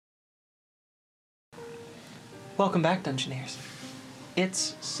Welcome back, Dungeoneers.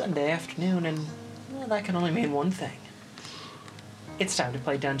 It's Sunday afternoon, and that can only mean one thing. It's time to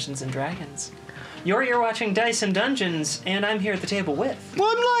play Dungeons & Dragons. You're here watching Dice and Dungeons, and I'm here at the table with... Well,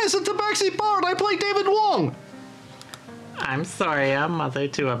 I'm nice. It's a backseat bard. I play David Wong. I'm sorry, I'm mother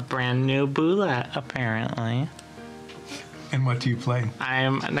to a brand new Bula, apparently. And what do you play?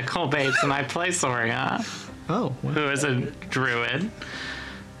 I'm Nicole Bates, and I play Soria, Oh, who is a druid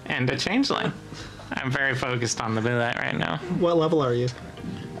and a changeling. I'm very focused on the Bula right now. what level are you?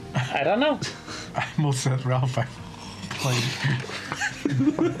 I don't know. I'm Ulseth Ralph. I played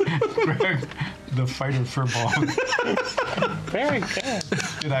Greg, the fighter furball. Very good.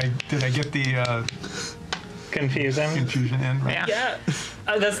 Did I get the Confusing. confusion in? Right? Yeah.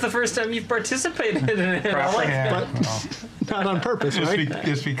 Yeah, that's the first time you've participated in it. I like Yeah, that. well, Not on purpose, right?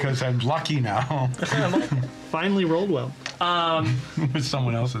 it's because I'm lucky now Finally rolled well. with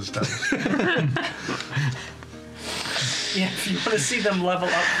someone else's stuff. Yeah, if you want to see them level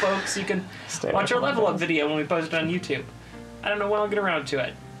up, folks, you can watch our level up video when we post it on YouTube. I don't know when I'll get around to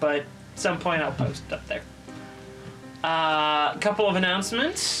it, but at some point I'll post it up there. A couple of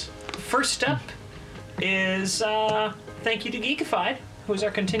announcements. First up is thank you to Geekified, who is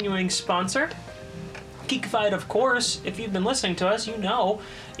our continuing sponsor. Geekified, of course, if you've been listening to us, you know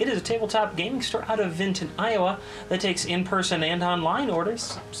it is a tabletop gaming store out of Vinton, Iowa that takes in-person and online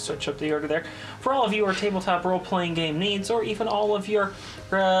orders. Switch up the order there. For all of your tabletop role-playing game needs, or even all of your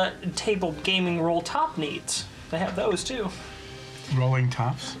table gaming roll-top needs. They have those too. Rolling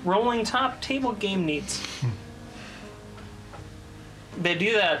tops. Rolling top table game needs. They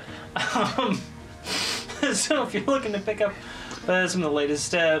do that. So if you're looking to pick up some of the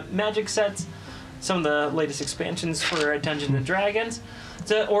latest Magic sets, some of the latest expansions for Dungeons & Dragons,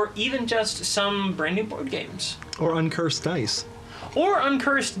 or even just some brand new board games. Or uncursed dice. Or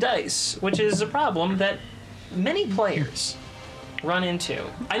uncursed dice, which is a problem that many players run into.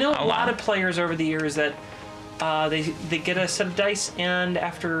 I know a lot of players over the years that they get a set of dice, and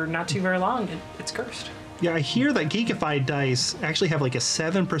after not too very long, it's cursed. Yeah, I hear that Geekified dice actually have like a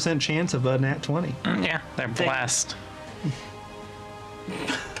 7% chance of a nat 20. Yeah, they're blessed.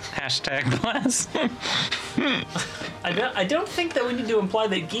 Hashtag blessed. I don't think that we need to imply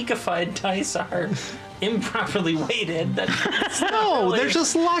that Geekified dice are improperly weighted. That's not No, really- they're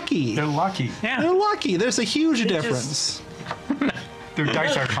just lucky. They're lucky. Yeah, They're lucky. There's a huge They just- difference. Their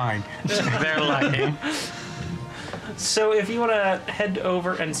dice are fine. they're lucky. So if you want to head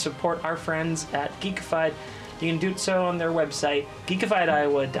over and support our friends at Geekified, you can do so on their website,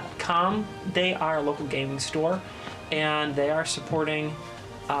 geekifiediowa.com. They are a local gaming store, and they are supporting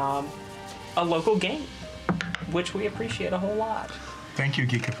a local game, which we appreciate a whole lot. Thank you,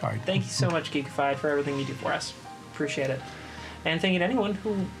 Geekified. Thank you so much, Geekified, for everything you do for us. Appreciate it. And thank you to anyone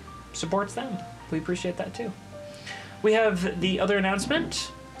who supports them. We appreciate that too. We have the other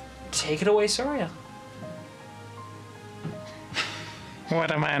announcement. Take it away, Soria.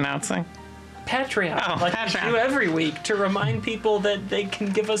 What am I announcing? Patreon, Oh, like Patreon. we do every week, to remind people that they can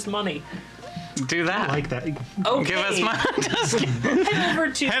give us money. Do that. I like that. Okay. Give us money. Just kidding. Head over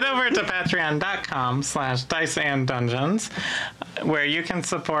to Head over to patreon.com/diceanddungeons, where you can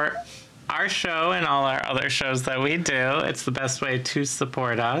support our show and all our other shows that we do. It's the best way to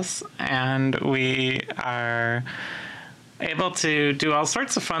support us, and we are able to do all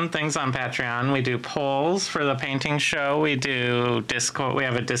sorts of fun things on Patreon. We do polls for the painting show. We do Discord. We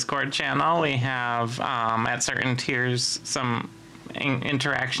have a Discord channel. We have at certain tiers some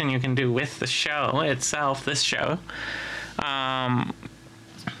interaction you can do with the show itself. This show, yeah,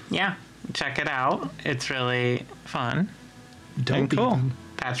 check it out. It's really fun and cool.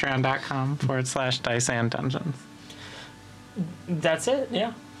 Patreon.com/diceanddungeons. That's it,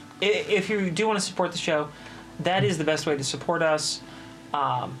 yeah. If you do want to support the show, that is the best way to support us.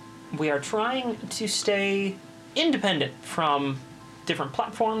 We are trying to stay independent from different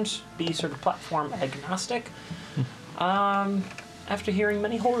platforms, be sort of platform agnostic. After hearing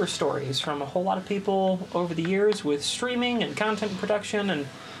many horror stories from a whole lot of people over the years with streaming and content production and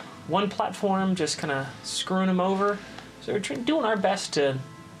one platform just kind of screwing them over. So we're doing our best to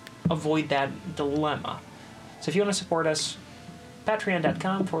avoid that dilemma. So if you want to support us,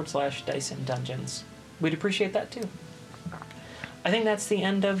 patreon.com/diceanddungeons. We'd appreciate that too. I think that's the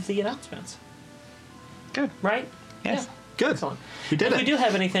end of the announcements. Good. Right? Yes. Yeah. Good. Excellent. We did If it. we do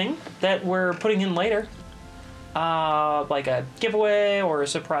have anything that we're putting in later, like a giveaway or a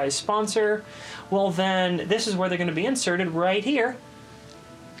surprise sponsor, well then this is where they're going to be inserted right here.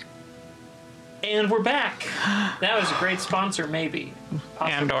 And we're back. That was a great sponsor, maybe.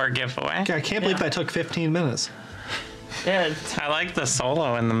 And or giveaway. Okay, I can't believe that took 15 minutes. Yeah. I like the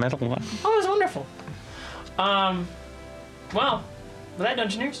solo in the middle one. Oh, it was wonderful. Well, with that,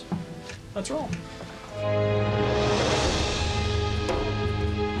 Dungeoneers, let's roll.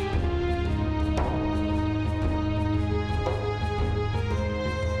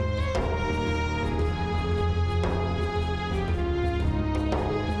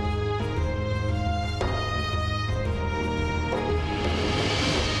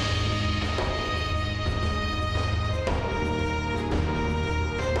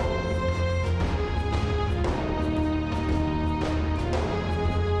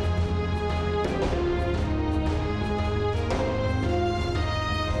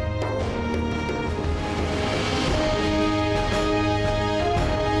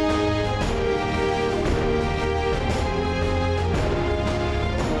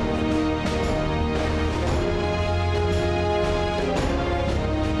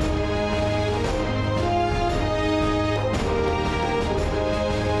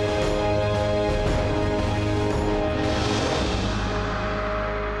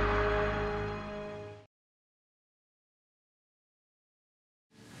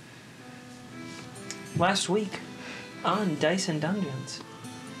 Last week on Dice and Dungeons,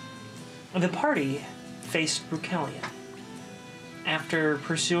 the party faced Brukelion. After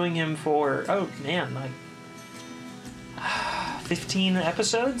pursuing him for, 15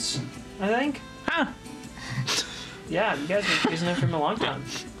 episodes, I think? Huh. Yeah, you guys were chasing him for a long time.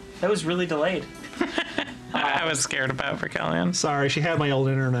 That was really delayed. I was scared about Brukelion. Sorry, she had my old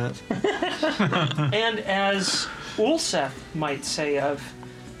internet. And as Ulseth might say of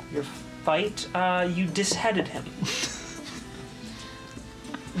your fight, you disheaded him.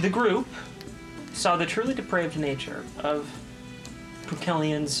 The group saw the truly depraved nature of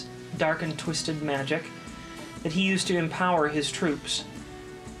Brukelion's dark and twisted magic that he used to empower his troops.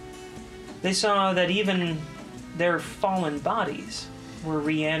 They saw that even their fallen bodies were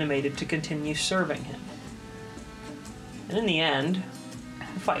reanimated to continue serving him. And in the end,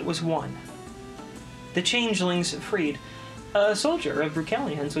 the fight was won. The changelings freed. A soldier of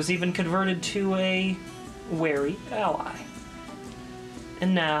Brukelion's was even converted to a wary ally.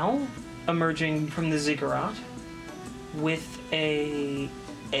 And now, emerging from the ziggurat with a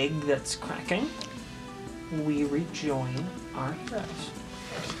egg that's cracking, we rejoin our heroes.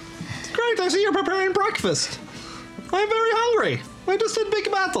 Great, I see you're preparing breakfast. I'm very hungry. I just did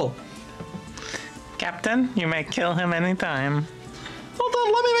big battle. Captain, you may kill him anytime. Hold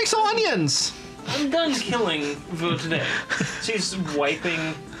on, let me make some onions. I'm done killing Vu today. She's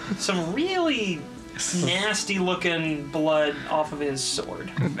wiping some really nasty-looking blood off of his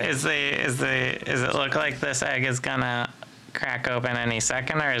sword. Does it look like this egg is gonna crack open any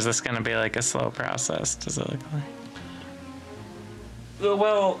second, or is this gonna be like a slow process? Does it look like?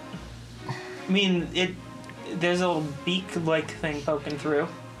 Well, I mean, there's a little beak-like thing poking through.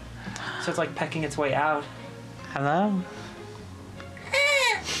 So it's like pecking its way out. Hello?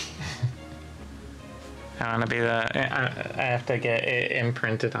 I want to be I have to get it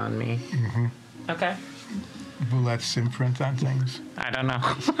imprinted on me. Okay. Boulette's imprint on things. I don't know.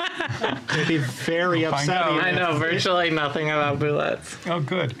 It'd be very We'll find out. upsetting. I know virtually nothing about boulettes. Oh,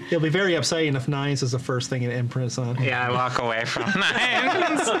 good. It'll be very upsetting if Nines is the first thing it imprints on. Yeah, I walk away from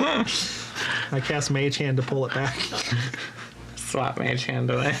Nines. I cast Mage Hand to pull it back. Swap Mage Hand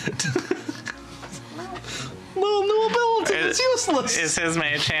away. Well, new ability. It's useless. Is his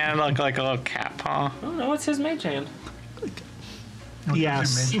Mage Hand look like a little cat paw? I don't know, what's his mage hand?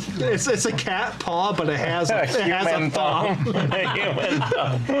 Yes, it's a cat paw, but it has a thumb. Human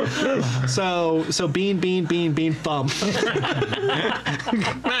thumb. So bean thumb.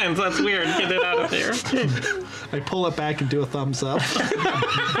 Nines, that's weird. Get it out of here. I pull it back and do a thumbs up.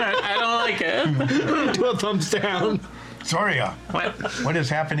 I don't like it. Do a thumbs down. Soria, What? what is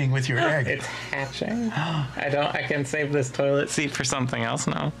happening with your egg? It's hatching. I can save this toilet seat for something else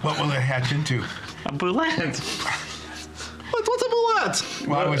now. What will it hatch into? A boulette. What's a bullet?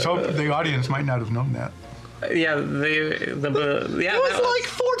 Well, I was hoping the audience might not have known that. Yeah, It was like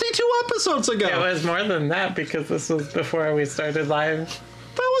 42 episodes ago. It was more than that because this was before we started live.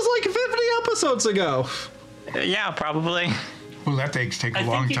 That was like 50 episodes ago. Yeah, probably. Boulette eggs take a I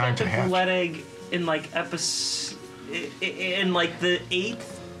long think you time got to the hatch. bullet egg in like in like the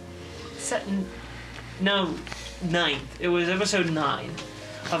 8th ninth. It was episode 9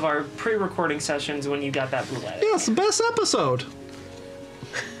 of our pre-recording sessions when you got that bullet egg. Yeah, it's the best episode.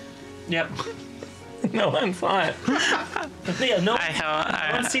 Yep. No one saw it. Yeah, no I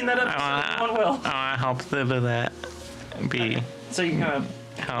one's seen that episode. No one will. I want to help the boulette be So you kind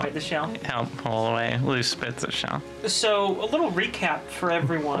of help, bite the shell. help pull away loose bits of shell. So, a little recap for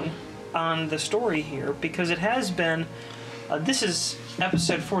everyone on the story here, because it has been, this is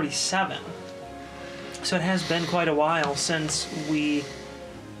episode 47. So it has been quite a while since we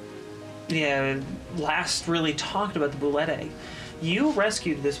last really talked about the boulette egg. You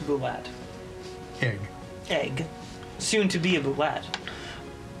rescued this boulette egg, soon to be a boulette,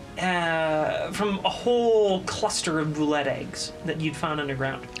 from a whole cluster of boulette eggs that you'd found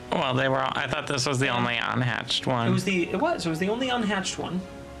underground. Well, they were. I thought this was the only unhatched one. It was the only unhatched one,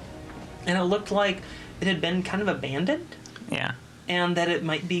 and it looked like it had been kind of abandoned, Yeah. and that it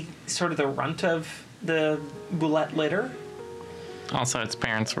might be sort of the runt of the boulette litter. Also, its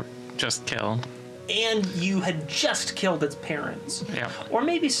parents were just killed. And you had just killed its parents. Yep. Or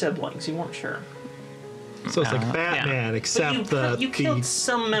maybe siblings, you weren't sure. So it's like Batman, except you killed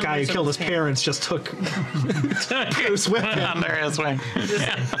some members guy who of killed his his parents just took Bruce with him. Under his wing.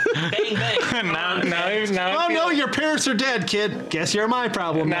 Bang, bang. now Oh no, your parents are dead, kid. Guess you're my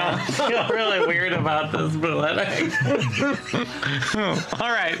problem Now now. I feel really weird about this boulette egg. All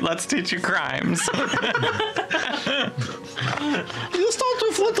right, let's teach you crimes. You start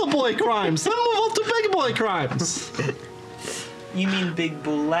with little boy crimes, then move on to big boy crimes. You mean big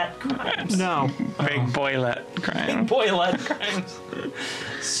boulette crimes? No. Big boilet crime. Boilette crimes.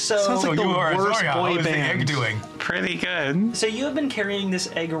 Sounds So like the you are worst Zoria. boy How is the band. egg doing? Pretty good. So you have been carrying this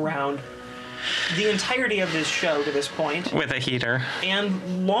egg around the entirety of this show to this point, With a heater.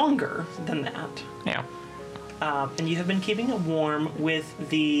 and longer than that. Yeah. And you have been keeping it warm with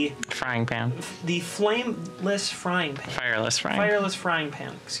the Frying pan. flameless frying pan. Fireless frying. Fireless frying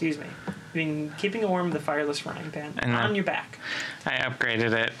pan, excuse me. You've been keeping it warm with the fireless frying pan And on then- your back. I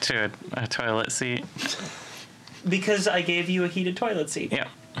upgraded it to a toilet seat. Because I gave you a heated toilet seat. Yeah.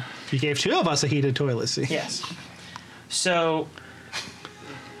 You gave two of us a heated toilet seat. Yes. So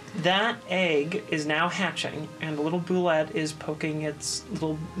that egg is now hatching, and the little boulette is poking its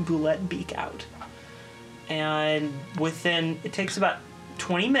little boulette beak out. And it takes about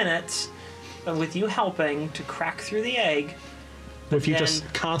 20 minutes with you helping to crack through the egg. With you then-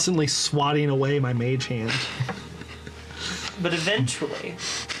 just constantly swatting away my mage hand. But eventually,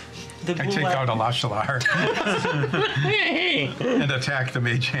 the I take out a boulette... Lashalar Hey. and attack the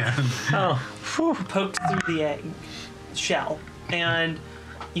mage hand. poked through the egg shell, and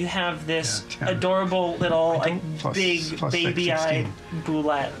you have this Yeah, 10. adorable little, like, Plus- big plus six, baby-eyed 16.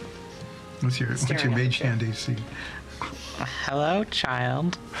 boulette. What's your Staring at mage you. hand AC? Hello,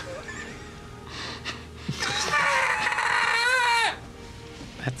 child.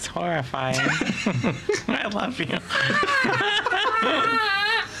 That's horrifying. I love you.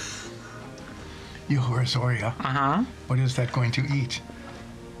 You are Zoria. Uh-huh. What is that going to eat?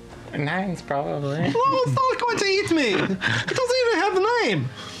 Nines, probably. Well, it's not going to eat me. It doesn't even have a name.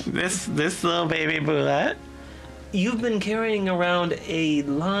 This little baby boulette. You've been carrying around a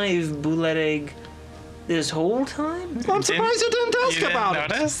live boulette egg this whole time? I'm surprised you didn't ask about it.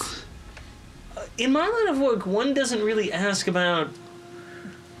 Notice? In my line of work, one doesn't really ask about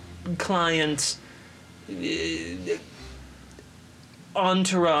clients'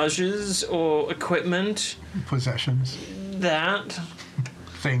 entourages or equipment. Possessions, That.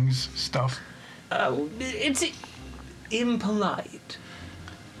 things, stuff. It's impolite.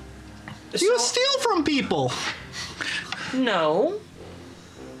 You So- steal from people. No.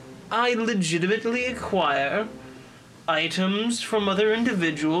 I legitimately acquire items from other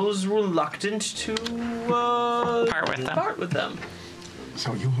individuals reluctant to Part with them. part with them.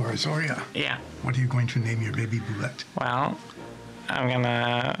 So you are Zoria. Yeah. What are you going to name your baby boulette? Well, I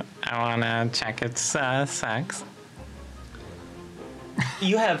wanna check its sex.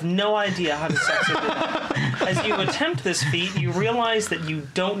 You have no idea how to sex it. As you attempt this feat, you realize that you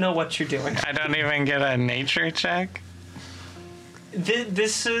don't know what you're doing. I don't even get a nature check.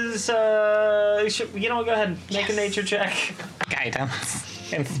 This is, go ahead, make a nature check.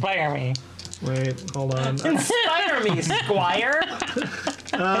 Guidance. Inspire me. Wait, hold on. Inspire me, Squire.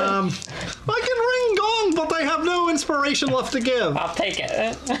 I can ring gong, but I have no inspiration left to give. I'll take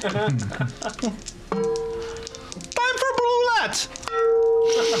it. Time for roulette.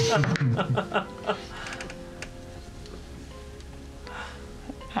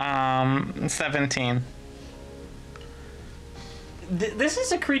 17. This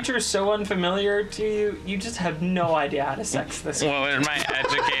is a creature so unfamiliar to you, you just have no idea how to sex this. What would my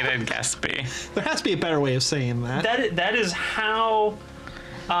educated guess be? There has to be a better way of saying that. That is how,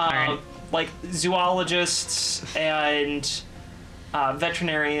 Alright. like, zoologists and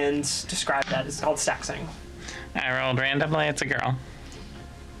veterinarians describe that. It's called sexing. I rolled randomly. It's a girl.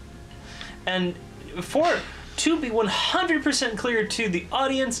 And to be 100% clear to the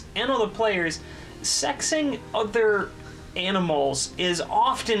audience and all the players, sexing other animals is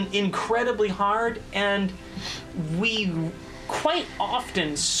often incredibly hard, and we quite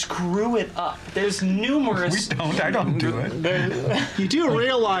often screw it up. There's numerous. We don't. I don't do it. You do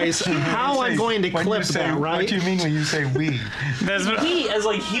realize how I'm going to When you clip say- that, right? What do you mean when you say we? We as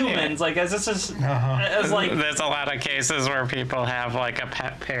like humans, like as this is as like There's a lot of cases where people have like a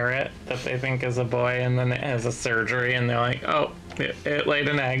pet parrot that they think is a boy, and then it has a surgery, and they're like, "Oh, it laid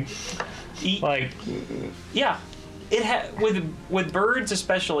an egg." Like, yeah. With birds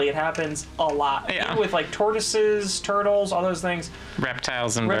especially, it happens a lot. Yeah. Even with like tortoises, turtles, all those things.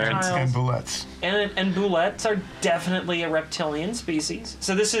 reptiles and Reptiles. birds. And bullets. And boulettes are definitely a reptilian species.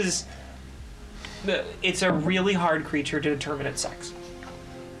 So this is, it's a really hard creature to determine its sex.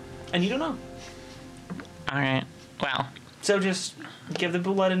 And you don't know. All right. Well, So just give the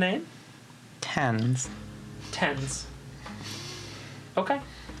boulette a name. tens. Tens. Okay.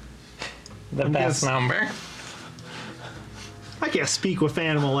 The I best guess- number. I can't speak with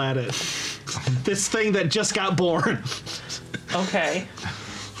animal at it. This thing that just got born. Okay.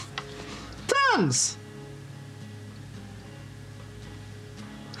 Tons!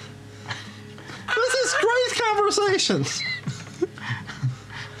 This is great conversations.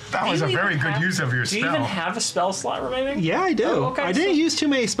 That was Do a you very even good have- use of your Do you even spell. have a spell slot remaining? Yeah, I do. Oh, okay, I didn't so- use too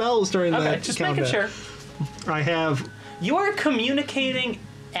many spells during Okay, that just combat. making sure. I have. You are communicating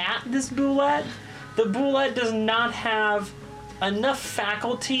at this boulette. The boulette does not have enough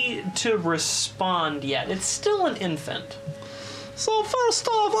faculty to respond yet. It's still an infant. So first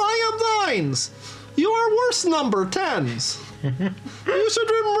off, I am nines. You are worse number tens. You should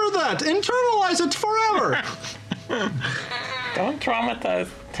remember that. Internalize it forever. Don't traumatize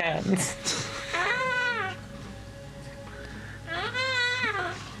tens.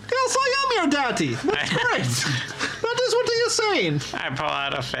 Yes, I am your daddy. That's great. That is what he is saying. I pull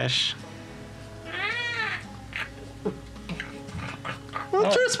out a fish.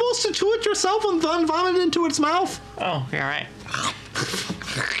 Aren't you supposed to chew it yourself and then vomit it into its mouth? Oh, you're right.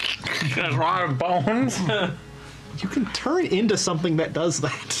 There's a lot of bones. You can turn into something that does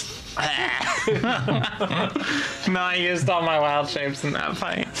that. No, I used all my wild shapes in that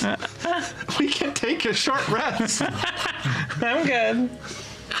fight. We can take a short rest. I'm good.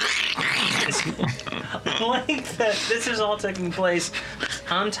 Like that, this is all taking place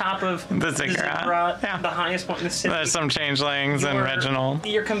on top of The ziggurat. Yeah. the highest point in the city. There's some changelings and Your- Reginald.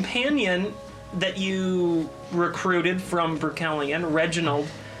 Your companion that you recruited from Brukelion, Reginald,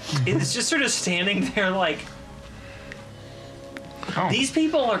 is just sort of standing there like, Oh. these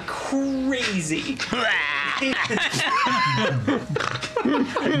people are crazy.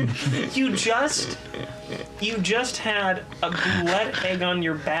 You just had a boulette egg on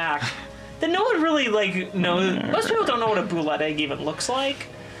your back that no one really like knows. Most people don't know what a boulette egg even looks like.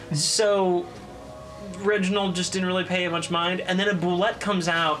 So Reginald just didn't really pay much mind, and then a boulette comes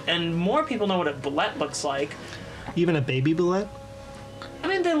out, and more people know what a boulette looks like. Even a baby boulette? I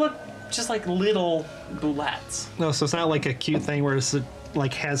mean, they look just like little boulettes. No, so it's not like a cute thing where it's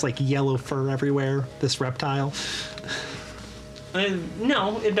like has like yellow fur everywhere. This reptile.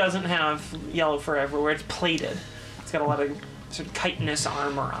 No, it doesn't have yellow fur everywhere. It's plated. It's got a lot of sort of chitinous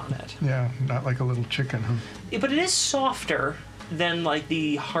armor on it. Yeah, not like a little chicken, huh? But it is softer than like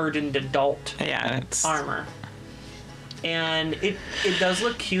the hardened adult Yeah, it's armor. And it does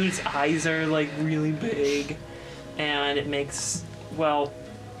look cute. Its eyes are like really big, and it makes, well,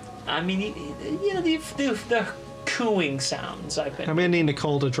 I mean, you know, the cooing sounds. I've been. I'm gonna need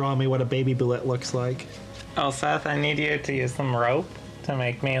Nicole to draw me what a baby boulette looks like. Oh, Seth, I need you to use some rope to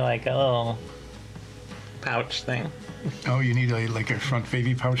make me like a little pouch thing. Oh, you need like a front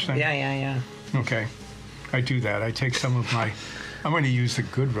baby pouch thing? Yeah. Okay. I do that. I take some of my... I'm going to use the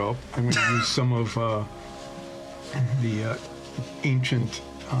good rope. I'm going to use some of the ancient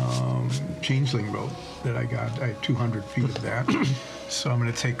changeling rope that I got. I had 200 feet of that. So I'm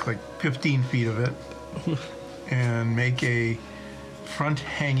going to take like 15 feet of it and make a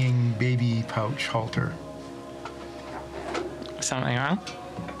front-hanging baby pouch halter. Something wrong?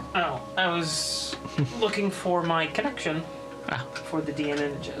 Oh, I was looking for my connection Ah. for the DN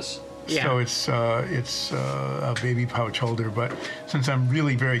images. Yeah. So it's a baby pouch holder, but since I'm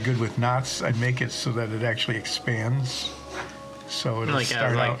really very good with knots, I'd make it so that it actually expands. So it'll Like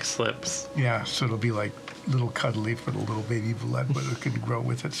start like out, slips. yeah. So it'll be like little cuddly for the little baby boulette, but it can grow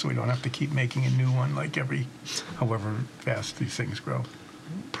with it, so we don't have to keep making a new one like however fast these things grow.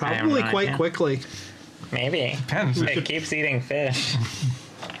 Probably no quite idea. quickly. Maybe. Depends. It keeps eating fish.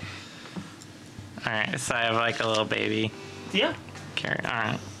 Alright, so I have like a little baby Yeah, carrot.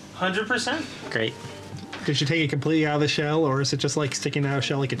 Alright, 100%. great. Did you take it completely out of the shell, or is it just like sticking out of the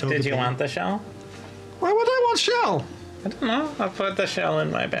shell like a toga? Did you want the shell? Why would I want shell? I don't know. I'll put the shell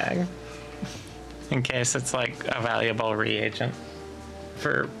in my bag. in case it's like a valuable reagent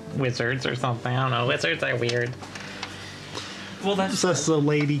for wizards or something. I don't know. Wizards are weird. Well, that's That's the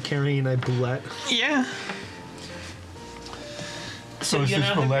lady carrying a bullet. Yeah. so is you this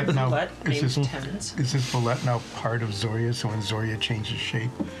now have bullet the now? bullet Is named this Tens. is this bullet now part of Zoria? So when Zoria changes shape,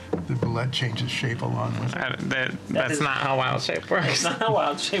 the bullet changes shape along with it. That's is- not how wild shape works. That's not how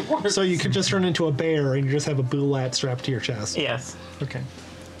wild shape works. So you could just turn into a bear and you just have a bullet strapped to your chest. Yes. Okay.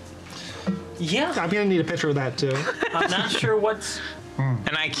 Yeah, I'm gonna need a picture of that too. I'm not sure what's.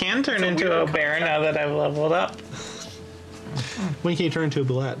 And I can turn It's a into weird a bear now that I've leveled up. When can you turn into a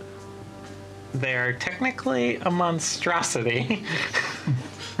bullet? They're technically a monstrosity.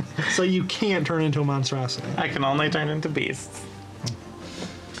 So you can't turn into a monstrosity. I can only turn into beasts.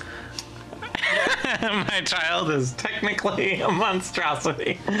 My child is technically a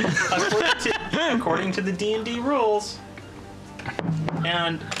monstrosity. According to the D&D rules.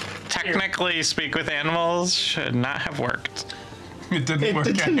 And Technically, speak with animals should not have worked. It didn't It work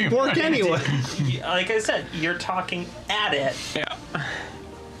didn't anyway. work anyway. like I said, you're talking at it. Yeah.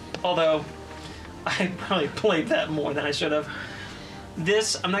 Although, I probably played that more than I should have.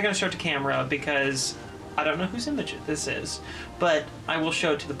 This, I'm not going to show it to camera because I don't know whose image this is. But I will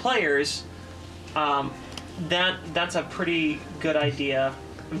show it to the players. That's a pretty good idea.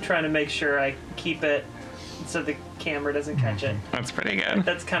 I'm trying to make sure I keep it so the camera doesn't catch it. That's pretty good.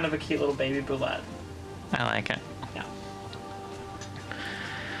 That's kind of a cute little baby bullet. I like it. Yeah.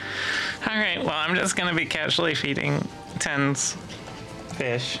 All right, well, I'm just going to be casually feeding Tens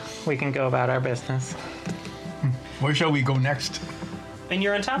fish. We can go about our business. Where shall we go next? And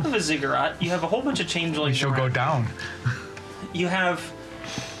you're on top of a ziggurat. You have a whole bunch of We changelings shall around. go down. You have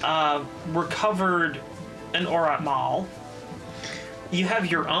recovered an Orat Mal. You have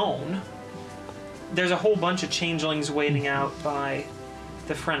your own. There's a whole bunch of changelings waiting out by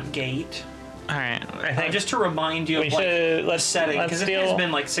the front gate. All right, I think Just to remind you we of like, should the setting, let's because it deal. has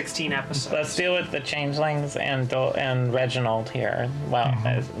been like 16 episodes. Let's deal with the changelings and Reginald here. Well,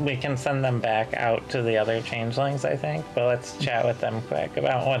 we can send them back out to the other changelings, I think. But let's chat with them quick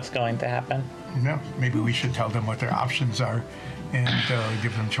about what's going to happen. No, maybe we should tell them what their options are and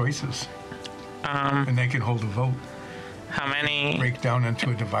give them choices. And they can hold a vote. How many? Break down into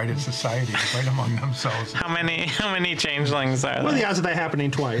a divided society right among themselves. How many changelings are What are the there? odds of that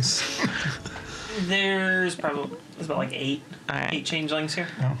happening twice? There's about like 8 All right. 8 changelings here.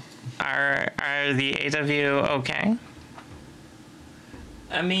 No. Are the 8 of you okay?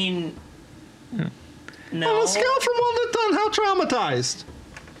 I mean, On no. a scale from 1 to 10, how traumatized?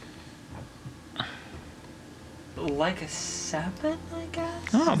 Like a 7, I guess.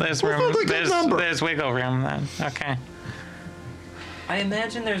 Oh, there's Well, room. that's a good number. There's wiggle room then. Okay. I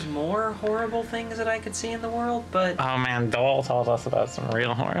imagine there's more horrible things that I could see in the world, but Oh man, Dole told us about some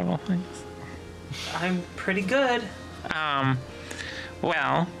real horrible things. I'm pretty good.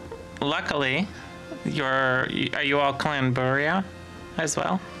 Well, luckily, are you all Clan Buria as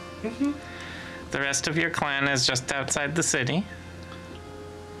well? Mm-hmm. The rest of your clan is just outside the city.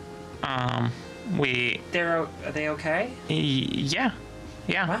 Are They okay? Yeah.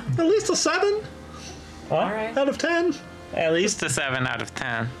 Wow. At least a 7 Well, All right. out of 10. at least a 7 out of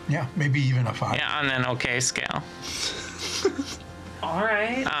 10. Yeah, maybe even a 5. Yeah, on an okay scale. All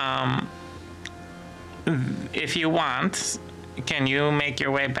right. If you want, can you make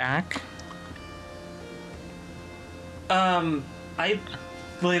your way back? I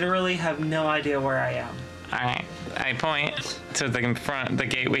literally have no idea where I am. Alright, I point to the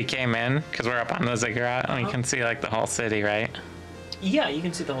gate we came in, because we're up on the ziggurat, and we can see like the whole city, right? Yeah, you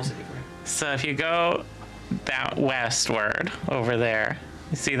can see the whole city from here. So if you go that westward over there,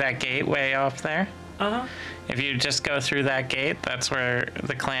 you see that gate way up there? Uh-huh. If you just go through that gate, that's where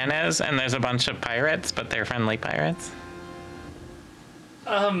the clan is, and there's a bunch of pirates, but they're friendly pirates.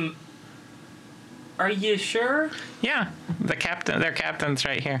 Are you sure? Yeah, their captain's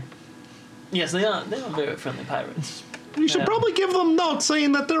right here. Yes, they are. They are very friendly pirates. You should Yeah. probably give them notes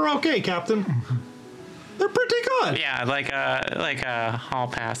saying that they're okay, Captain. They're pretty good. Yeah, like a hall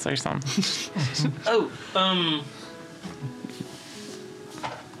pass or something. Oh,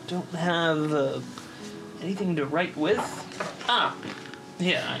 don't have anything to write with. Ah,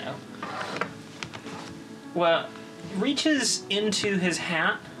 yeah, I know. Well, reaches into his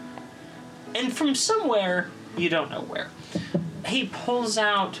hat, and from somewhere, you don't know where, he pulls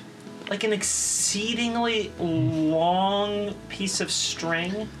out like an exceedingly long piece of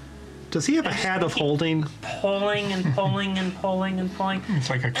string, Does he have a hat of holding? pulling and pulling and pulling and pulling. It's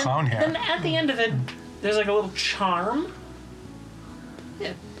like a clown hat. Then at the end of it, there's like a little charm.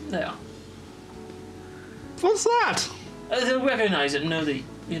 Yeah, yeah. What's that? They'll recognize it and know that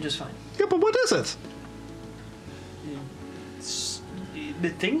you're just fine. Yeah, but what is it? It's the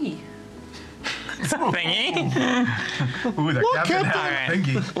thingy. Thingy? Ooh, the Look, captain Captain. had a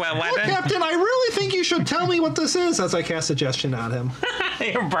thingy. Well, Well, what? Captain, I really think you should tell me what this is as I cast suggestion at him.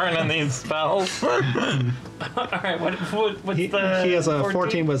 You're burning these spells. All right, what's He has a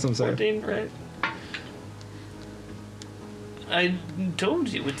 14 wisdom save. 14, right? I told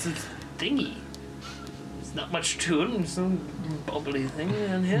you, it's a thingy. There's not much to it. It's some bubbly thing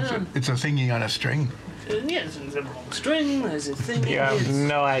in here. It's a thingy on a string. Yes, there's a long string. There's a thing. You have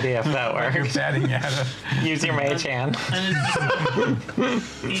no idea if that You're works. batting at it. Use your mage hand. And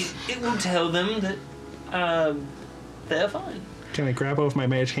it will tell them that they're fine. Can I grab over my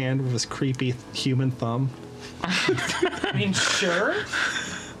mage hand with his creepy human thumb? I mean, sure.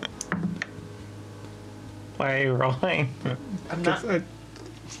 Why are you rolling? I'm not. I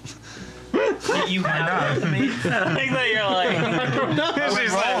You have me. I think that you're like. don't know.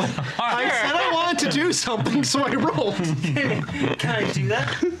 She's like, I said I wanted to do something, so I rolled. Can I do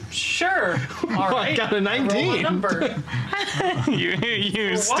that? Sure. All I right. got a Roll a 19. number.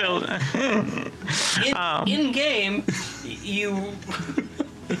 you still. In game, you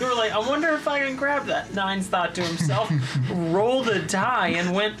were like, I wonder if I can grab that. Nines thought to himself, rolled a die,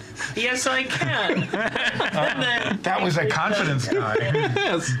 and went, yes, I can. And then That was a confidence die.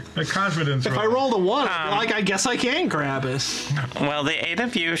 Yes. A confidence If I roll. rolled a 1, I guess I can grab it. Well, the 8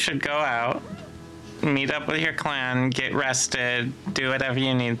 of you should go out, meet up with your clan, get rested, do whatever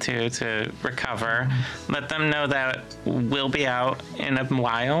you need to recover. Let them know that we'll be out in a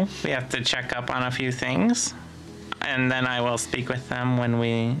while. We have to check up on a few things. And then I will speak with them when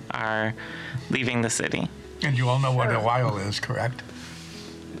we are leaving the city. And you all know what a while is, correct?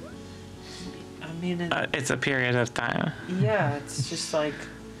 I mean, It's a period of time. yeah, it's just like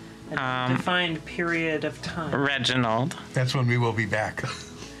a defined period of time. Reginald. That's when we will be back.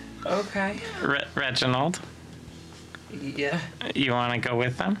 Okay. Reginald, Yeah. you want to go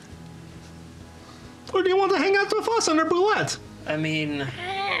with them? Or do you want to hang out with us under Boulette? I mean,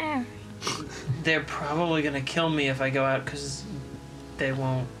 they're probably gonna kill me if I go out because they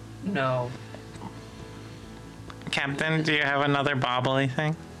won't know. Captain, do you have another bobbly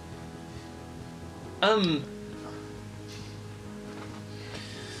thing?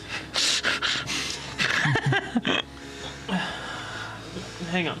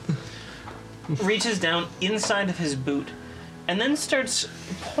 Hang on. Reaches down inside of his boot and then starts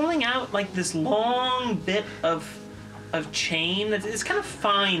pulling out like this long bit of chain. It's kind of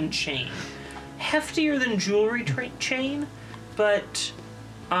fine chain. Heftier than jewelry chain, but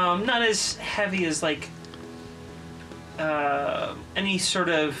not as heavy as like any sort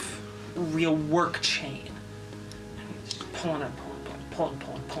of real work chain. Just pulling it, pulling.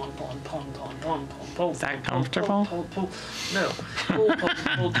 Is that comfortable? Pull. No.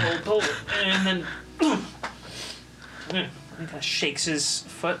 Pull. And then he kind of shakes his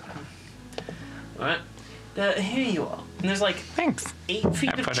foot. Alright. Here you are. And there's like Thanks. 8 feet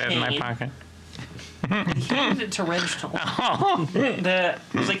I of put chain. it in my pocket. He handed it to Reginald.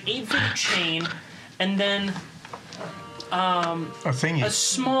 There's like 8 feet of chain, and then A thingy. a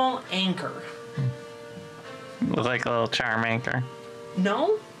small anchor. Like a little charm anchor.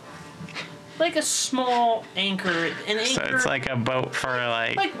 No? Like a small anchor. An anchor. So it's like a boat for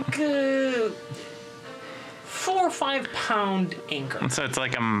like 4 or 5 pound anchor. so it's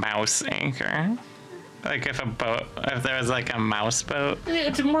like a mouse anchor. Like if there was like a mouse boat.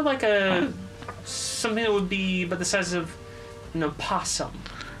 It's more like something that would be about the size of an opossum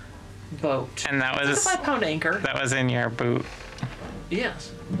boat. And that It's was a 5 pound anchor. that was in your boot. Yes.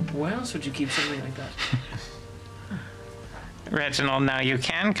 Where else would you keep something like that? Reginald, now you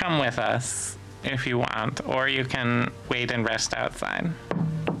can come with us if you want, or you can wait and rest outside.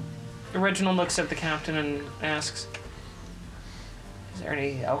 Reginald looks at the captain and asks, is there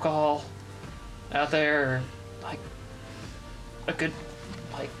any alcohol out there, or like a good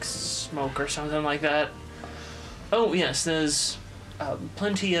like smoke or something like that? Oh yes, there's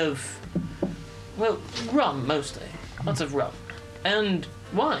plenty of, well, rum mostly, lots of rum, and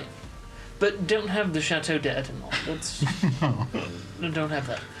wine, but don't have the Chateau d'Et and all. That's don't have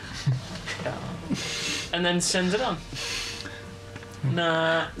that. And then sends it on.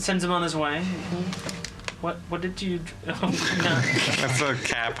 Sends him on his way. What did you? Oh, no. That's a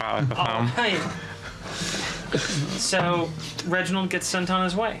cat paw with a Oh, thumb. hey. So Reginald gets sent on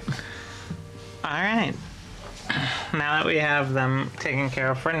his way. All right. Now that we have them taken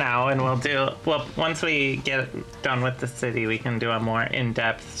care of for now, and once we get done with the city, we can do a more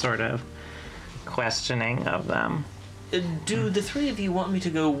in-depth sort of questioning of them. Do the 3 of you want me to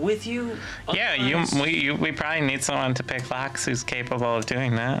go with you? Yeah, we probably need someone to pick locks who's capable of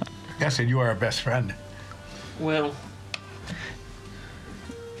doing that. Yes, and you are our best friend. Well,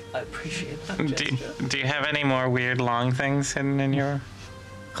 I appreciate that gesture. Do you have any more weird long things hidden in your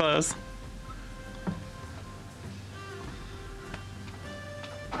clothes?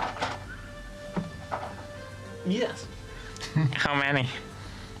 Yes. How many?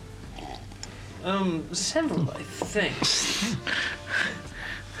 Several, I think.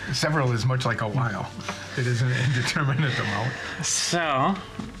 Several is much like a while. It is an indeterminate amount. So,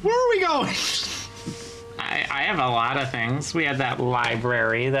 Where are we going? I have a lot of things. We had that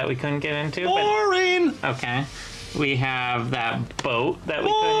library that we couldn't get into. Boring. Okay. We have that boat that we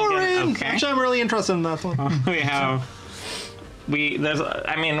Boring. couldn't get. Okay. Actually, I'm really interested in that one.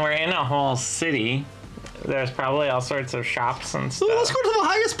 We're in a whole city. There's probably all sorts of shops and So stuff. let's go to the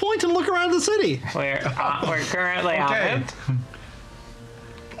highest point and look around the city. We're currently on Okay. it.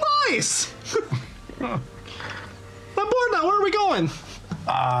 Nice. I'm bored now. Where are we going?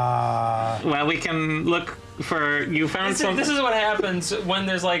 Well, we can look for. You found something. This is what happens when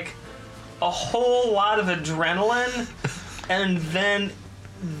there's like a whole lot of adrenaline, and then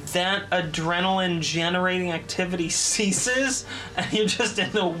that adrenaline generating activity ceases, and you're just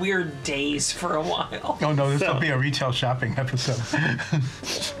in a weird daze for a while. Oh no, this So- will be a retail shopping episode.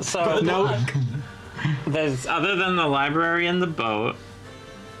 So No. there's other than the library and the boat.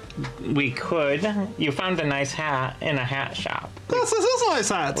 We could. You found a nice hat in a hat shop. This is nice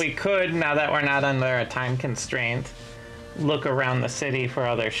hats. We could, now that we're not under a time constraint, look around the city for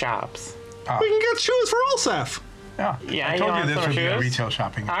other shops. We can get shoes for Olsef. Yeah, Yeah, I you told want you this some would be a shoes? retail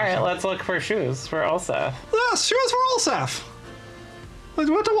shopping All episode. right, let's look for shoes for Ulsa. Yes, shoes for Olsef. Do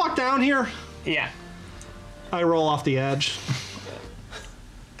we have to walk down here? Yeah, I roll off the edge.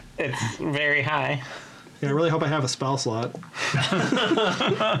 it's very high. Yeah, I really hope I have a spell slot.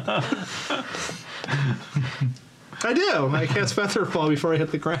 I do. I cast Featherfall before I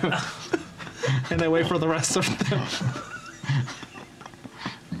hit the ground. And I wait for the rest of them.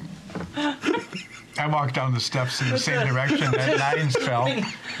 I walked down the steps in the same direction that Nines fell.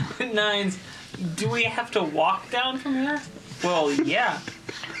 Nines, do we have to walk down from here? Well, yeah.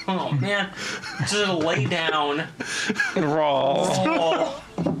 Oh man, just lay down. Roll. Oh.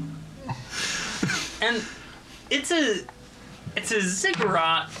 And it's a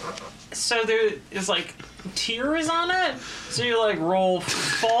ziggurat, so there is like tiers on it. So you like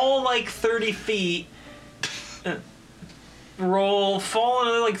fall like 30 feet, fall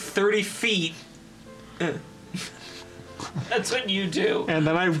another like 30 feet. That's what you do. And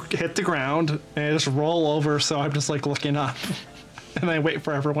then I hit the ground and I just roll over, so I'm just like looking up. And I wait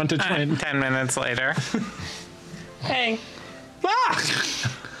for everyone to join. 10 minutes later. Hey. Ah!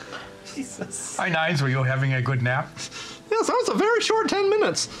 Jesus. Hi Nines, were you having a good nap? Yes, that was a very short 10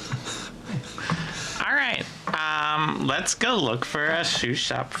 minutes. All right. Let's go look for a shoe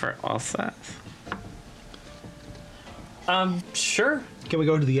shop for Ulsa. Sure. Can we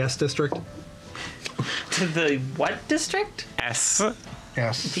go to the S district? To the what district? S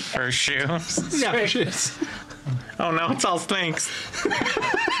Yes. for shoes. Yeah, shoes. Oh no, it's all snakes.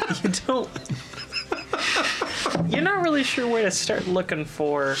 You don't. You're not really sure where to start looking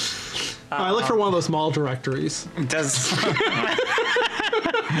for. I look for one of those mall directories. Does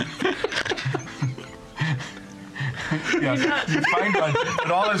Yeah, you find one,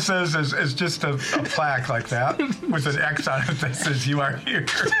 and all it says is just a plaque like that with an X on it that says "You are here."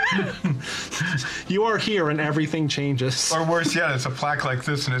 You are here and everything changes. Or worse yet, it's a plaque like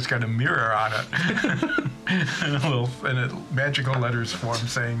this and it's got a mirror on it, and a magical letters form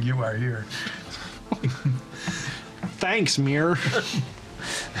saying "You are here." Thanks, mirror.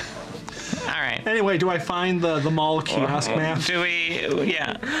 all right. Anyway, do I find the mall kiosk map? Do we?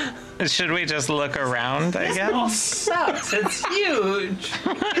 Yeah. Should we just look around? I This mall guess sucks. It's huge.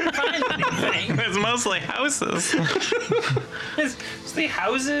 You can't find anything. it's mostly houses. There's the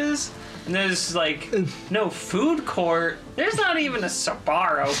houses. And there's like no food court. There's not even a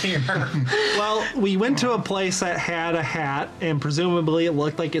Sbarro here. Well, we went to a place that had a hat, and presumably it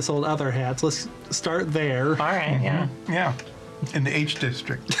looked like it sold other hats. Let's start there. All right. Yeah. Yeah, in the H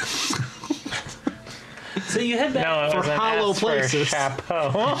district. So you head back. No, it For was an hollow S places. for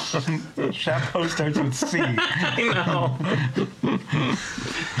chapeau. Chapeau starts with C.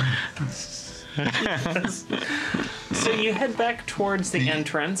 So you head back towards the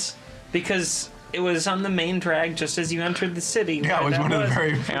entrance because it was on the main drag just as you entered the city. Yeah, it was That one of the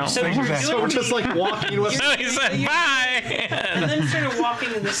very first So things you're that. doing- So we're just like walking with. So he said bye. and then started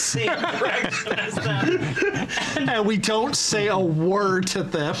walking in the same direction as them. And we don't say a word to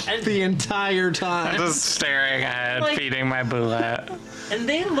them And- the entire time. Just staring ahead, Like- feeding my bullet. And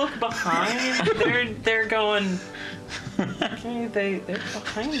they look behind. They're going. Okay, they're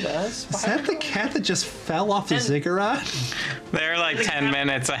behind us. Is that the cat that just fell off the And- ziggurat? They're like The 10 cap-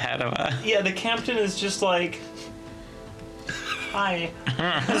 minutes ahead of us. Yeah, the captain is just like, hi.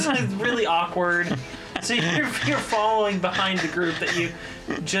 It's like really awkward. So you're following behind the group that you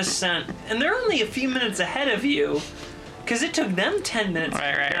just sent, and they're only a few minutes ahead of you, because it took them 10 minutes to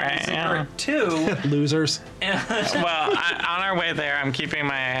Right, get down right, the yeah. ziggurat too. Losers. And Well, on our way there, I'm keeping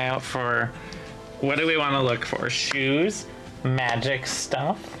my eye out for what do we want to look for? Shoes, magic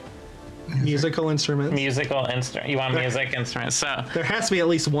stuff, Musical instruments. musical instrument. You want music instruments? So There has to be at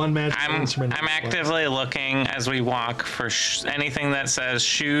least one magical instrument. I'm actively looking as we walk for anything that says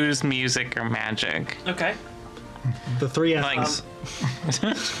shoes, music, or magic. okay, The three Like- S's.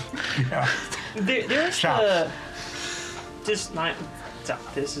 Yeah. there's Shop. the just not. So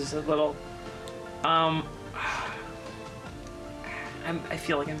this is a little. I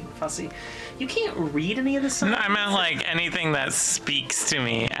feel like I'm being fussy. You can't read any of this. No, I meant like anything that speaks to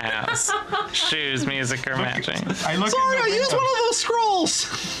me as shoes, music, or magic. I look Sorry, in I the used window. one of those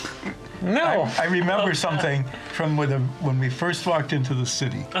scrolls. No. I remember something from when we first walked into the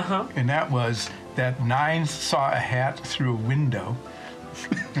city. And that was that Nine saw a hat through a window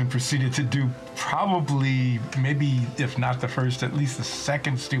and proceeded to do probably, maybe, if not the first, at least the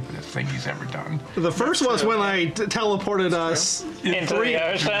second stupidest thing he's ever done. The first was when I teleported us Into the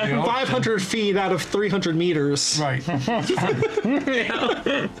ocean. 500 feet out of 300 meters. Right.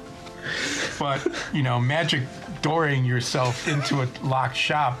 But, magic dooring yourself into a locked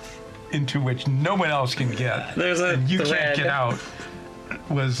shop into which no one else can get. There's a and you can't thread. get out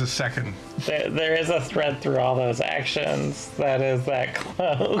was the second. There is a thread through all those actions. That is that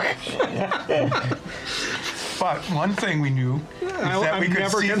cloak. But one thing we knew is that we I'm could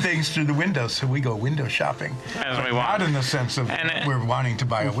never see gonna- things through the windows, so we go window shopping. As we Not walk. in the sense of And we're wanting to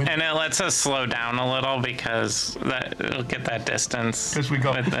buy a window. And it lets us slow down a little because it'll get that distance. Because we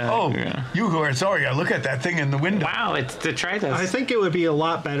go, with the- oh, you who are Zoria, look at that thing in the window. Wow, it's detritus. I think it would be a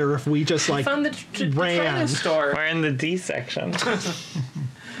lot better if we just like Found the ran. China store. we're in the D section.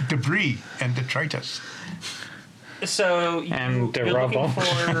 Debris and detritus. So And you're looking rubble.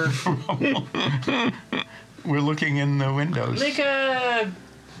 for We're looking in the windows. make a.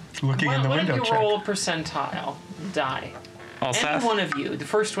 Looking Why, in the why window don't you check. roll a percentile die? All Any set? one of you, the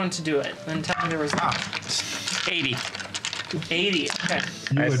first one to do it, then tell me there was 80. 80. Okay.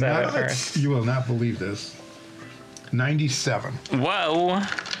 I said it first. You will not believe this. 97. Whoa.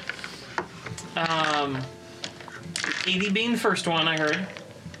 80 being the first one I heard.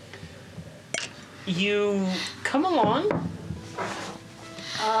 You come along.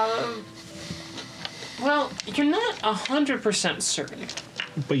 Well, you're not 100% certain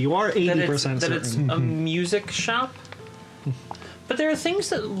But you are that 80% that it's certain. a music shop. But there are things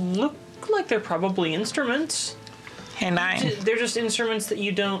that look like they're probably instruments. Hey, Nine. They're just instruments that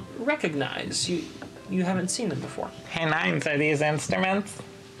you don't recognize. You haven't seen them before. Hey, Nines, are these instruments?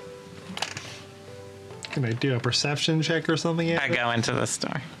 Can I do a perception check or something? I go into the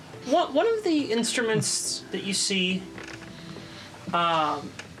store. One of the instruments that you see,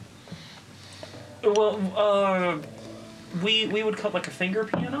 we would call it like a finger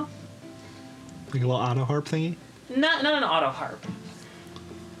piano. Like a little auto harp thingy? Not an auto harp.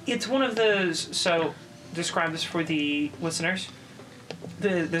 It's one of those. So, describe this for the listeners.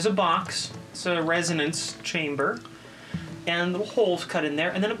 There's a box. It's a resonance chamber, and little holes cut in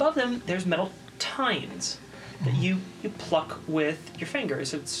there. And then above them, there's metal tines that you pluck with your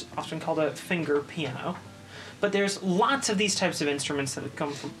fingers. It's often called a finger piano. But there's lots of these types of instruments that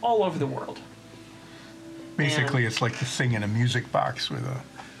come from all over the world. Basically, it's like the thing in a music box where the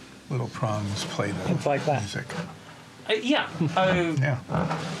little prongs play the It's like that. music. Yeah. Yeah.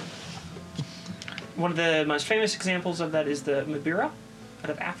 One of the most famous examples of that is the Mbira out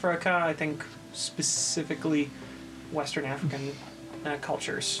of Africa. I think specifically Western African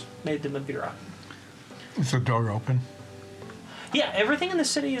cultures made the Mbira. Is the door open? Yeah, everything in the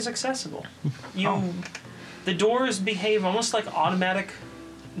city is accessible. The doors behave almost like automatic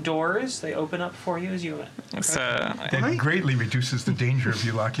doors. They open up for you as you. So That greatly reduces the danger of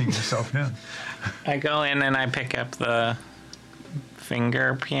you locking yourself in. I go in and I pick up the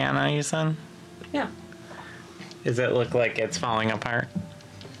finger piano you said. Yeah. Does it look like it's falling apart?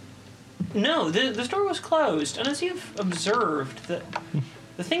 No, the door was closed, and as you've observed, the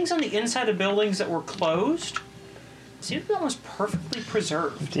things on the inside of buildings that were closed seem to be almost perfectly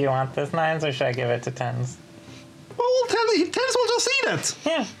preserved. Do you want this, Nines, or should I give it to Tens? Well, Tens will just eat it.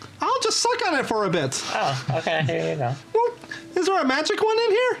 Yeah. I'll just suck on it for a bit. Oh, okay. Here you go. Well, is there a magic one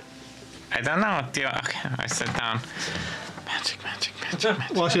in here? I don't know. Okay, I sit down.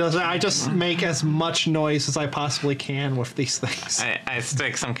 Well, she does. I just make as much noise as I possibly can with these things. I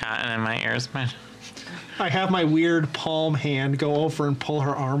stick some cotton in my ears. I have my weird palm hand go over and pull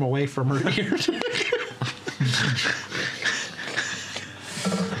her arm away from her ear.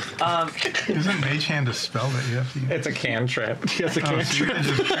 Isn't Mage Hand a spell that you have to use? It's a cantrip. Yes, a cantrip.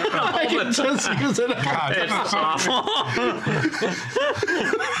 All the Just use it. God, It's awful.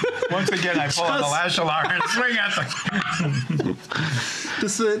 once again, I pull out the Lashalar and swing at the...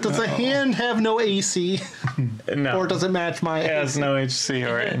 Does the hand have no AC? No. Or does it match my It has no HC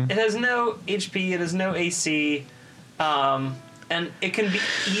or It has no HP. It has no AC, and it can be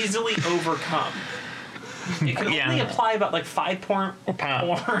easily overcome. It can only apply about like 5 points. 5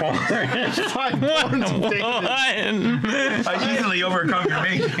 points of damage. I easily overcome your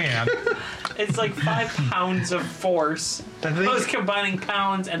Mage Hand. It's like 5 pounds of force. I was combining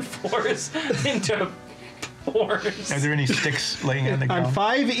pounds and force into force. Are there any sticks laying on the On ground?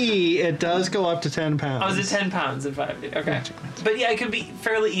 5E, it does go up to 10 pounds. I was at 10 pounds in 5. Okay. But yeah, it can be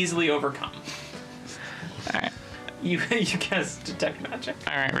fairly easily overcome. Alright. You guessed detect magic.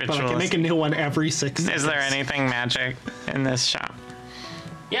 Alright, But I can rituals. make a new one every 6 seconds. Is there anything magic in this shop?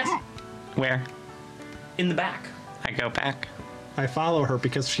 Yes. Where? In the back. I go back. I follow her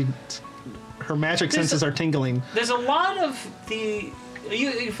because her magic There's senses are tingling. There's a lot of the...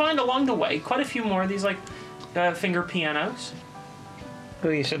 You find along the way quite a few more of these like finger pianos. Oh,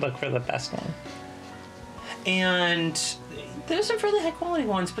 you should look for the best one. And there's some fairly high quality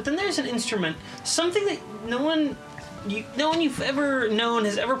ones, but then there's an instrument, something that no one you've ever known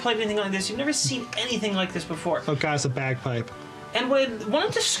has ever played anything like this. You've never seen anything like this before. Oh, God, it's a bagpipe. And what I want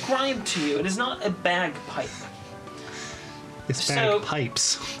to describe to you, it is not a bagpipe. It's So,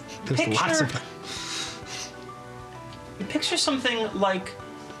 bagpipes. There's lots of them. Picture something like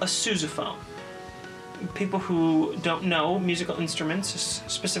a sousaphone. People who don't know musical instruments,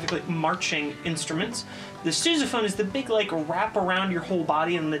 specifically marching instruments, the sousaphone is the big like wrap around your whole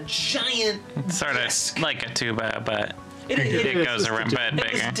body and the giant It's sort disc. of like a tuba, but It it goes a bit It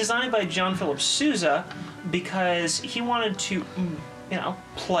was bigger. designed by John Philip Sousa because he wanted to,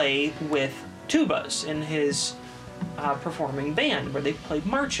 play with tubas in his performing band where they played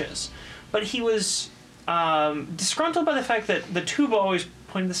marches. But he was disgruntled by the fact that the tuba always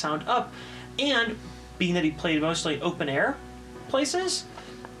pointed the sound up, and being that he played mostly in open air places,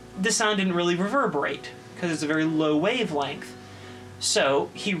 the sound didn't really reverberate because it's a very low wavelength.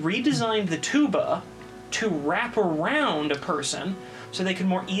 So he redesigned the tuba to wrap around a person so they could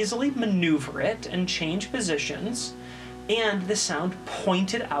more easily maneuver it and change positions, and the sound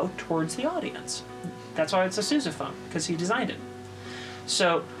pointed out towards the audience. That's why it's a sousaphone, because he designed it.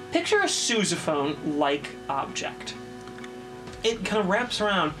 So picture a sousaphone-like object. It kind of wraps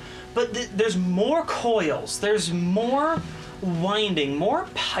around, but there's more coils, there's more winding, more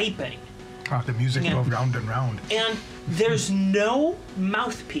piping, Oh, the music Yeah. goes round and round. and there's no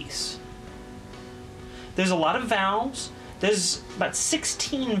mouthpiece. There's a lot of valves. There's about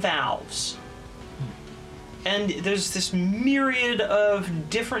 16 valves. And there's this myriad of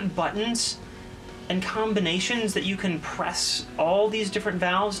different buttons and combinations that you can press all these different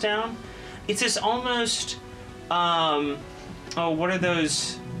valves down. It's this almost, what are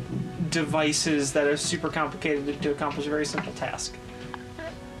those devices that are super complicated to accomplish a very simple task?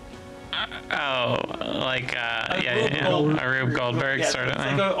 Oh, like Rube Goldberg. a Rube Goldberg Yeah, sort of it's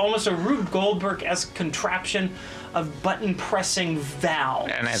thing. like almost a Rube Goldberg-esque contraption of button pressing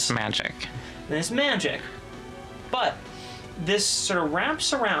valves. And it's magic. And it's magic. But this sort of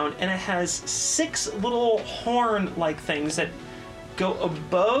wraps around, and it has 6 little horn-like things that go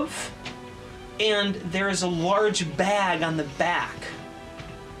above, and there is a large bag on the back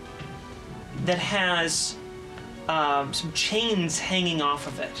that has some chains hanging off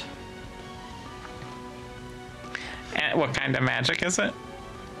of it. And what kind of magic is it?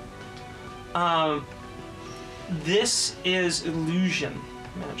 This is illusion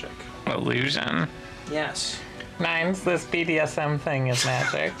magic. Illusion. Yes. Nines, this BDSM thing is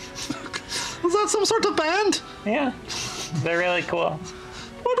magic. Is that some sort of band? Yeah. They're really cool.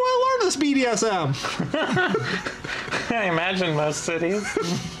 Where do I learn this BDSM? I imagine most cities.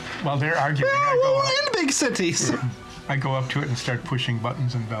 While they're arguing, Oh, well, in big cities. I go up to it and start pushing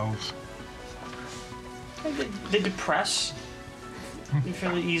buttons and valves. They depress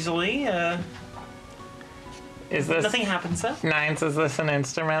fairly easily. Is this Nothing happens though. Nines? Is this an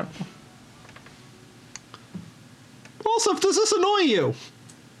instrument? Also, does this annoy you?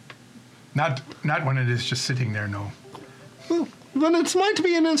 Not when it is just sitting there, no. Well, then it might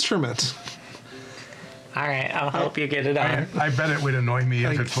be an instrument. All right, I'll help you get it on. I bet it would annoy me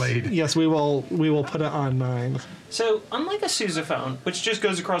if it played. Yes, we will put it on 9. So, unlike a sousaphone, which just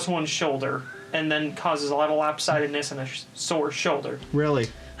goes across one shoulder and then causes a lot of lopsidedness and a sore shoulder. Really?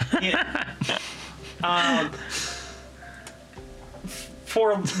 Yeah.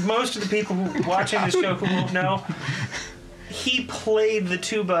 For most of the people watching the show who won't know, he played the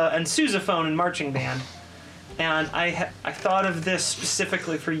tuba and sousaphone in marching band, and I thought of this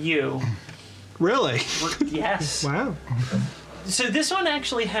specifically for you. Really? Yes. Wow. So this one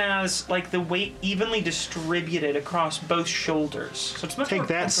actually has like the weight evenly distributed across both shoulders. So it's much Take more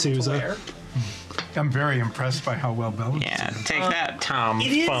that, comfortable to Sousa. wear. I'm very impressed by how well balanced. Yeah, take that, Tom.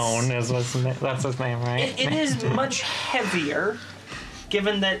 it is- Phone that's his name, right? It is much heavier,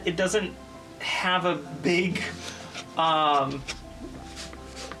 given that it doesn't have a big a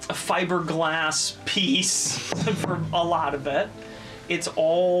fiberglass piece for a lot of it. It's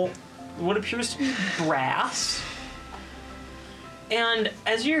all what appears to be brass. And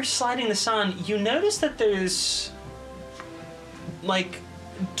as you're sliding this on, you notice that there's like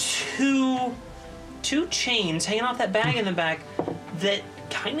two chains hanging off that bag in the back that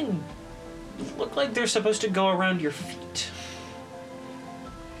kind of look like they're supposed to go around your feet.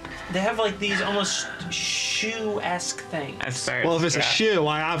 They have like these almost shoe-esque things. I start. Well, if it's a shoe,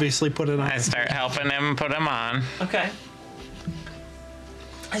 I obviously put it on. I start helping him put him on. Okay.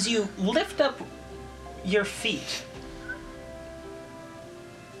 As you lift up your feet,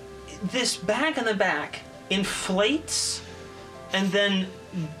 this bag on the back inflates and then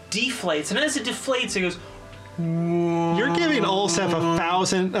deflates. And as it deflates, it goes, You're giving Olsef a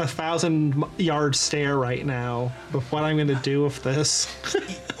thousand yard stare right now of what I'm going to do with this.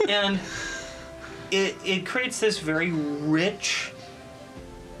 and it creates this very rich,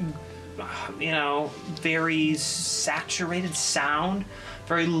 very saturated sound,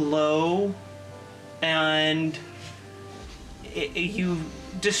 very low, and you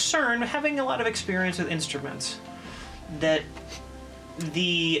discern, having a lot of experience with instruments, that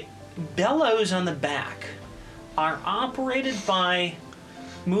the bellows on the back are operated by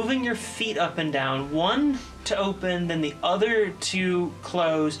moving your feet up and down, one to open, then the other to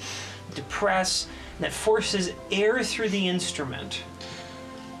close, depress, and that forces air through the instrument.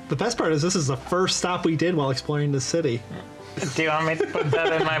 The best part is this is the first stop we did while exploring the city. Do you want me to put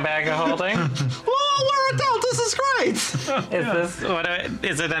that in my bag of holding? Oh, we're adult. This is great.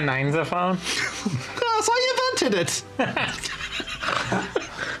 Is it a ninesophone? Yes, I invented it.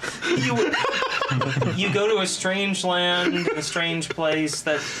 You go to a strange land, a strange place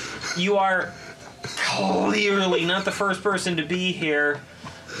that you are clearly not the first person to be here.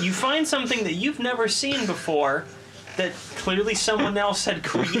 You find something that you've never seen before, that clearly someone else had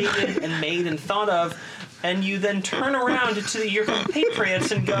created and made and thought of, and you then turn around to your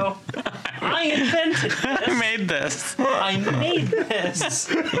compatriots and go, I invented this. I made this. I made this.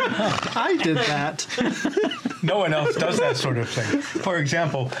 I did that. No one else does that sort of thing. For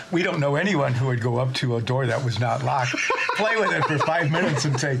example, we don't know anyone who would go up to a door that was not locked, play with it for 5 minutes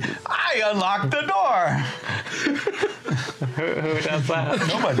and say, I unlocked the door. Who does that?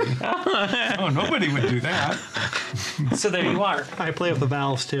 Nobody. No, nobody would do that. So there you are. I play with the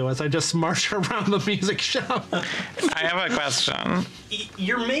valves too as I just march around the music shop. I have a question.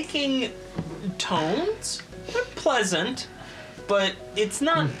 You're making tones. They're pleasant, but it's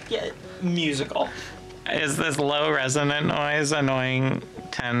not yet musical. Is this low resonant noise annoying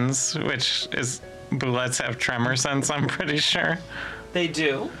tens, which is bullets have tremor sense, I'm pretty sure? They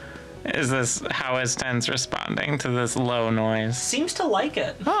do. How is tens responding to this low noise? Seems to like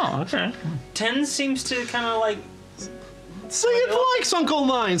it. Oh, okay. Ten seems to kind of like. See, it likes Uncle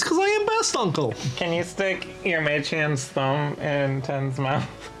Nines because I am best uncle. Can you stick your mage hand's thumb in Ten's mouth?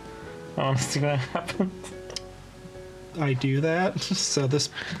 I want to see what happens. I do that. So this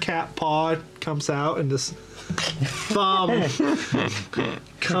cat paw comes out and this thumb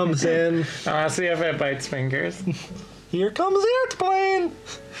comes in. I want to see if it bites fingers. Here comes the airplane.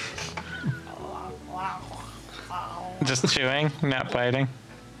 Just chewing, not biting.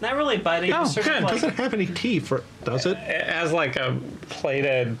 Not really biting. Oh, just sort good. of like, Doesn't have any teeth, does it? It has like a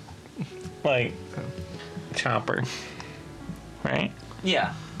plated, like, chopper. Right?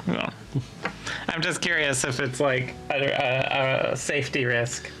 yeah. No. I'm just curious if it's like a safety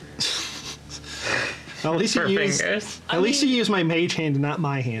risk At least for you use. fingers. At least you use my mage hand and not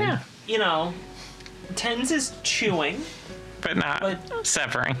my hand. Yeah. You know, Tens is chewing, But not But-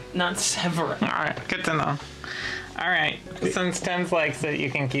 severing. not severing. All right, good to know. All right, since Tens likes it, you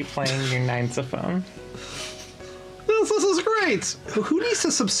can keep playing your ninesophone. This is great. Who needs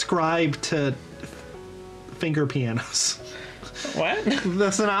to subscribe to Finger Pianos? What?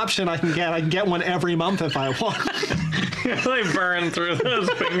 That's an option I can get. I can get one every month if I want. You really burn through those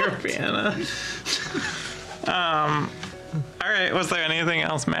finger pianos. All right. Was there anything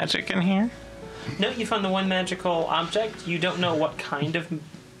else magic in here? No, you found the one magical object. You don't know what kind of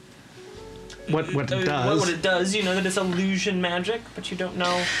What it does. what it does. You know that it's illusion magic, but you don't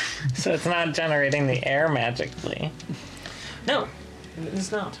know. So it's not generating the air magically. No,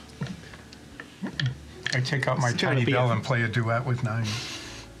 it's not. I take out my It's gotta tiny be bell a- and play a duet with Nine.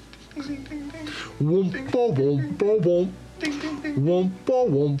 Womp, bo, womp, bo, womp. Womp, bo,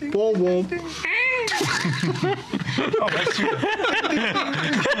 womp, bo, womp. Oh, let's do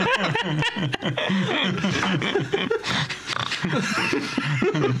it.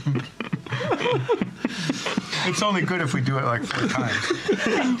 It's only good if we do it like 4 times.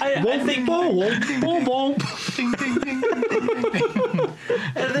 I think Bo, womp, bo, womp. Ding, ding, ding, ding, ding, ding.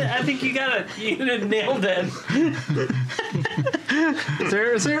 I think you nailed it.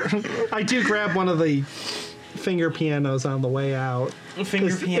 Is there? I do grab one of the finger pianos on the way out.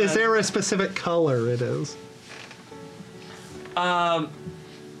 Finger piano. Is there a specific color it is? No,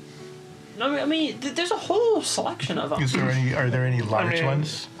 I mean, there's a whole selection of them. Is there any? Are there any large mean-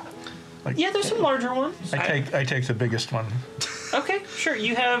 ones? Yeah, there's some larger ones. I take the biggest one. Okay, sure.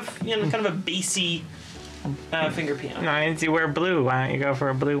 You have kind of a bassy finger piano. Nines, you wear blue. Why don't you go for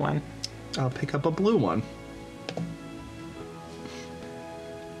a blue one? I'll pick up a blue one.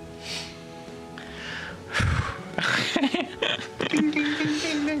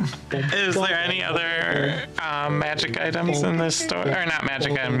 Is there any other magic items in this store, or not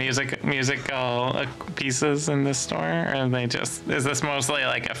magic item, musical pieces in this store, or are they just? Is this mostly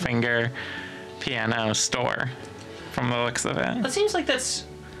like a finger piano store, from the looks of it? It seems like that's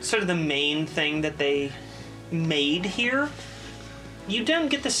sort of the main thing that they made here. You don't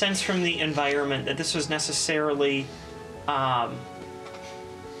get the sense from the environment that this was necessarily,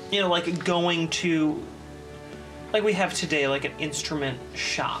 like going to, like we have today, like an instrument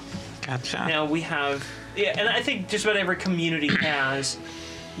shop. Gotcha. Now we have, and I think just about every community has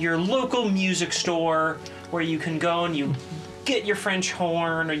your local music store where you can go and you get your French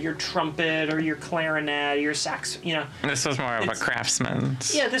horn or your trumpet or your clarinet or your sax, This was more of a It's-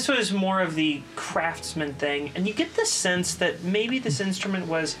 craftsman's. Yeah, this was more of the craftsman thing, and you get the sense that maybe this instrument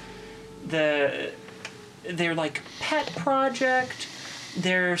was their like pet project,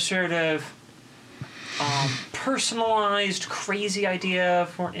 their sort of personalized, crazy idea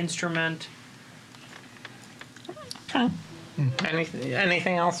for an instrument.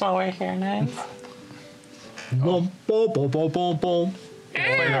 Anything else while we're here, Nines? Womp, bo, bo, bo, bo, bo.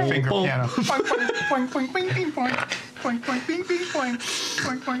 Play the finger Boom. piano. Boing, boing, boing, boing, boing, bing, boing. Boing, boing, bing, bing, boing.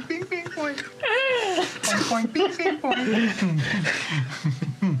 Boing, boing, bing, bing, boing. Boing, boing, bing, bing, boing.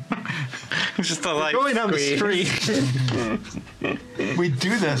 Just a light Going down the squeeze. street. We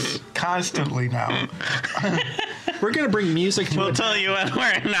do this constantly now. We're gonna bring music to We'll it. tell you when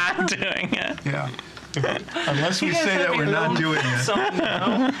we're not doing it. Yeah. Unless we You guys say have that we're your not own doing it. something,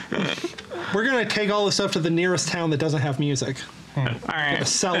 no? We're gonna take all this stuff to the nearest town that doesn't have music. All right.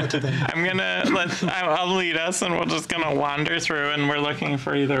 Sell it to them. I'm gonna I'll lead us, and we're just gonna wander through, and we're looking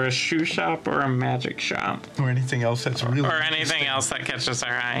for either a shoe shop or a magic shop, Or anything else that's really. or anything else that catches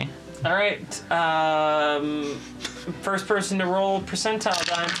our eye. All right. First person to roll percentile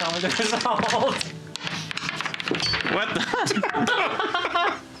die and tell me the result. What?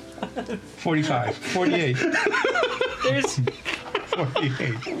 The? 45, 48, There's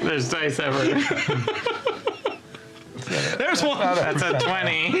 48. There's dice everywhere. There's one. That's a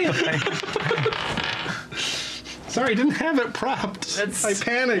 20. Sorry, didn't have it propped. That's- I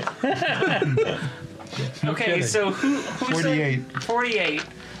panicked. okay. kidding. So who 48. said 48?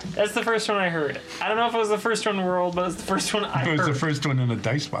 That's the first one I heard. I don't know if it was the first one rolled, but it's the first one I It was heard. the first one in the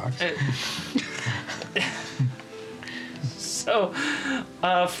dice box. So,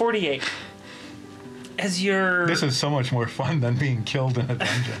 48. As you're, This is so much more fun than being killed in a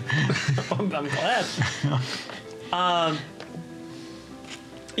dungeon. I'm glad.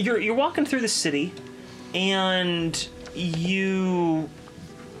 You're walking through the city, and you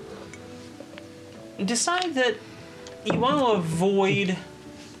decide that you want to avoid.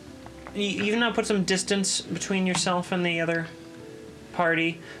 You've now put some distance between yourself and the other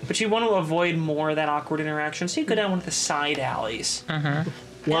party, but you want to avoid more of that awkward interaction. So you go down one of the side alleys.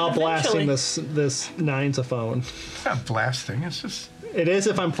 While And blasting eventually- this ninesophone. It's not blasting, it's just. It is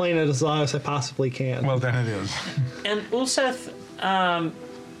if I'm playing it as loud as I possibly can. Well, then it is. And Ulseth,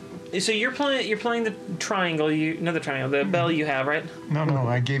 so you're playing the triangle. The bell you have, right? No,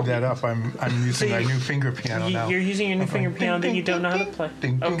 I gave that up. I'm using So my you- new finger piano now. You're using your new finger piano that you don't know how to play.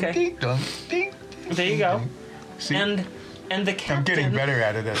 Ding, ding, Okay, ding, dong, ding. there you go. See? And And the captain... I'm getting better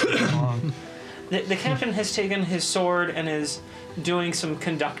at it as I go along. The captain has taken his sword and is doing some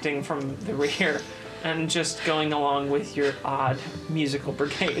conducting from the rear and just going along with your odd musical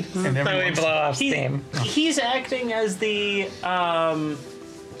brigade. And So we everyone's blow off steam. He's acting as the Drum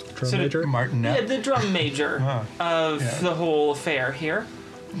sort of- major? Martinet. the drum major of yeah. the whole affair here.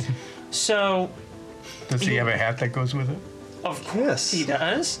 So, Does he have a hat that goes with it? of course Yes. he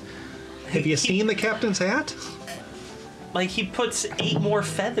does. Have you seen the captain's hat? Like, he puts 8 more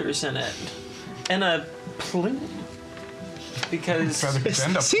feathers in it. And a plume. Because Feathers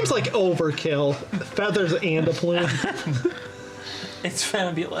and a Seems like overkill. Feathers and a plume. it's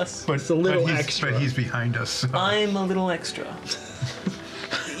fabulous. But, a little but he's, extra. But he's behind us. So. I'm a little extra.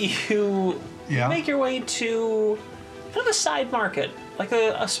 You Yeah. make your way to kind of a side market, like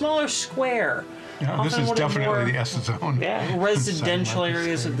a smaller square. Yeah, this often is one of the definitely more the S zone. Yeah. residential Side market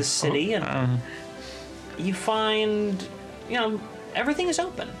areas of the city, and you find, everything is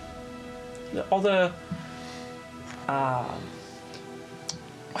open. All the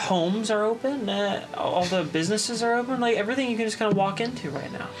homes are open. All the businesses are open. Like, everything you can just kind of walk into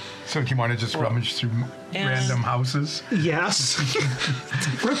right now. So do you want to just rummage through and- random houses? Yes.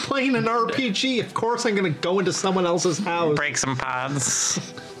 We're playing an RPG. Of course I'm going to go into someone else's house. Break some pods.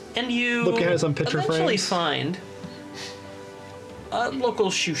 And you Look at some picture eventually frames. find a local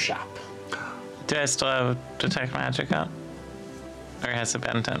shoe shop. Do I still have Detect Magic up? Or has it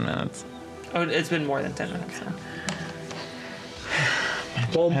been 10 minutes? Oh, it's been more than 10 minutes now.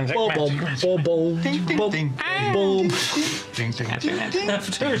 Boom, Magic, boom, magic, boom, magic. boom, boom, Ding, ding, boom, ding, boom. ding, ding, ding.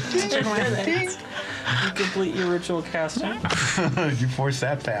 After 10 minutes, you complete your ritual casting. You force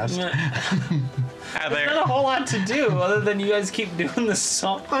that fast. Are Not a there, whole lot to do other than you guys keep doing this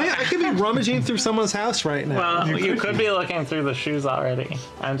song. I could be rummaging through someone's house right now. well, you could be looking through the shoes already.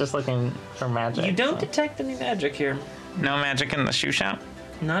 I'm just looking for magic. You don't so. detect any magic here. No magic in the shoe shop?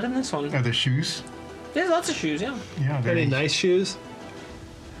 Not in this one. Are there shoes? There's lots of shoes, yeah. Yeah, they're Any nice shoes?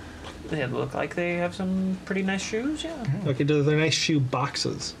 They look like they have some pretty nice shoes, yeah. Okay, do they nice shoe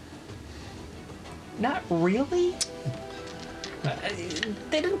boxes? Not really.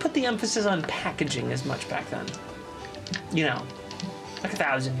 They didn't put the emphasis on packaging as much back then. Like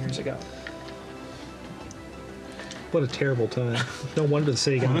 1,000 years ago. What a terrible time. No wonder the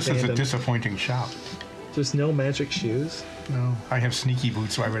city got Well, this is a abandoned. disappointing shop. There's no magic shoes. No, I have sneaky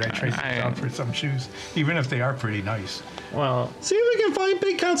boots. Why would I trade I- them out for some shoes? Even if they are pretty nice. Well, See if we can find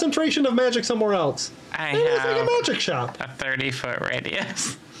big concentration of magic somewhere else. I Maybe it's like a have magic shop. a 30-foot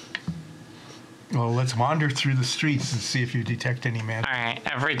radius. Well, let's wander through the streets and see if you detect any magic. Alright,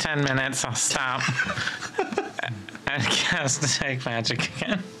 every 10 minutes I'll stop and cast Detect Magic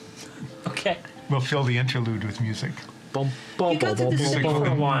again. Okay. We'll fill the interlude with music. Boom, boom, You got boom, to boom, this boom, city for a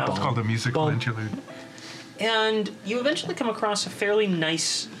boom. while. It's called a musical Bum. interlude. And you eventually come across a fairly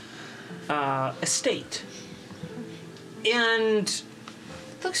nice estate. And it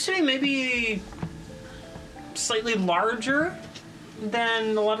looks to me maybe slightly larger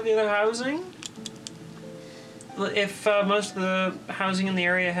than a lot of the other housing. If most of the housing in the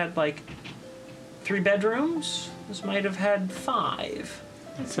area had like 3 bedrooms, this might have had 5.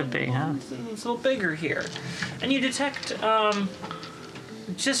 It's a big house. It's a little bigger here. And you detect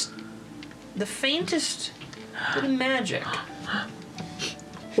just the faintest bit of magic.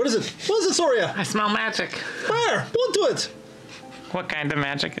 What is it? What is it, Soria? I smell magic. Where? Point to it. What kind of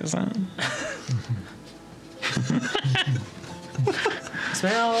magic is it?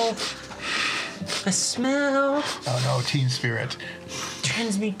 Smell. I smell Oh no, Teen Spirit.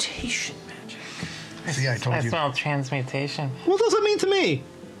 transmutation magic. See, I told I you. smell transmutation. What does it mean to me?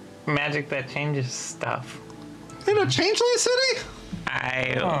 Magic that changes stuff. In a changeling city?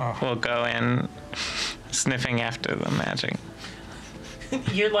 I will go in sniffing after the magic.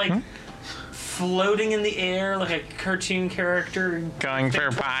 You're like floating in the air like a cartoon character. Going for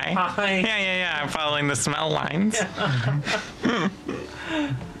a pie. Pie. Yeah. I'm following the smell lines.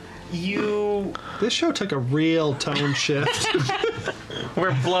 You This show took a real tone shift.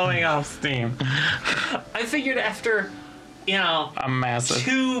 We're blowing off steam. I figured after, A massive.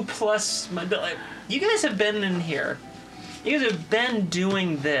 2+ months, like, you guys have been in here. You guys have been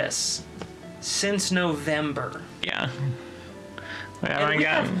doing this since November. Yeah. We And haven't we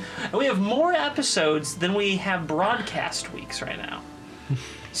gotten. we have more episodes than we have broadcast weeks right now.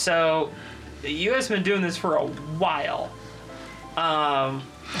 So, you guys have been doing this for a while.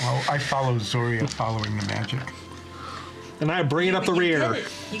 Well, I follow Zoria following the magic. And I bring it up the You rear. get it.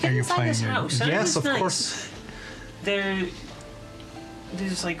 You get Are you inside this playing it? house. and Yes, it's of nice. course.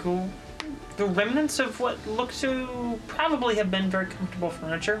 There's like the remnants of what look to probably have been very comfortable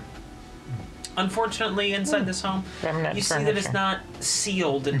furniture. unfortunately, inside this home. Remnant You see that it's furniture. not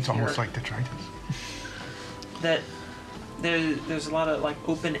sealed in It's here. almost like detritus. That there's a lot of like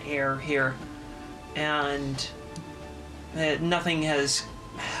open air here, and nothing has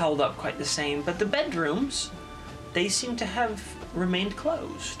held up quite the same. But the bedrooms, they seem to have remained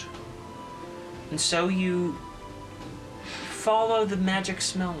closed, and so you follow the magic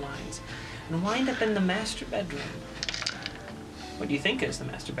smell lines and wind up in the master bedroom. What do you think is the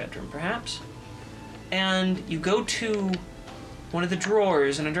master bedroom, perhaps? And you go to one of the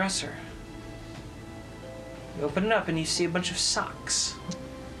drawers in a dresser. You open it up and you see a bunch of socks.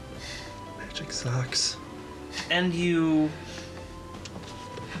 Magic socks. And you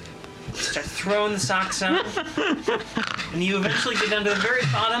start throwing the socks out. And you eventually get down to the very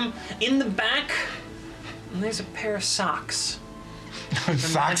bottom. In the back, and there's a pair of socks.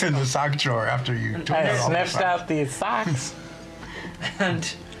 Socks in the sock drawer after you took I out all the sniffed socks. out these socks.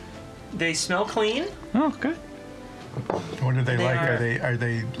 And they smell clean. Oh, good. What are they They like? are- Are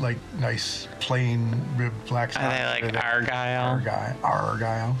they like nice plain ribbed black socks? Are they like Argyle?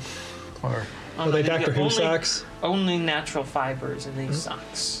 Argyle? Or Oh, Are no, they you get Doctor Who only- socks? Only natural fibers in these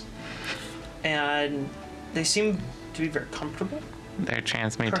socks. And they seem to be very comfortable. Their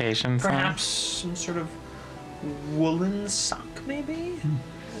transmutation socks. Perhaps some sort of woolen sock, maybe?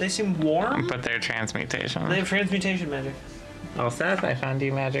 They seem warm. But their transmutation. They have transmutation magic. Oh, Seth, I found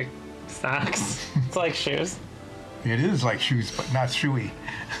you magic socks. It's like shoes. it is like shoes, but not shoey.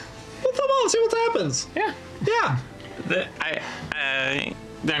 Put them on, see what happens. Yeah. Yeah.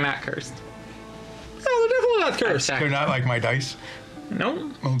 They're not cursed. No, they're definitely not cursed. I They're checked. not like my dice.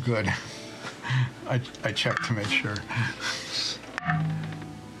 Nope. Oh, good. I checked to make sure.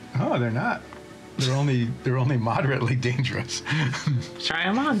 Oh, they're not. They're only moderately dangerous. Try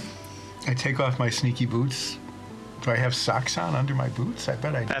them on. I take off my sneaky boots. Do I have socks on under my boots? I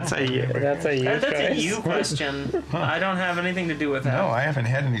bet I do. That's a you. That's a you. That's a choice. you question. I don't have anything to do with that. No, I haven't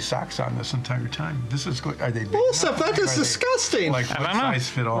had any socks on this entire time. This is good. Are they big Olsef, enough? that is Are they, disgusting. Like I what don't know. size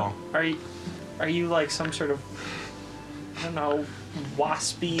fit all? Are you like some sort of, I don't know,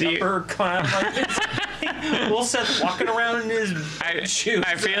 waspy Do you- upper class? Like Will Seth walking around in his shoes.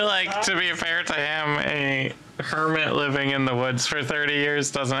 I feel like, to be fair to him, a hermit living in the woods for 30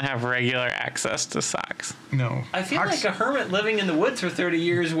 years doesn't have regular access to socks. No. I feel Socks- like a hermit living in the woods for 30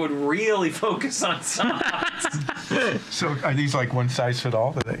 years would really focus on socks. So are these like one size fit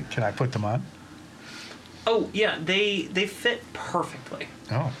all? Can I put them on? Oh yeah, they fit perfectly,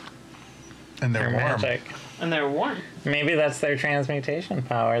 Oh. And they're They're warm. magic. and they're warm. Maybe that's their transmutation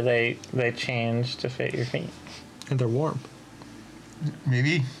power. They change to fit your feet. And they're warm.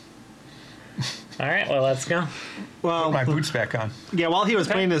 Maybe All right, well, let's go. Well, my boots back on. yeah, while he was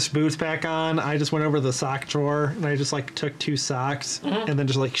Okay. putting his boots back on, I just went over to the sock drawer and I just like took 2 socks and then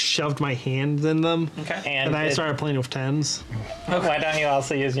just like shoved my hand in them. Okay. And then I started playing with tens. Why don't you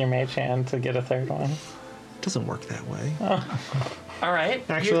also use your mage hand to get a third one? It doesn't work that way. All right.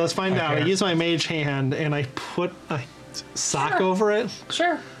 Actually, let's find out. I Okay. use my mage hand and I put a sock Sure. over it.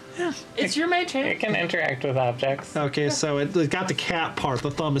 Sure. Yeah. It's your mage It hand. can interact with objects. Okay, so it got the cat part. The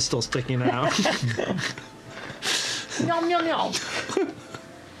thumb is still sticking out. Yum yum yum.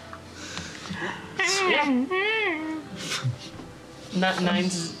 Not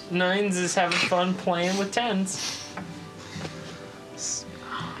nines is having fun playing with tens.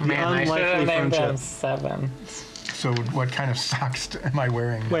 Man, I should have unlikely named them friendship. 7. So what kind of socks am I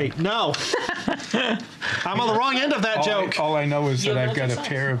wearing? Wait, no. I'm on the wrong end of that joke. All I know is You that have I've got magic a socks.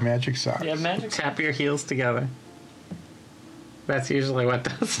 pair of magic socks. You have magic. Tap your heels together. That's usually what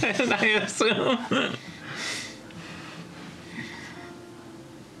does it, I assume.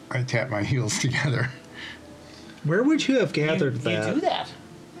 I tap my heels together. Where would you have gathered You that? do that.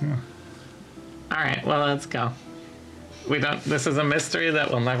 All right, well, let's go. This is a mystery that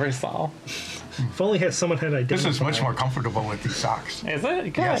we'll never solve. If only had someone had identified. This is much more comfortable with these socks. Is it?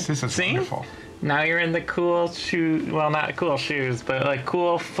 Good. Yes, this is See? wonderful. Now you're in the cool shoe, well, not cool shoes, but like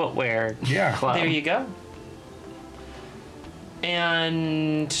cool footwear Yeah. club. There you go.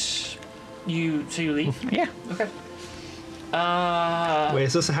 And you leave? Yeah. Okay. Wait,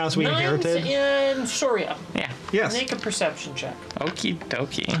 is this a house we Nines inherited? in Soria. Yeah. Yes. Make a perception check. Okie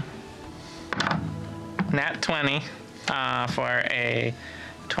dokie. Nat 20 for a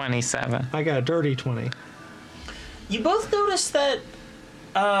 27. I got a dirty 20. You both notice that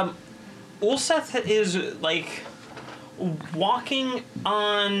Ulseth is like walking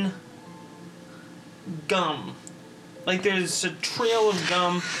on gum. Like there's a trail of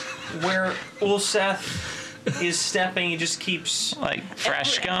gum where Ulseth is stepping. He just keeps Like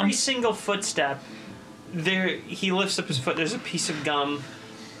fresh gum? Every single footstep, there he lifts up his foot. There's a piece of gum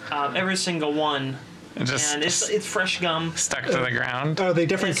Every single one. Just And it's fresh gum. stuck to the ground. Are they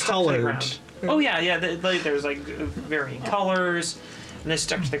different It's stuck to the colored? ground. Oh yeah. There's like varying colors, and they're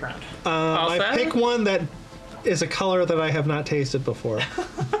stuck to the ground. All I set? pick one that is a color that I have not tasted before.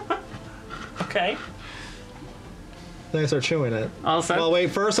 Okay. Then I start chewing it. All set? Well,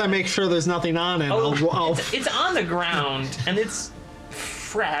 wait. First, I make sure there's nothing on it. Oh, I'll it's on the ground, and it's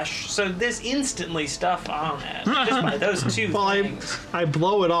fresh, so there's instantly stuff on it. Just by those two well, things. I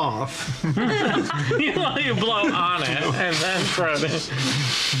blow it off. you blow on it and then throw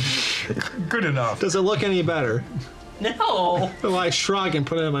it in. Good enough. Does it look any better? No. Well, I shrug and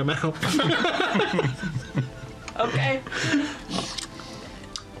put it in my mouth. Okay.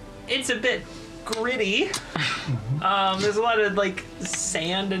 It's a bit gritty. There's a lot of like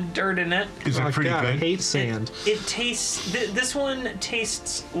sand and dirt in it. Is it Oh, pretty God, I good? hate sand. It tastes. This one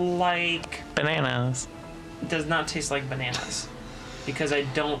tastes like. Bananas. Does not taste like bananas, because I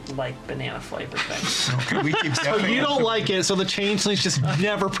don't like banana flavored things. Okay, we keep So guessing. you don't like it, so the changelings just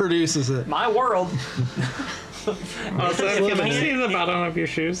never produces it. My world. Also, If can I you- see the bottom of your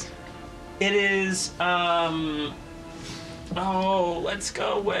shoes? It is. Oh, let's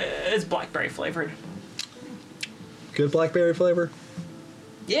go with. It's blackberry flavored. Good blackberry flavor.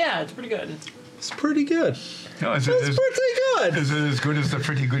 Yeah, it's pretty good. It's pretty good. No, is, It's pretty good. is it as good as the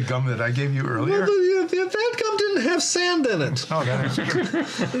pretty good gum that I gave you Well, earlier? that gum didn't have sand in it. Oh, that is true.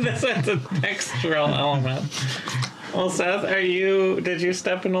 That's a textural element. Well, Seth, did you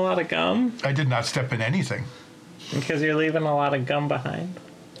step in a lot of gum? I did not step in anything. Because you're leaving a lot of gum behind.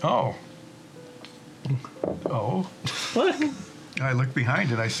 Oh. Oh. Look. I look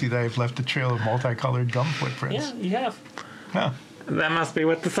behind and I see that I've left a trail of multicolored gum footprints. Yeah, you have. Huh. That must be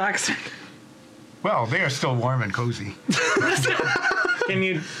what the socks are. Well, they are still warm and cozy. Can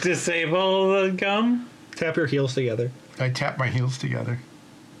you disable the gum? Tap your heels together. I tap my heels together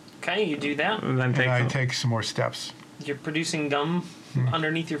Okay, you do that. And then take and I some. take some more steps. You're producing gum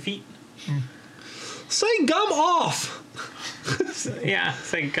underneath your feet. Say gum off. Yeah,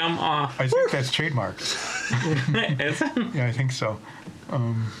 say gum off. I think that's trademarked. Is it? Yeah, I think so.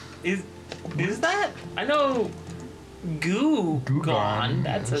 Is that? I know. Goo Goo gone. gone,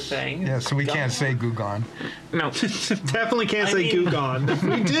 That's a thing. Yeah, so we Gum. can't say Gugon. No. Definitely can't I say mean- Gugon. If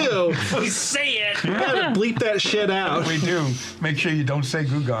we do, We say it. we gotta bleep that shit out. We do. Make sure you don't say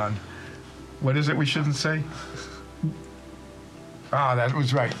Gugon. What is it we shouldn't say? Ah, that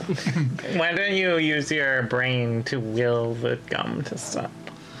was right. Why don't you use your brain to will the gum to stop?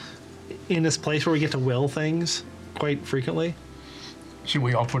 In this place where we get to will things quite frequently, Should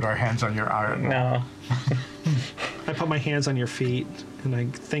we all put our hands on your arm? No. I put my hands on your feet and I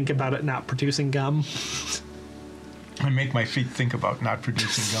think about it not producing gum. And make my feet think about not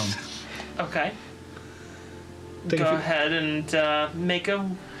producing gum. Okay. Take a Go few- ahead and make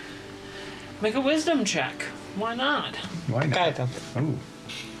a wisdom check. Why not? Why not? Guidance. Oh,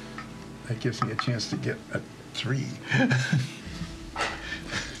 that gives me a chance to get a 3.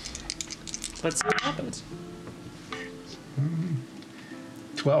 Let's see what happens.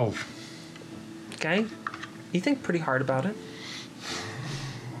 12. Okay. You think pretty hard about it.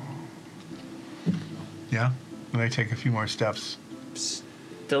 Yeah? And I take a few more steps.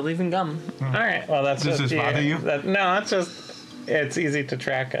 Still leaving gum. All right. Well, that's Does just this bother you? no, that's just. It's easy to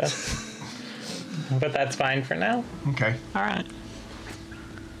track us. But that's fine for now. Okay. All right.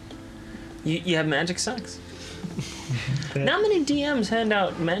 You have magic socks. Not many DMs hand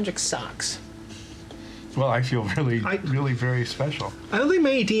out magic socks. Well, I feel really, I- really very special. I don't think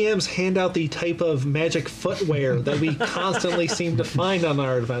many DMs hand out the type of magic footwear that we constantly seem to find on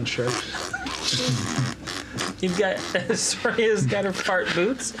our adventure. You've got Soria's got her fart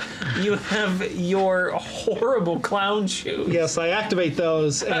boots. You have your horrible clown shoes. Yes, I activate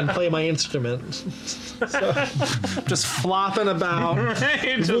those and play my instrument. So, just flopping about.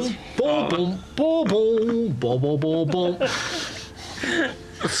 You just- Boom, boom, boom, boom, boom, boom, boom, boom.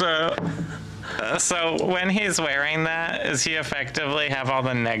 So when he's wearing that, does he effectively have all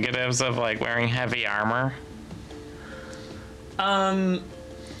the negatives of like wearing heavy armor? Out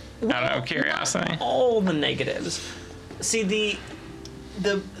of curiosity. All the negatives. See,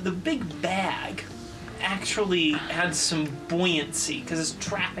 the big bag actually had some buoyancy because it's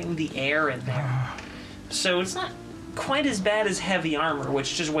trapping the air in there. So it's not quite as bad as heavy armor,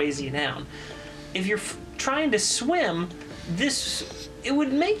 which just weighs you down. If you're trying to swim, it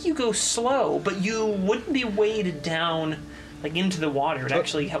would make you go slow, but you wouldn't be weighted down like into the water. It would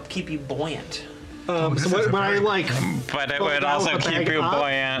actually help keep you buoyant. So this is when a I very- like, But it Well, would that also was the keep bag you up,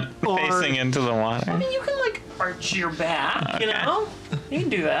 buoyant or- facing into the I water. mean, you can like arch your back, you Okay. know? You can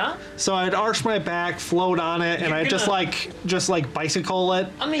do that. So I'd arch my back, float on it, and You're I'd just like bicycle it,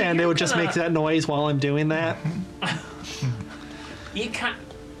 I mean, and it you're would just gonna- make that noise while I'm doing that. You can't.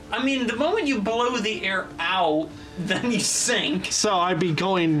 I mean, the moment you blow the air out, then you sink. So I'd be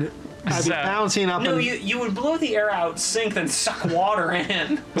bouncing up. No, and you would blow the air out, sink, then suck water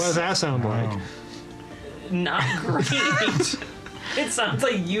in. what does that sound like? Not great. It sounds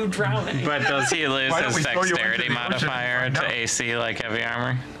like you drowning. But does he lose Why don't his we throw you into dexterity the ocean and modifier find to out? AC like heavy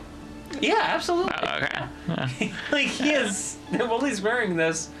armor? Yeah, absolutely. Oh, okay. Yeah. Like he is. While he's wearing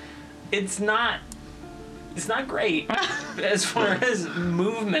this, it's not great as far as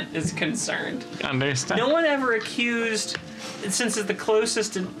movement is concerned. Understand. No one ever accused, since it's the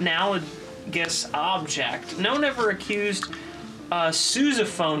closest analogous object, no one ever accused a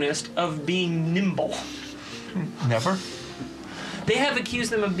sousaphonist of being nimble. Never? They have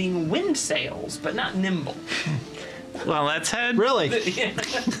accused them of being wind sails, but not nimble. Well, let's head. Really?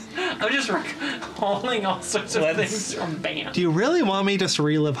 I'm just recalling all sorts of things from band. Do you really want me just to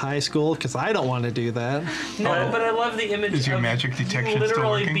relive high school? Because I don't want to do that. No, but I love the image Is your of magic detection still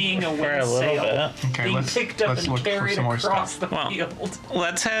literally working? being a For wind a little sail, bit. Okay, being let's picked up look and for carried some more across stuff. the Well, field.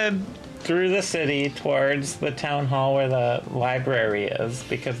 Let's head through the city towards the town hall where the library is,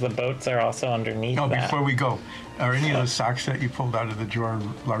 because the boats are also underneath No, that. before we go, are any of the socks that you pulled out of the drawer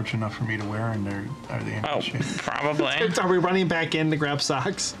large enough for me to wear, and are they in Oh, good shape? probably. Are we running back in to grab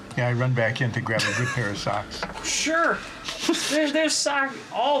socks? Yeah, I run back in to grab a good pair of socks. Sure. There's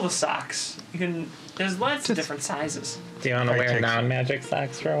all the socks. There's lots of different sizes. Do you want to I wear take some. non-magic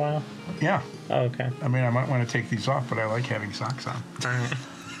socks for a while? Yeah, Oh, okay. I mean, I might want to take these off, but I like having socks on.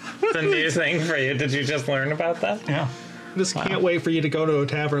 It's a new thing for you. Did you just learn about that? Yeah. Just can't wait for you to go to a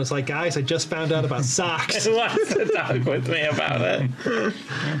tavern. It's like, guys, I just found out about socks. Who wants to talk with me about it?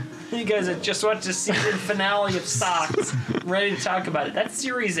 You guys have just watched the season finale of Socks, ready to talk about it. That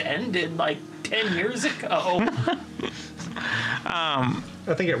series ended like 10 years ago.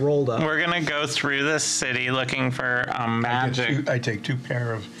 I think it rolled up. We're gonna go through this city looking for magic. I take two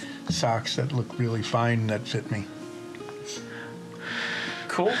pair of socks that look really fine that fit me.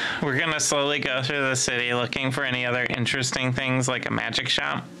 Cool. We're gonna slowly go through the city looking for any other interesting things like a magic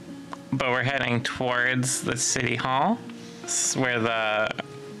shop. But we're heading towards the city hall, where the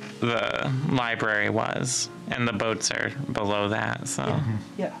library was, and the boats are below that. So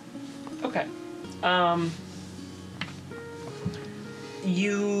Yeah. Okay.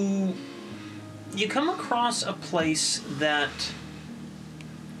 You come across a place that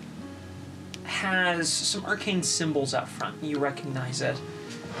has some arcane symbols out front. You recognize it.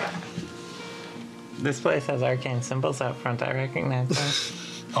 this place has arcane symbols out front. I recognize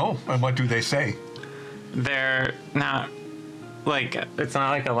that. Oh, and what do they say? They're not like, it's not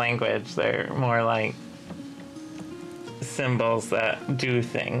like a language. They're more like symbols that do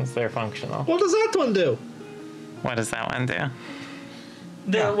things. They're functional. What does that one do? What does that one do?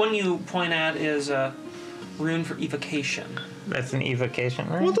 The one you point at is a rune for evocation. That's an evocation,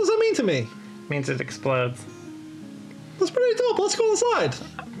 right? What does that mean to me? Means it explodes. That's pretty dope. Let's go inside.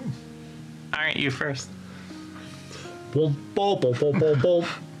 All right, you first. Boom, boom, boom, boom, boom, boom,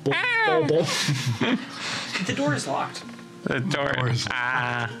 boom, boom, boom. The door is locked. The door. Doors.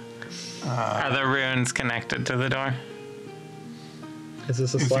 Are the runes connected to the door? Is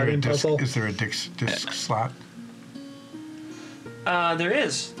this a Is there a sliding disc, puzzle? is there a disc slot? There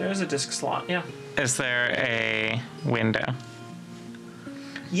is a disc slot. Yeah. Is there a window?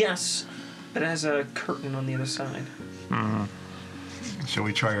 Yes, but it has a curtain on the other side. Shall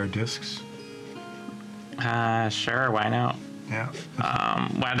we try our discs? Sure, why not? Yeah.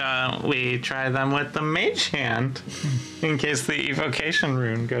 Why don't we try them with the mage hand in case the evocation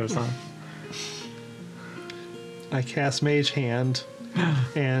rune goes on? I cast Mage Hand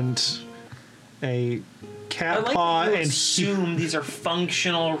and a I cat like paw that you and assume these are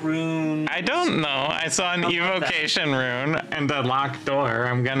functional runes. I don't know. I saw an love that. evocation rune and a locked door.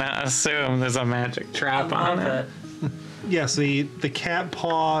 I'm gonna assume there's a magic trap I on love it. it. yes, the cat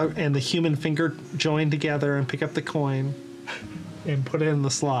paw and the human finger join together and pick up the coin and put it in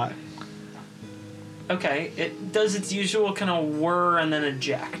the slot. Okay, it does its usual kind of whir and then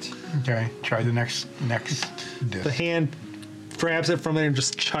eject. Okay. Try the next disc. The hand grabs it from there and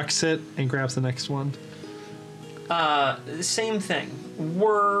just chucks it and grabs the next one. Same thing.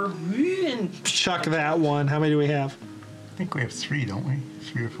 Whir and Chuck that one. How many do we have? I think we have 3, don't we?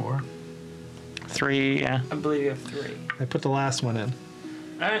 3 or 4. 3, yeah. I believe you have 3. I put the last one in.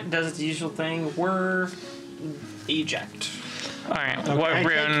 Alright, does its usual thing. Whir, eject. All right. Okay, What I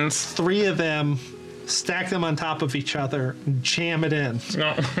take runes? 3 of them, stack them on top of each other, and jam it in.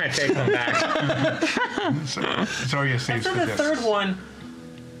 No, I take them back. So you saves After the the discs. third one,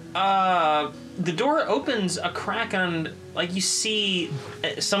 The door opens a crack on, like, you see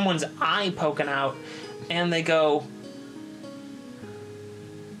someone's eye poking out, and they go,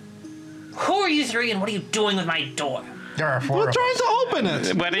 "Who are you three, and what are you doing with my door?" There are 4 We're of trying us. to open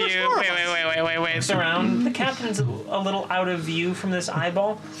it. What are There's you? 4 of Wait, us. wait. Looks around. The captain's a little out of view from this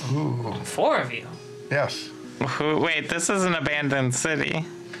eyeball. Ooh. 4 of you. Yes. Wait, this is an abandoned city.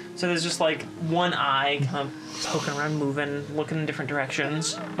 So there's just like one eye kind of poking around, moving, looking in different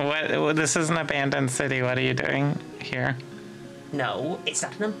directions. What? This is an abandoned city. What are you doing here? No, it's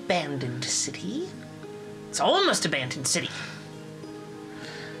not an abandoned city. It's almost abandoned city.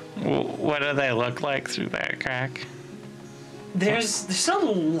 What do they look like through that crack? There's a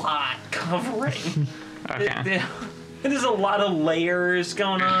lot covering. Okay. There's a lot of layers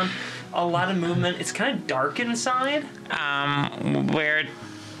going on, a lot of movement. It's kind of dark inside. We're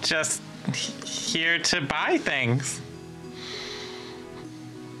just here to buy things.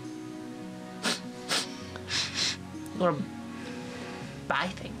 You want to buy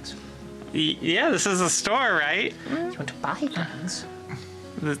things? Yeah, this is a store, right? You want to buy things?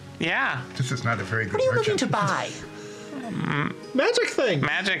 Yeah, This is not a very good What are you looking merchant. to buy? Magic thing.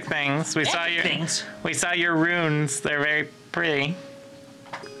 magic things. We saw Magic your things. We saw your runes. They're very pretty.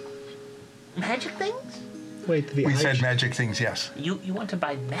 Magic things? Wait, the We eye said sh- magic things, yes. You want to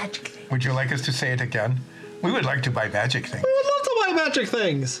buy magic things? Would you like us to say it again? We would like to buy magic things. We would love to buy magic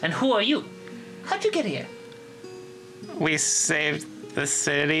things. And who are you? How'd you get here? We saved the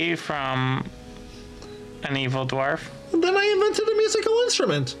city from an evil dwarf. And then I invented a musical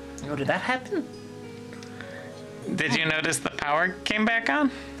instrument. Oh, did that happen? Did you notice the power came back on?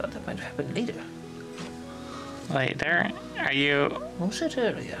 Thought that might have happened later. Later? Are you Who said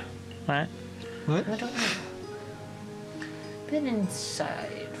earlier? what? What? I don't know. Been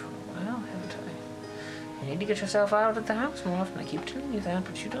inside for a while, haven't I? You need to get yourself out of the house more often. I keep telling you that,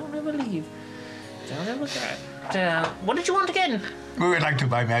 but you don't ever leave. Don't ever go. What did you want again? We would like to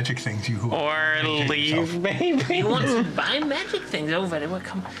buy magic things, you who Or Magic leave, yourself. maybe? You want to buy magic things? Oh, very well.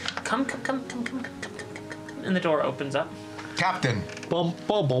 Come. And the door opens up. Captain. Bum,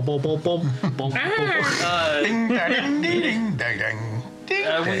 bum, bum, bum, bum, bum, bum, bum. Ding, da, ding, ding, ding, ding, ding,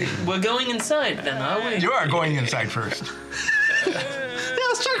 ding, ding. We're going inside then, are we? You are going inside first.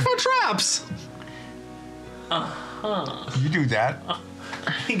 Yes, check for traps. You do that.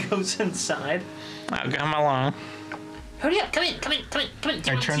 He goes inside. Oh, come along. Hurry up! Come in! Do you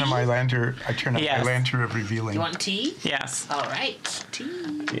I want turn tea? on my lantern. I turn on Yes. my lantern of revealing. You want tea? Yes. All right,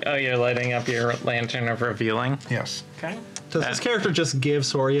 tea. Oh, you're lighting up your lantern of revealing. Yes. Okay. Does this character just give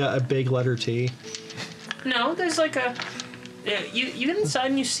Soria a big letter T? No, there's like a. You get inside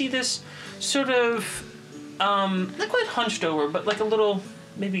and you see this sort of, not quite hunched over, but like a little,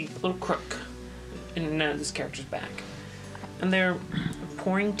 maybe a little crook in this character's back, and they're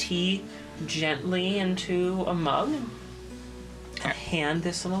pouring tea gently into a mug. And hand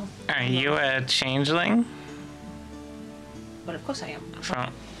this little. Are you a changeling? But of course I am.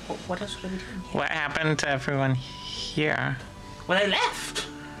 From What else would I be doing here? what happened to everyone here? Well, I left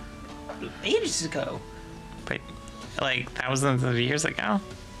ages ago. But like thousands of years ago?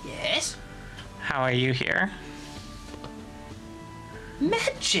 Yes. How are you here?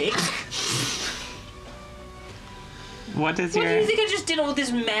 Magic? What is What do you your think I just did all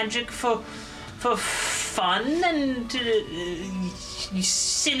this magic for fun and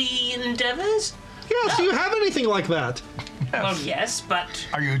silly endeavors? Yes, do you have anything like that? Well, yes, but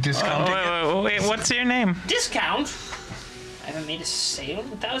Are you Oh, discounting it? wait, what's your name? discount? I haven't made a sale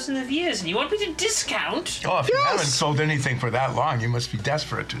in thousands of years, and you want me to discount? Oh, if you Yes. haven't sold anything for that long, you must be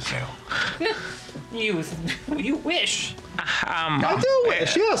desperate to sell. You wish. I do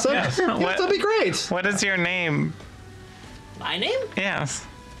wish, yes. Yes. What- That'd be great. What is your name? My name? Yes.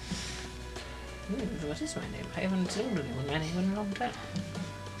 What is my name? I haven't told anyone my name in a long time.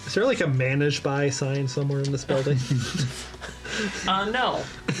 Is there like a managed by sign somewhere in this building? No,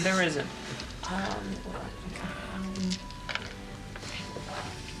 there isn't.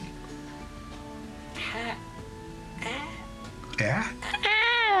 Yeah?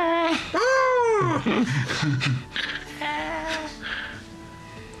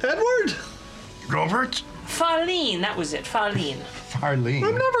 Edward? Robert? Farlene, that was it. Farlene. Arlene.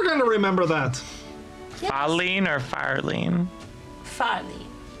 I'm never gonna remember that. Farlene or Farlene? Farlene.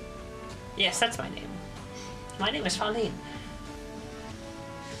 Yes, that's my name. My name is Farlene.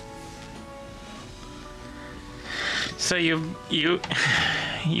 So you've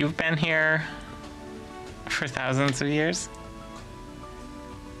been here for thousands of years?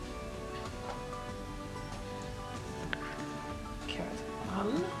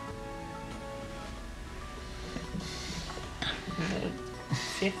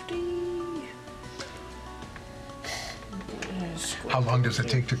 A 50. How long does it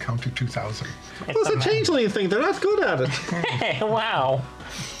take to count to 2,000? What's a changeling thing? They're not good at it. Hey, wow.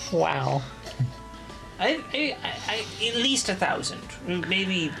 Wow. I at least 1,000,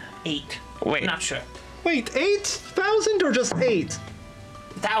 maybe 8. Wait. Not sure. Wait, 8,000 or just 8?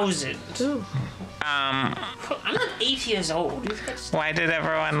 1,000. Oh. I'm not 8 years old. Why did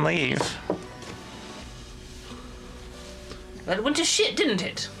everyone leave? Well, it went to shit, didn't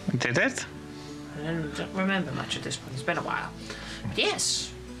it? Did it? I don't remember much at this point. It's been a while.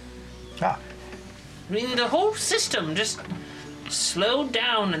 Yes. Ah, I mean, the whole system just slowed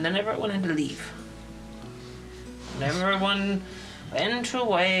down, and then everyone had to leave. And everyone went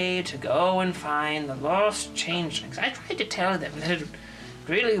away to go and find the lost changelings. I tried to tell them that it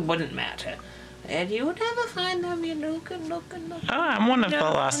really wouldn't matter. And you would never find them, you look and look and look. Oh, I'm one of the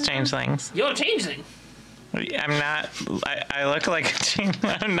lost changelings. You're a changeling. I'm not. I look like a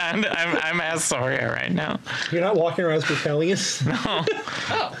changeling. I'm Astoria right now. You're not walking around as Berkelius? No.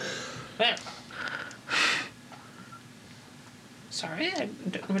 Oh. Well. Sorry, I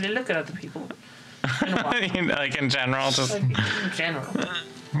don't really look at other people. Like in general, just. Like, in general.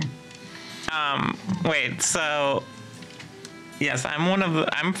 Wait. So. Yes,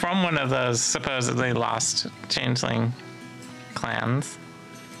 I'm from one of those supposedly lost changeling clans.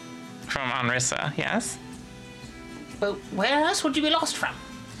 From Onrissa, yes? But where else would you be lost from?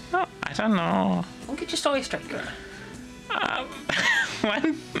 Oh, I don't know. Don't get your story straight, girl. What?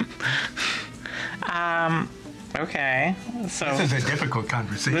 Okay. So this is a difficult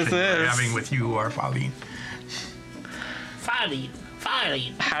conversation This we're is. having with you or Faline. Farlene.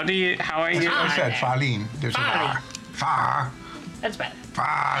 how are you? I said Faline. There's an Faline. R. Fa. That's better.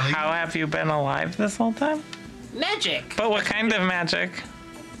 Faline. How have you been alive this whole time? Magic. But what kind of magic?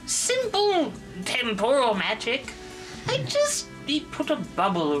 Simple temporal magic. He put a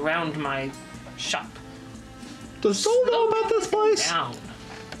bubble around my shop. Does Soul know about this place? Down.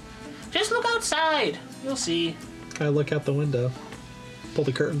 Just look outside. You'll see. I look out the window. Pull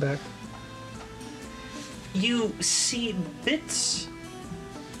the curtain back. You see bits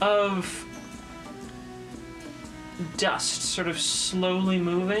of dust sort of slowly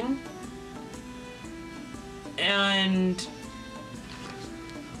moving. And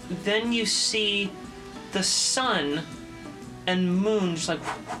then you see the sun and moon just like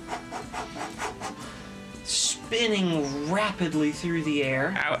spinning rapidly through the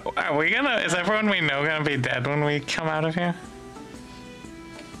air. Are we is everyone we know gonna be dead when we come out of here?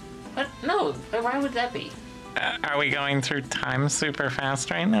 But no, why would that be? Are we going through time super fast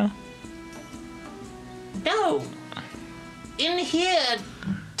right now? No. In here,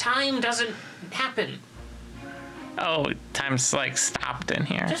 time doesn't happen. Oh, time's like stopped in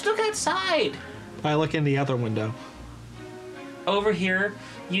here. Just look outside. I look in the other window. Over here,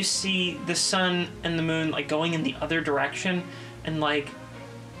 you see the sun and the moon like going in the other direction, and like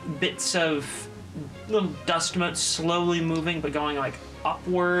bits of little dust motes slowly moving, but going like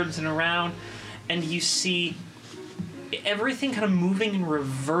upwards and around. And you see everything kind of moving in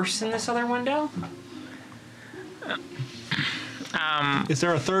reverse in this other window. Is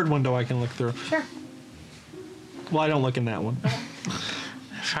there a third window I can look through? Sure. Well, I don't look in that one.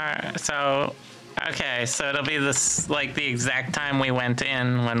 So, okay, so it'll be this like the exact time we went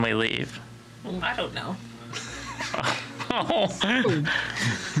in when we leave. I don't know. Oh,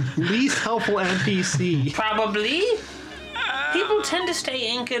 Least helpful NPC. Probably. People tend to stay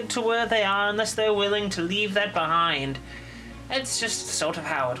anchored to where they are unless they're willing to leave that behind. It's just sort of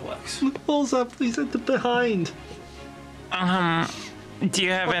how it works. Pulls up. He's at the behind. do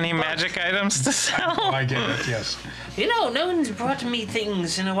you have any magic items to sell? I get it, yes. You know, no one's brought me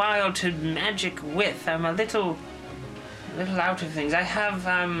things in a while to magic with. I'm a little out of things. I have,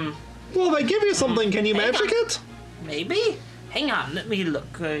 Well, if I give you something, can you Hang magic on. it? maybe? Hang on, let me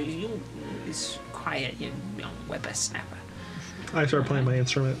look. You, it's quiet, you young whippersnapper. I start playing my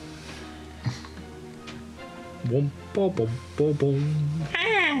instrument. Boom, boom, boom, boom, boom.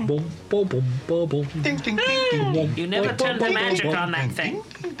 Boom, boom, boom, boom, boom. Ding, ding, ding, ding, ding. You never Boom, turned the boom, magic boom, on that boom, thing.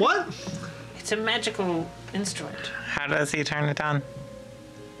 What? It's a magical instrument. How does he turn it on?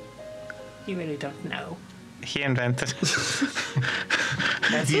 You really don't know. He invented it.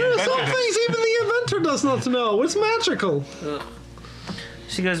 There are some things even the inventor does not know. It's magical. Ugh.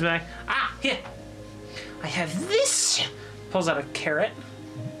 She goes back. Ah, here. I have this. Pulls out a carrot.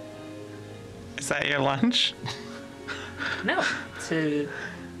 Is that your lunch? No, it's a.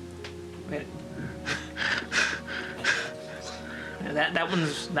 Wait. No, that one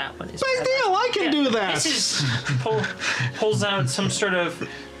is. Big deal. I can do that. This is pulls out some sort of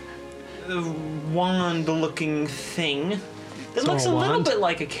wand-looking thing, That So looks a a little wand? bit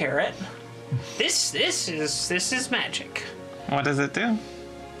like a carrot. This is magic. What does it do?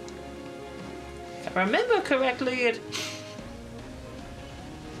 If I remember correctly,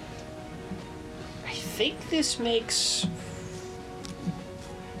 I think this makes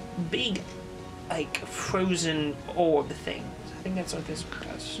big, like, frozen orb things. I think that's what this one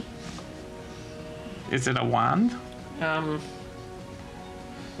does. Is it a wand? Well,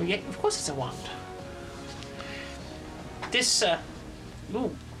 yeah, of course it's a wand. This,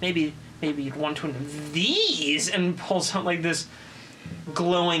 ooh, maybe you'd want one of these, and pulls out like this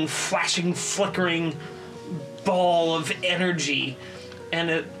glowing, flashing, flickering ball of energy, and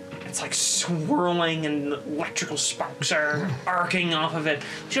it's like swirling, and electrical sparks are arcing off of it.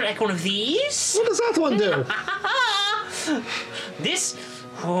 Would you like one of these? What does that one do? This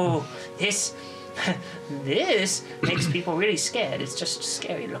makes people really scared. It's just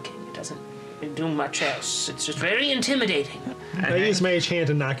scary looking. It doesn't do much else. It's just very intimidating. I use Mage Hand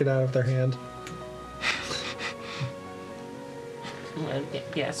to knock it out of their hand. Well,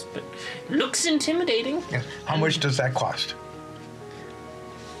 yes, but looks intimidating. Yeah. How much does that cost?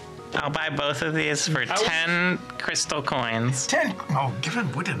 I'll buy both of these for 10 crystal coins. 10. Oh, give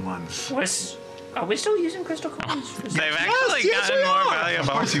him wooden ones. Are we still using crystal coins? They've actually yes, gotten we more are. Of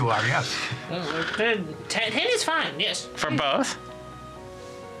valuable. course you are, yes. 10 is fine, yes. For both?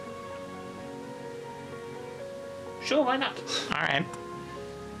 Sure, why not? All right.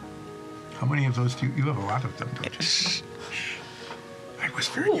 How many of those do you have? A lot of them, don't you? I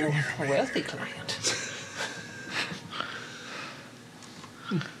whisper in Ooh, your ear. a wealthy client.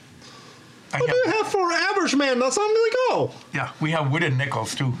 What do you have for average man that's on the go? Yeah, we have wooden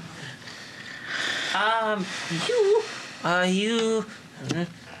nickels too. Are you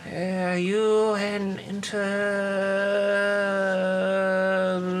an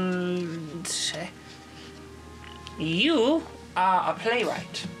You are a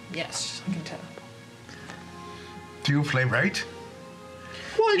playwright. Yes, I can tell. Do you play right?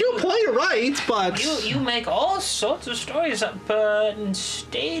 Well, I do play right, but You make all sorts of stories up and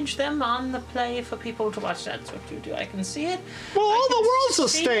stage them on the play for people to watch. That's what you do. I can see it. well, all can the world's a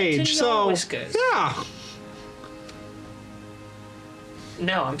see it in stage, your so whiskers. yeah.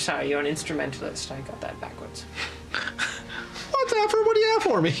 No, I'm sorry. You're an instrumentalist. I got that backwards. Whatever. What do you have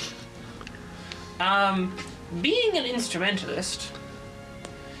for me? Being an instrumentalist,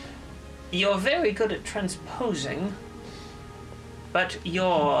 you're very good at transposing, but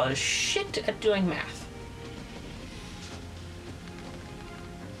you're shit at doing math.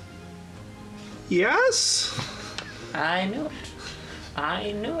 Yes. I knew it.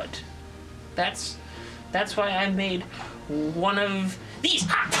 I knew it. That's why I made one of these.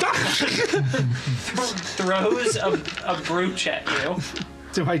 Throws a brooch at you.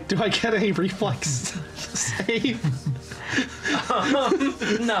 Do I get a reflex save?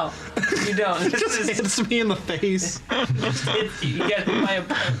 No, you don't. It just hits me in the face. You get hit by a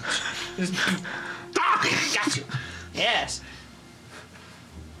brooch. Just, got you. Yes.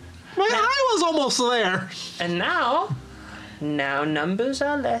 My eye was almost there. And now numbers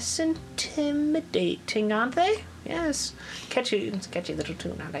are less intimidating, aren't they? Yes. Catchy little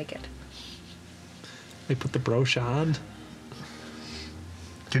tune. I like it. I put the brooch on.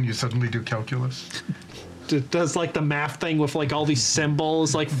 Can you suddenly do calculus? It does like the math thing with like all these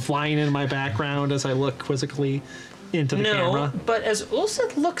symbols like flying in my background as I look quizzically into the camera. But as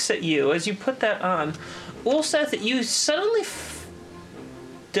Ulseth looks at you as you put that on, Ulseth, you suddenly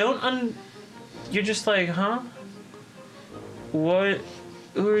you're just like, huh? What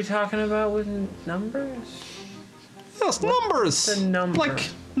were we talking about with numbers? Yes, numbers. the number? Like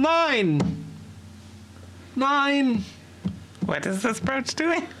 9. What is this brooch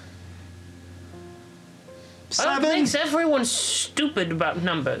doing? Well, it 7. makes everyone stupid about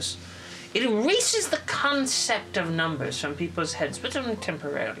numbers. It erases the concept of numbers from people's heads, but only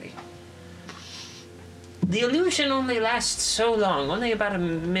temporarily. The illusion only lasts so long, only about a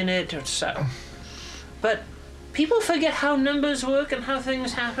minute or so. But people forget how numbers work and how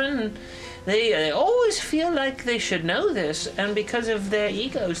things happen. And they always feel like they should know this, and because of their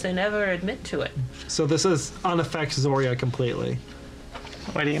egos, they never admit to it. So this is unaffects Zoria completely.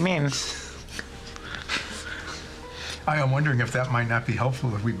 What do you mean? I am wondering if that might not be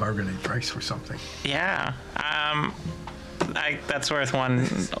helpful if we bargain a price for something. Yeah. That's worth 1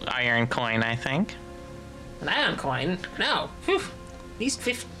 iron coin, I think. An iron coin? No. Whew. At least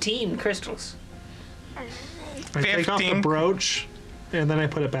 15 crystals. I take off the 15. brooch, and then I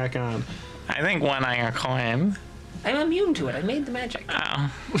put it back on. I think 1 iron coin. I'm immune to it. I made the magic.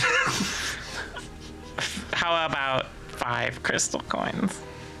 Oh. How about 5 crystal coins?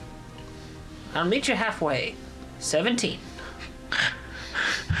 I'll meet you halfway. 17.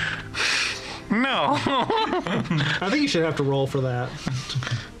 No. I think you should have to roll for that.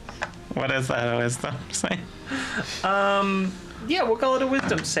 What is that? A wisdom say? Yeah, we'll call it a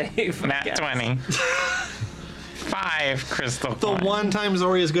wisdom save. I Nat guess. 20. 5 crystal The coins. one time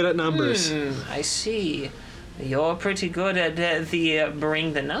Zori is good at numbers. I see. You're pretty good at the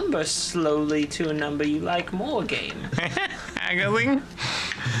bring the number slowly to a number you like more game. Haggling?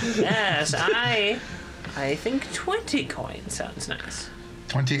 Yes, I think 20 coins sounds nice.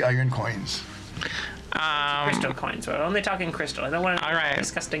 20 iron coins. Crystal coins. We're only talking crystal. I don't want All right.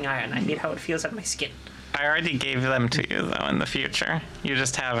 disgusting iron. I hate how it feels on my skin. I already gave them to you, though, in the future. You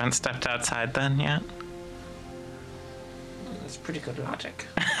just haven't stepped outside then yet. That's pretty good logic.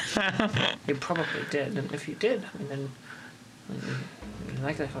 You probably did, and if you did, I mean, then the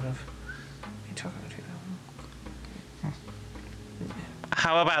likelihood of me talking to you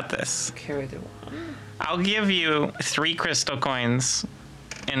How about this? carry the one. I'll give you 3 crystal coins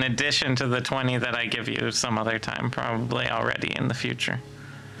in addition to the 20 that I give you some other time, probably already in the future.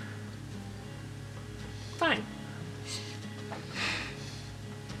 Fine.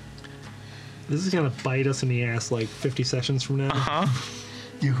 This is gonna bite us in the ass like 50 sessions from now. Huh?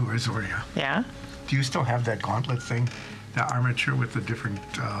 You, Azoria, Yeah? do you still have that gauntlet thing? That armature with the different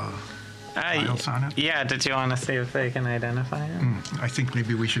tiles on it? Yeah, did you want to see if they can identify it? I think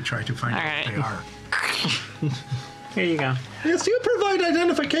maybe we should try to find out what they All are. Here you go. Yes, you provide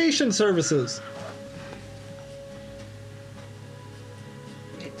identification services.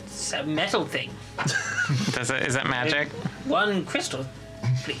 It's a metal thing. Is it magic? One crystal,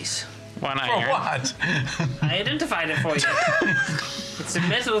 please. 1 For iron. what? I identified it for you. It's a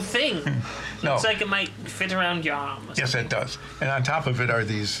metal thing. No. Looks like it might fit around your arm. Or Yes, it does. And on top of it are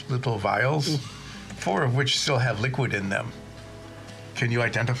these little vials, 4 of which still have liquid in them. Can you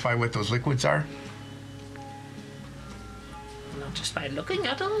identify what those liquids are? Not just by looking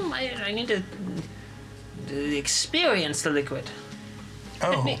at them. I need to experience the liquid.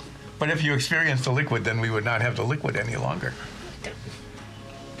 Oh, me- but if you experience the liquid, then we would not have the liquid any longer.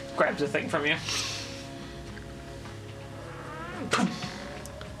 Grabs the thing from you.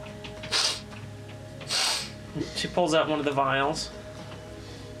 She pulls out one of the vials.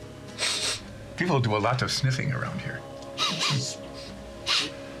 People do a lot of sniffing around here.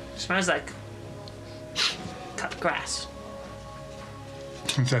 Smells like cut grass.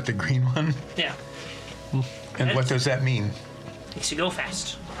 Is that the green one? Yeah, And what does that mean? makes you go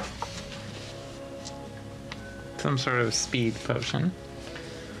fast. Some sort of speed potion.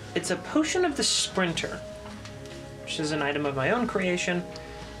 It's a potion of the sprinter, which is an item of my own creation.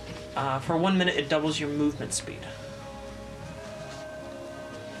 For 1 minute, it doubles your movement speed.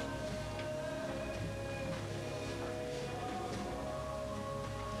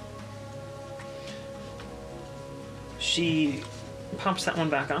 She pumps that one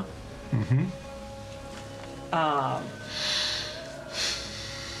back on.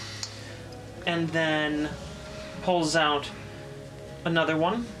 And then pulls out another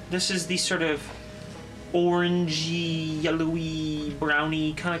one. This is the sort of orangey, yellowy,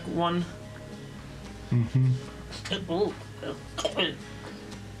 browny kind of one. Oh,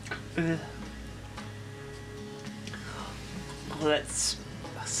 that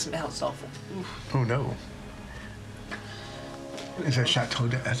smells awful. Oh no. Is that Chateau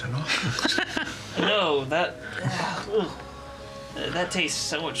d'Ethanol? No, that that tastes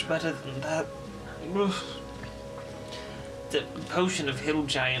so much better than that. Ugh. The potion of hill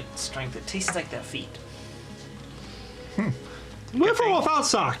giant strength. It tastes like their feet. With or without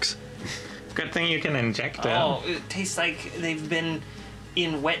socks? Good thing you can inject it. Oh, it tastes like they've been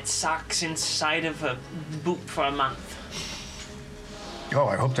in wet socks inside of a boot for a month. Oh,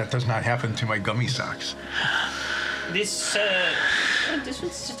 I hope that does not happen to my gummy socks. This this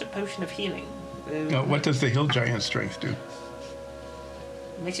one's just a potion of healing. Now, what does the hill giant strength do?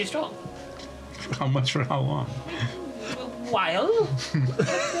 Makes you strong. How much for how long? While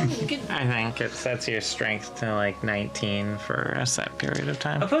I think it sets your strength to like 19 for a set period of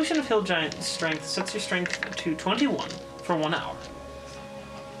time. a potion of hill giant strength sets your strength to 21 for 1 hour.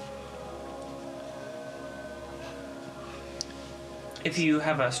 If you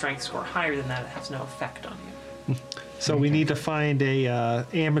have a strength score higher than that, it has no effect on you. So we need to find a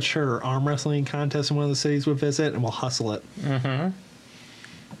amateur arm wrestling contest in one of the cities we visit, and we'll hustle it.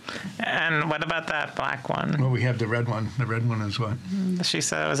 And what about that black one? Well, we have the red one. The red one is what? She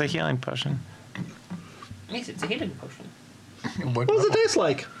said it was a healing potion. Yes, it's a healing potion. What What does it level? taste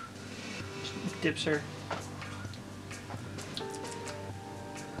like? Dips her.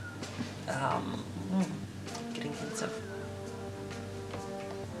 Getting hints of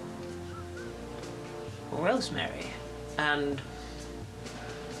rosemary and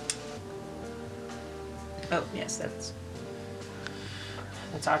Oh, yes, that's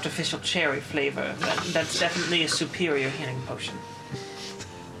artificial cherry flavor. That's definitely a superior healing potion.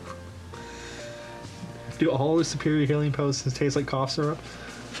 Do all the superior healing potions taste like cough syrup?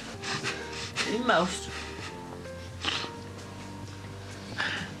 Most.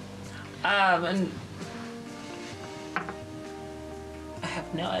 And I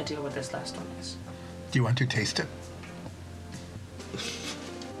have no idea what this last one is. Do you want to taste it?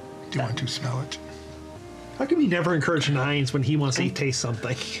 Do you want to smell it? How come you never encourage Nines when he wants to taste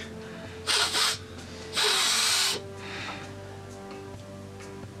something?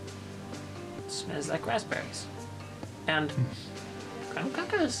 It smells like raspberries. And graham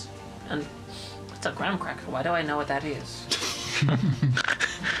crackers. And what's a graham cracker? Why do I know what that is?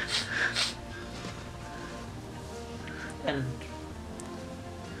 And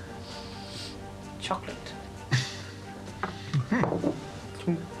chocolate.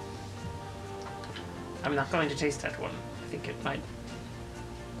 I'm not going to taste that one. I think it might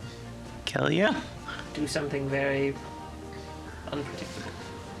Kill you? do something very unpredictable.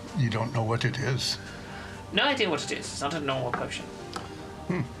 You don't know what it is. No idea what it is. It's not a normal potion.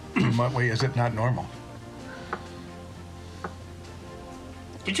 In what way is it not normal?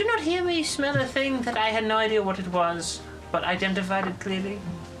 Did you not hear me smell a thing that I had no idea what it was, but identified it clearly?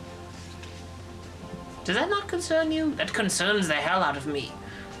 Does that not concern you? That concerns the hell out of me.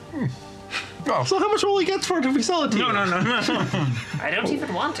 Oh, So how much will he get for it if we sell it to you? No. I don't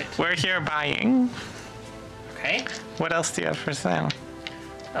even want it. We're here buying. Okay? What else do you have for sale?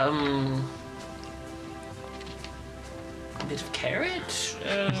 A bit of carrot?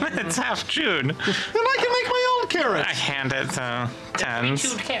 It's half June. Then I can make my own carrot. I hand it to Tens.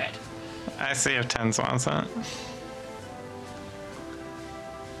 Chewed carrot. I see if Tens wants it.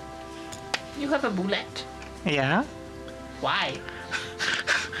 You have a boulette. Yeah? Why?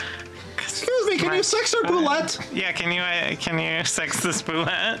 Excuse me, can you sex our boulette? Yeah, can you sex this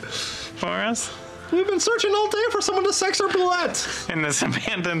boulette for us? We've been searching all day for someone to sex our boulette. In this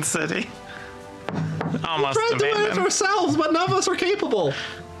abandoned city? Almost Tried doing it abandoned. ourselves, but none of us are capable.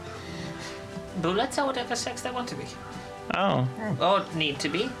 Boulettes are whatever sex they want to be. Oh, Or need to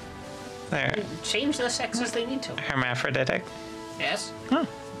be. there. Change their sex as they need to. Hermaphroditic. Yes?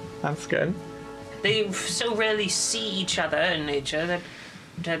 That's good. They so rarely see each other in nature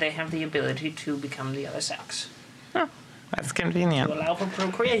that they have the ability to become the other sex. That's To convenient. allow for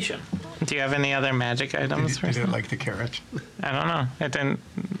procreation. Do you have any other magic items for did it sale? like the carrot? I don't know. It didn't.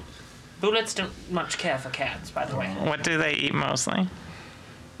 Bullets don't much care for cats, by the way. What do they eat mostly?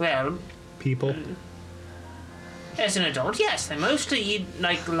 Well, People. as an adult, yes, they mostly eat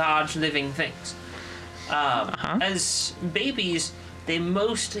like large living things. As babies, they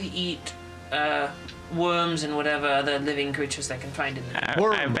mostly eat worms and whatever other living creatures they can find in the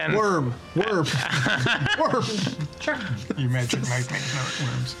Worm. Worm. Worm. Worm. Sure. Your magic might make no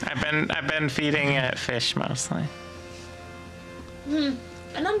worms. I've been feeding it fish mostly. An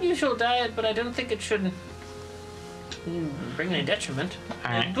unusual diet, but I don't think it should bring any detriment.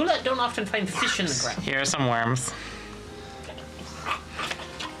 All right. Bullet don't often find fish in the ground. Here are some worms.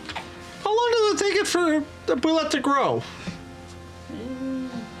 How long does it take it for the boulette to grow?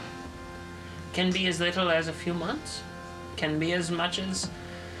 Can be as little as a few months. Can be as much as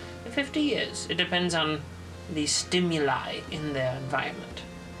 50 years. It depends on the stimuli in their environment.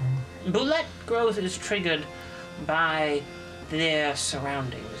 Boulette growth is triggered by their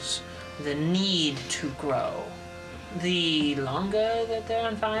surroundings, the need to grow. The longer that their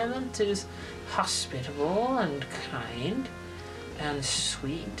environment is hospitable and kind and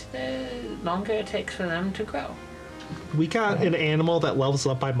sweet, the longer it takes for them to grow. We got an animal that levels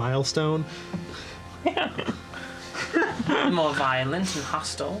up by milestone. The more violent and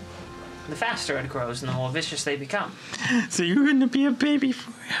hostile, the faster it grows and the more vicious they become. So you're going to be a baby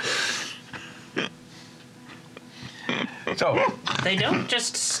for So, They don't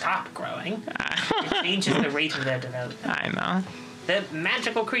just stop growing. It changes the rate of their development. I know. They're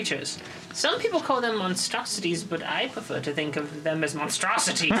magical creatures. Some people call them monstrosities, but I prefer to think of them as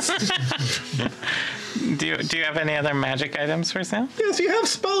monstrosities. Do you have any other magic items for sale? Yes, you have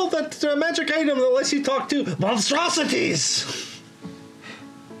spelled that magic item that lets you talk to monstrosities.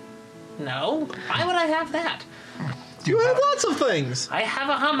 No? Why would I have that? You have lots of things. I have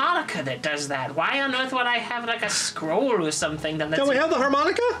a harmonica that does that. Why on earth would I have like a scroll or something that lets Can we you... have the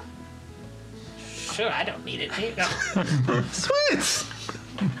harmonica? Sure, I don't need it. Here you go. Sweet.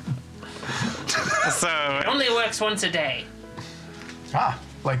 So It only works once a day.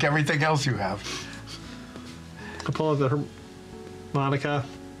 like everything else you have. I pull out the harmonica.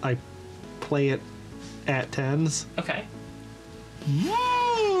 I play it at tens. Okay.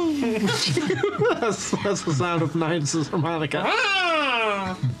 that's the sound of Nines' harmonica.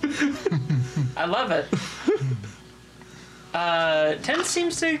 I love it. 10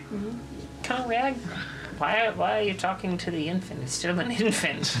 seems to kind of react. Why are you talking to the infant? It's still an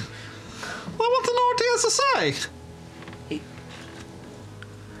infant. I want to know what he has to say.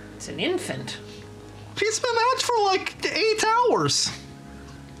 It's an infant. He's been out for like 8 hours.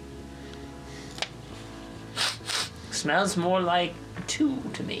 Smells more like 2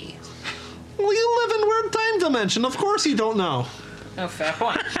 to me. Well, you live in weird time dimension. Of course you don't know. Oh, fair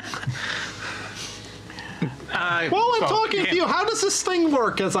point. While I'm talking to you, how does this thing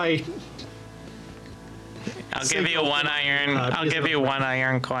work? I'll give you one iron. I'll give you one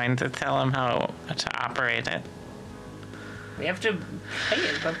iron coin to tell him how to operate it. We have to pay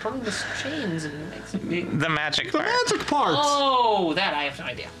it by pulling the chains and makes it big. The magic The part. magic part. Oh, that I have no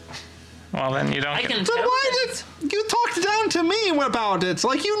idea. Well, then you don't. I get- can Then tell. why did you talk down to me about it?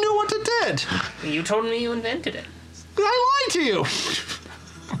 Like you knew what it did. You told me you invented it. I lied to you.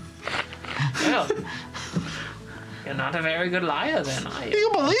 Well, you're not a very good liar then, are Do you?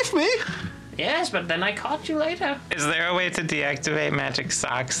 you believe me? Yes, but then I caught you later. Is there a way to deactivate magic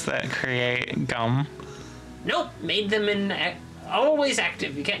socks that create gum? Nope, made them always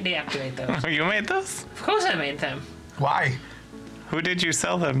active. You can't deactivate those. You made those? Of course I made them. Why? Who did you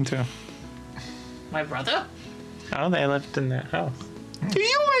sell them to? My brother? Oh, they lived in that house. Do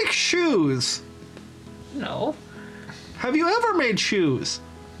you make shoes? No. Have you ever made shoes?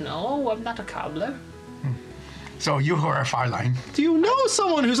 No, I'm not a cobbler. So you are a Farline. Do you know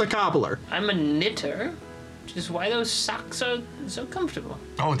someone who's a cobbler? I'm a knitter, which is why those socks are so comfortable.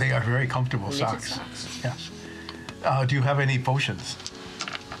 Oh, they are very comfortable Knitted socks. socks. Yes. Do you have any potions?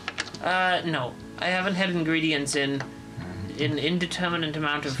 No. I haven't had ingredients in an indeterminate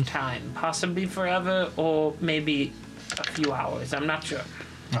amount of time. Possibly forever or maybe a few hours. I'm not sure.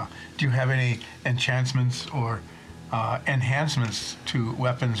 No. Do you have any enchantments or enhancements to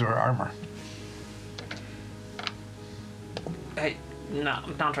weapons or armor?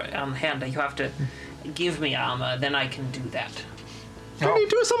 Not right on hand. You have to give me armor, then I can do that. Can you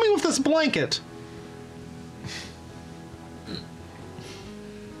do something with this blanket?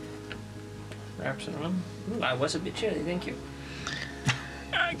 Wraps it on. Ooh, I was a bit chilly, thank you.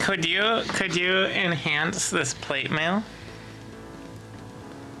 Could you enhance this plate mail?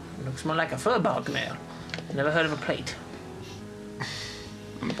 Looks more like a furbog mail. Never heard of a plate.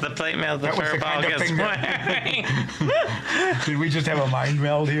 The plate mail the That was the kind furball of is thing wearing. Did we just have a mind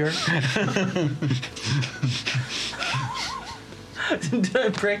meld here? Did I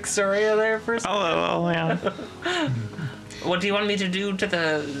break Soria there for a second? Oh, yeah. What do you want me to do to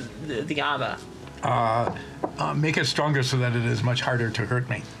the armor? Make it stronger so that it is much harder to hurt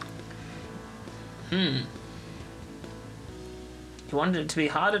me. You wanted it to be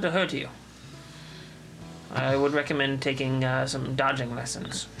harder to hurt you. I would recommend taking some dodging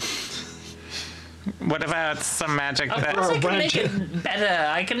lessons. What about some magic Of that? course I can branch make it better.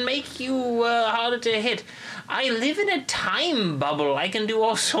 I can make you harder to hit. I live in a time bubble. I can do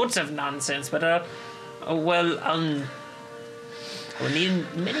all sorts of nonsense, but I will need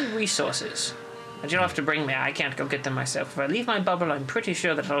many resources. But you don't have to bring me. I can't go get them myself. If I leave my bubble, I'm pretty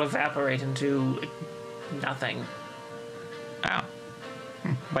sure that I'll evaporate into nothing. Oh.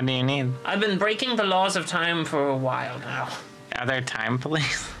 What do you need? I've been breaking the laws of time for a while now. Are there time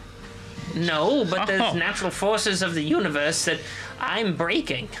police? No, but there's Oh. natural forces of the universe that I'm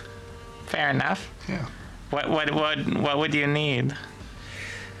breaking. Fair enough. Yeah. What would you need?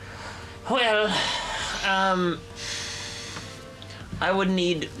 Well, I would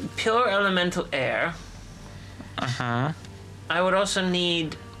need pure elemental air. Uh-huh. I would also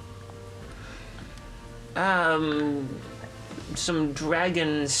need some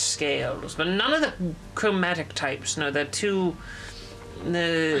dragon scales, but none of the chromatic types. No, they're too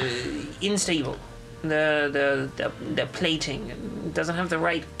unstable. The plating doesn't have the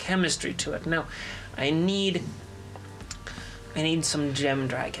right chemistry to it. No, I need some gem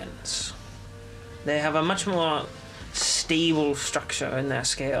dragons. They have a much more stable structure in their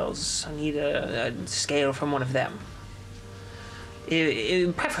scales. I need a scale from one of them.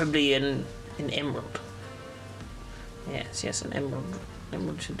 Preferably in emerald. Yes, an emerald.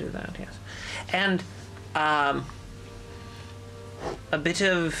 Emerald should do that, yes. And a bit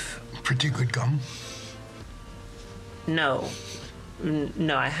of... Pretty good gum. No,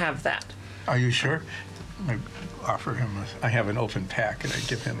 I have that. Are you sure? I offer him. I have an open pack, and I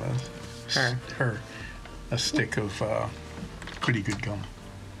give him a stick of pretty good gum.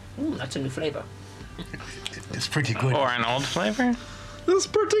 Ooh, that's a new flavor. It's pretty good. Or an old flavor? This is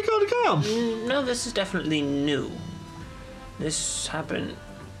pretty good gum. No, this is definitely new. This happened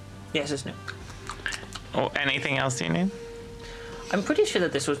Yes, it's new. Oh, anything else you need? I'm pretty sure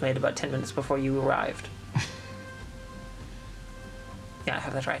that this was made about 10 minutes before you arrived. Yeah, I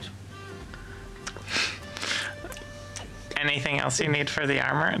have that right. Anything else you need for the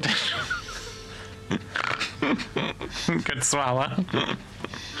armor? Good swallow.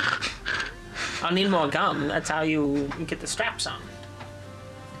 I'll need more gum. That's how you get the straps on.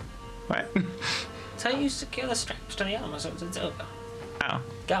 What? That's how you secure the straps to the armor so it's over. Oh,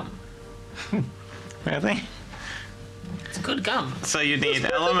 Gum. really? It's good gum. So you need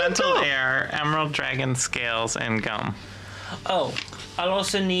elemental air, emerald dragon scales, and gum. Oh, I'll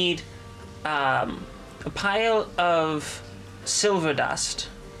also need a pile of silver dust.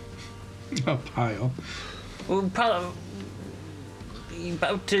 A pile. Well, probably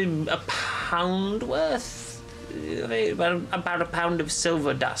about a pound worth. About a pound of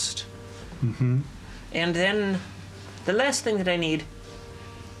silver dust. Mm-hmm. And then the last thing that I need,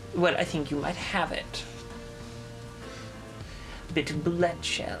 well, I think you might have it. A bit of bullet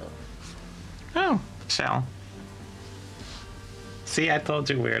shell. Oh, shell. See, I told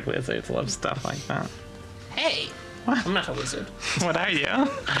you weird wizards love stuff like that. Hey! What? I'm not a wizard. What are you?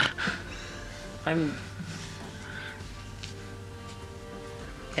 I'm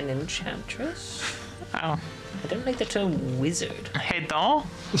an enchantress. Oh. I don't like the term wizard. Hey, doll?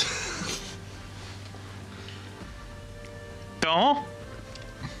 Doll?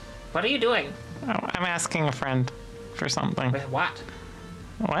 What are you doing? Oh, I'm asking a friend for something. With what?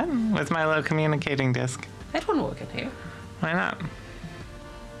 What? With my little communicating disc. That won't work in here. Why not?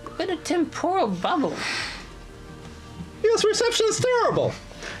 But a temporal bubble. Yes, reception is terrible.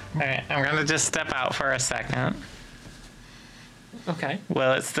 Alright, I'm gonna just step out for a second. Okay.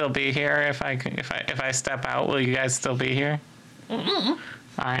 Will it still be here if I step out? Will you guys still be here? Mm-mm.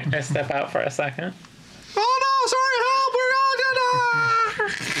 Alright, I step out for a second. Oh no, sorry, help, we're all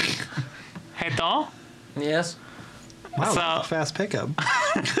gonna... Hey, doll? Yes. Wow, So- fast pickup.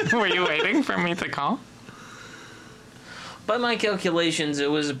 Were you waiting for me to call? By my calculations, it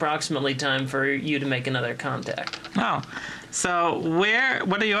was approximately time for you to make another contact. Oh. So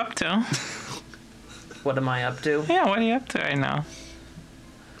what are you up to? What am I up to? Yeah, what are you up to right now?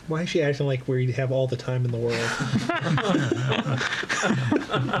 Why is she acting like we have all the time in the world?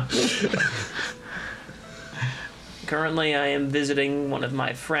 Currently, I am visiting one of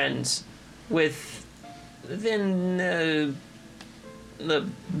my friends within the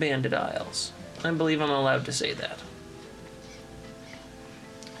Bandit Isles. I believe I'm allowed to say that.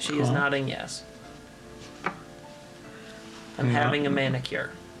 She is Cool. nodding yes. I'm having a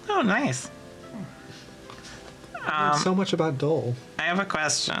manicure. Oh, nice. So much about Dole. I have a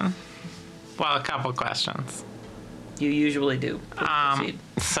question. Well, a couple questions. You usually do. Please proceed.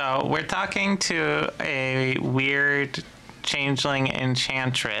 So we're talking to a weird changeling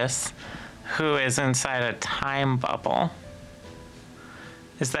enchantress who is inside a time bubble.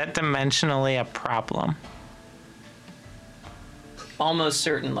 Is that dimensionally a problem? Almost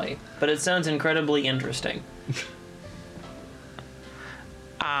certainly, but it sounds incredibly interesting.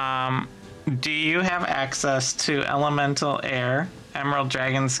 Do you have access to elemental air, emerald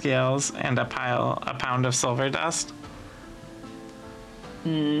dragon scales, and a pound of silver dust?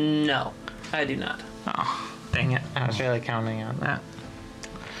 No, I do not. Oh, dang it. I was really counting on that.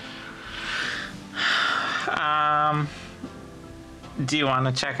 Do you want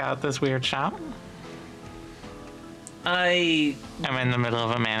to check out this weird shop? I'm in the middle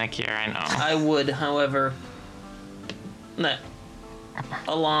of a manicure, I know. I would, however, that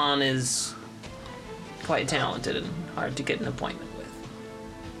Alon is quite talented and hard to get an appointment with.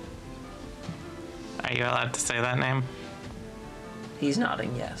 Are you allowed to say that name? He's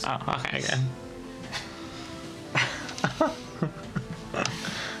nodding yes. Oh, okay, good.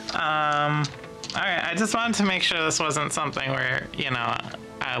 Alright, I just wanted to make sure this wasn't something where,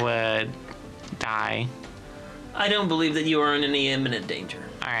 I would die. I don't believe that you are in any imminent danger.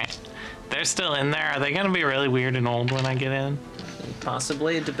 Alright. They're still in there. Are they gonna be really weird and old when I get in?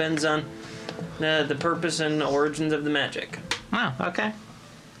 Possibly. It depends on the purpose and origins of the magic. Oh, okay.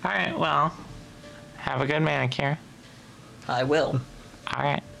 Alright, well, have a good manicure. I will.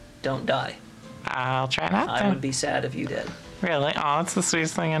 Alright. Don't die. I'll try not to. I would be sad if you did. Really? Oh, that's the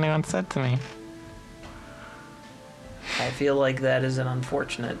sweetest thing anyone said to me. I feel like that is an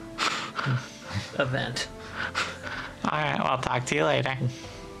unfortunate event. Alright, well, I'll talk to you later.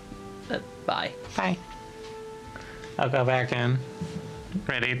 Bye. Bye. I'll go back in.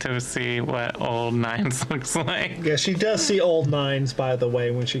 Ready to see what old Nines looks like. Yeah, she does see old nines, by the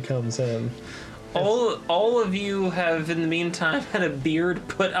way, when she comes in. All of you have, in the meantime, had a beard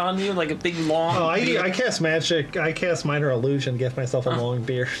put on you, like a big long Oh, beard. I cast magic. I cast minor illusion. Give myself a long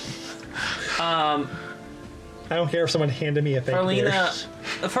beard. I don't care if someone handed me a fake beard.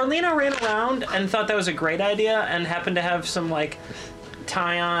 Farlina ran around and thought that was a great idea and happened to have some, like,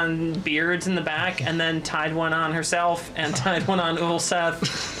 tie-on beards in the back and then tied one on herself and tied one on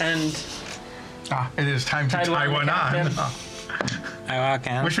Ulseth and It is time to tied tie one one on. captain. I walk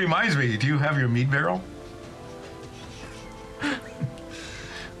in. Which reminds me, do you have your meat barrel?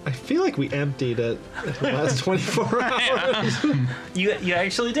 I feel like we emptied it in the last 24 hours. You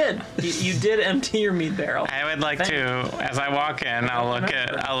actually did. You did empty your meat barrel. I would like to, as I walk in, I'll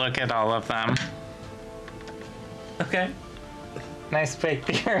look at all of them. Okay. Nice fake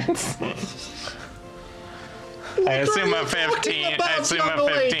beards. I assume a 15. I assume a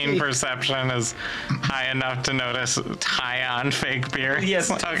 15 perception is high enough to notice tie-on fake beards.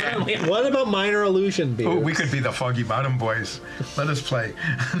 Yes. Okay. Certainly. What about minor illusion beards? Oh, we could be the Foggy Bottom Boys. Let us play.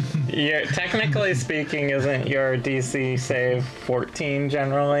 Technically speaking, isn't your DC save 14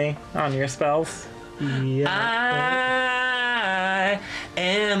 generally on your spells? Yeah. I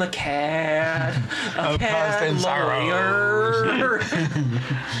am a cat. A Of cat constant sorrow. lawyer.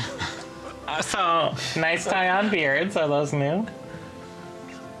 So, nice tie-on beards. Are those new?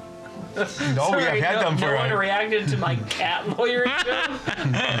 No, we have had them for no one a... reacted to my cat lawyer joke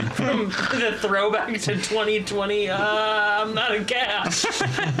from the throwback to 2020. I'm not a cat.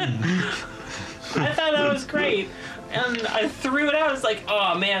 I thought that was great, and I threw it out. It's like,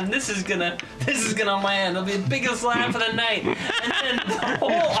 oh man, this is gonna land. It'll be the biggest laugh of the night. And then the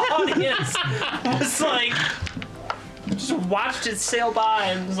whole audience was like. Just watched it sail by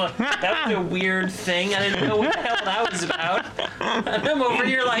and was like, that was a weird thing. I didn't know what the hell that was about. And I'm over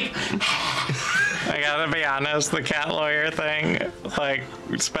here like, I gotta be honest, the cat lawyer thing, like,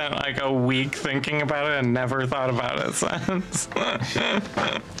 spent like a week thinking about it and never thought about it since.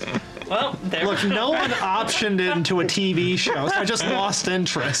 well, there Look, no one optioned it into a TV show, so I just lost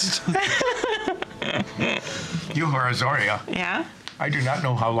interest. You are Azoria. Yeah? I do not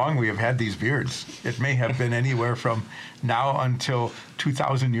know how long we have had these beards. It may have been anywhere from now until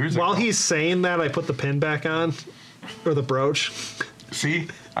 2,000 years ago. While he's saying that, I put the pin back on, or the brooch. See,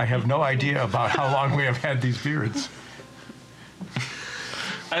 I have no idea about how long we have had these beards.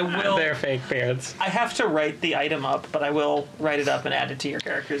 I will. They're fake beards. I have to write the item up, but I will write it up and add it to your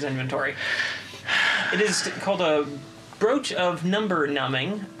character's inventory. It is called a brooch of number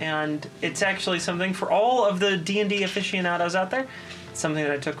numbing, and it's actually something for all of the D&D aficionados out there. It's something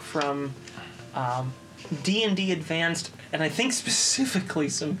that I took from D&D Advanced, and I think specifically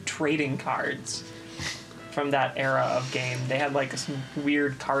some trading cards from that era of game. They had like some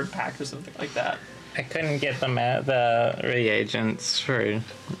weird card pack or something like that. I couldn't get them at the reagents for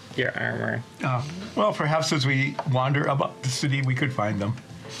your armor. Well, perhaps as we wander about the city, we could find them.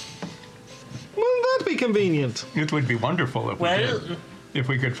 Wouldn't that be convenient? It would be wonderful if we Well, did. If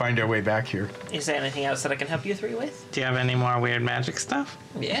we could find our way back here. is there anything else that I can help you three with? Do you have any more weird magic stuff?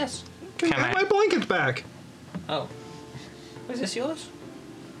 Yes. Can I Can have I- my blanket back? Oh. Was this yours?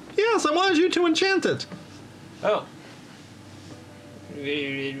 Yes, I wanted you to enchant it. Oh.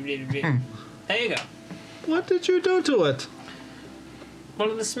 There you go. What did you do to it?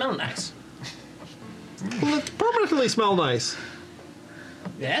 Well, it smell nice. Well, it permanently smell nice.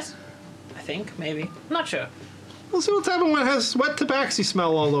 Yes? I think, maybe. Not sure. We'll see what's happening when it has wet tabaxi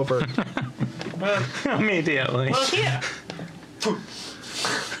smell all over it. Well, Immediately. well here.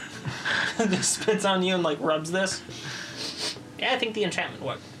 Just spits on you and like rubs this. Yeah, I think the enchantment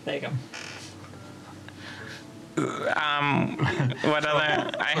worked. There you go. What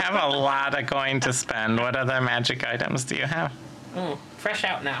other... I have a lot of coin to spend. What other magic items do you have? Fresh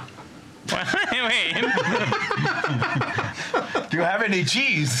out now. What do you mean? Do you have any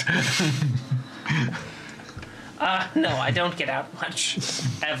cheese? No, I don't get out much.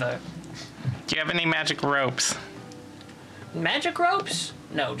 Ever. Do you have any magic ropes? Magic ropes?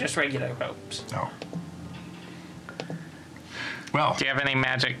 No, just regular ropes. No. Well, Do you have any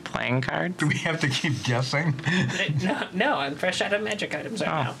magic playing cards? do we have to keep guessing? No, I'm fresh out of magic items right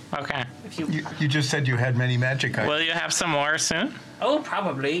now. Oh, okay. If you, You just said you had many magic items. Will you have some more soon? oh,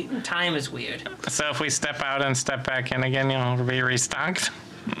 probably. Time is weird. So if we step out and step back in again, you'll be restocked?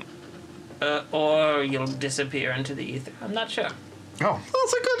 Or you'll disappear into the ether. I'm not sure. Oh,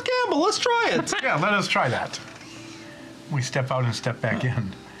 That's a good gamble. Let's try it. yeah, let us try that. We step out and step back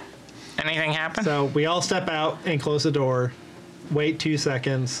in. Anything happen? So we all step out and close the door, wait 2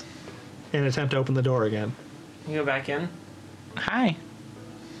 seconds, and attempt to open the door again. You go back in. Hi.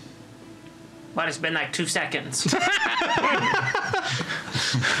 But it's been like 2 seconds. You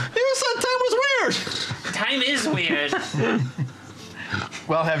said time was weird. Time is weird.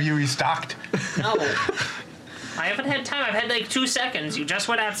 Well, have you restocked? No. I haven't had time. I've had like 2 seconds. You just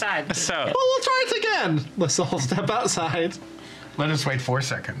went outside. So, Well, we'll try it again. Let's all step outside. Let us wait 4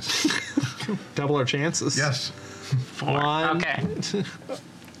 seconds. Double our chances. Yes. 1. okay.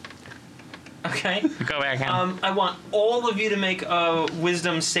 Okay. Go back in. I want all of you to make a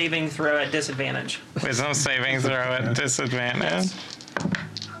wisdom saving throw at disadvantage. Wisdom saving throw at disadvantage.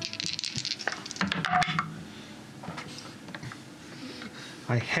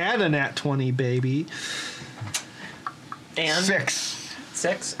 I had a nat 20, baby. And 6.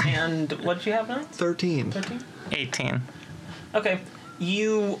 6. And what did you have now? 13. 13? 18. Okay.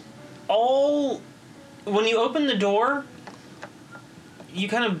 You all, when you open the door, you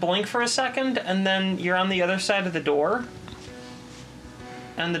kind of blink for a second, and then you're on the other side of the door,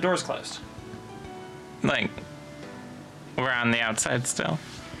 and the door's closed. Like, we're on the outside still.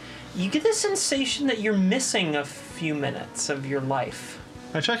 You get the sensation that you're missing a few minutes of your life.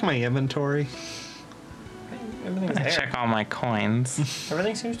 I check my inventory. Everything's I there. check all my coins.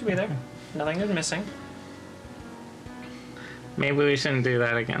 Everything seems to be there. Nothing is missing. Maybe we shouldn't do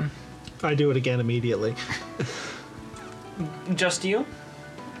that again. I do it again immediately. Just you?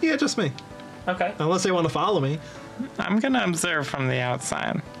 Yeah, just me. Okay. Unless they want to follow me. I'm gonna observe from the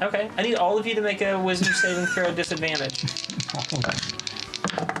outside. Okay. I need all of you to make a wisdom saving throw at disadvantage.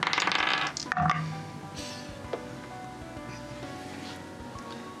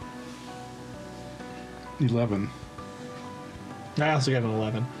 11. I also got an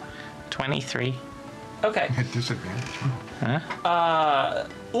 11. 23. Okay. At disadvantage.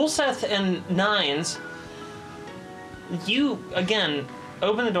 Ulseth and Nines, you, again,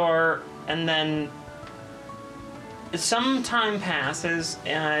 open the door, and then some time passes,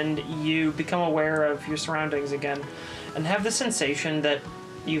 and you become aware of your surroundings again, and have the sensation that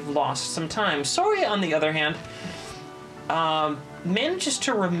you've lost some time. Soria, on the other hand, manages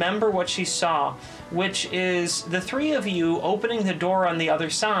to remember what she saw, which is the three of you opening the door on the other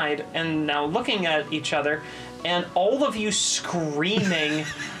side and now looking at each other, and all of you screaming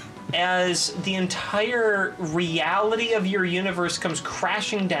as the entire reality of your universe comes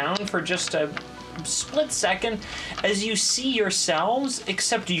crashing down for just a split second as you see yourselves,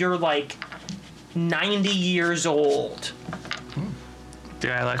 except you're like 90 years old. Do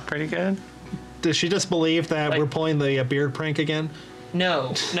I look pretty good? Does she just believe that Like- we're pulling the beard prank again?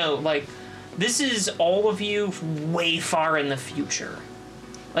 No, like, this is all of you way far in the future.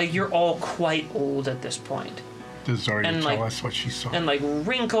 Like, you're all quite old at this point. Does Zarya And, tell like- us what she saw? And, like,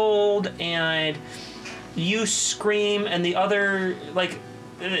 wrinkled, and you scream, and the other, like,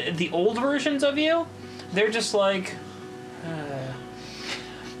 the old versions of you, they're just like,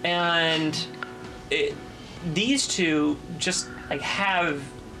 and these two just, like, have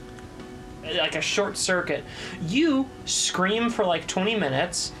like a short circuit. You scream for like 20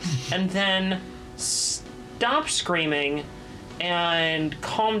 minutes and then stop screaming and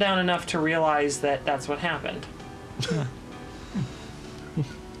calm down enough to realize that that's what happened.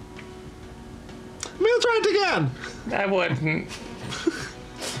 We'll try it again. I wouldn't.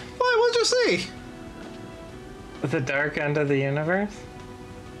 Why? What'd you see? The dark end of the universe?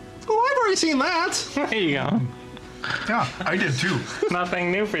 Oh, I've already seen that. There you go. Yeah, I did too.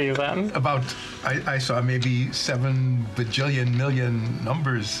 Nothing new for you then. I saw maybe 7 bajillion million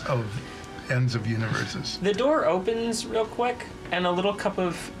numbers of ends of universes. The door opens real quick, and a little cup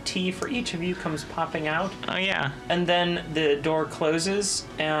of tea for each of you comes popping out, Oh yeah. and then the door closes,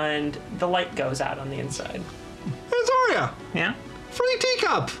 and the light goes out on the inside. Hey, Zarya, Yeah. free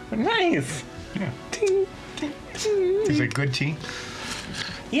teacup. Nice. Yeah. Ting. Is it good tea?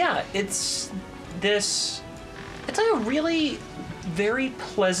 Yeah, it's this. It's like a really very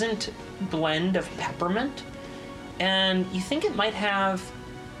pleasant blend of peppermint, and you think it might have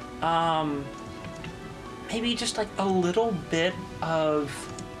maybe just like a little bit of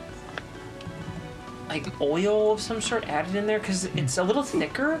like oil of some sort added in there, because it's a little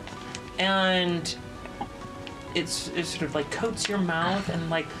thicker, and it sort of like coats your mouth and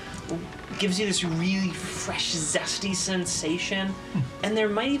like gives you this really fresh, zesty sensation, and there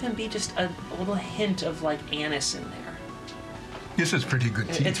might even be just a little hint of like anise in there. This is pretty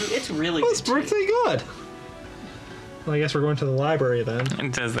good tea. It's really That's good. pretty good. Well, I guess we're going to the library then.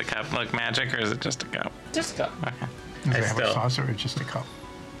 And does the cup look magic or is it just a cup? Just a cup. Okay. Does I it have still- a saucer or just a cup?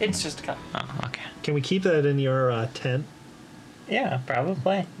 It's just a cup. Oh, okay. Can we keep that in your tent Yeah,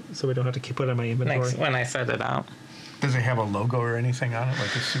 probably. so we don't have to keep it in my inventory? Next when I set it out. Does it have a logo or anything on it,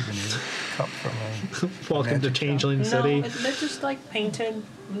 like a souvenir cup from a Welcome to Magic shop? Changeling No, City. they're just like painted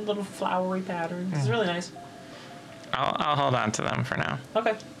in little flowery patterns. It's really nice. I'll hold on to them for now.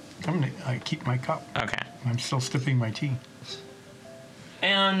 Okay. I keep my cup. Okay. I'm still sipping my tea.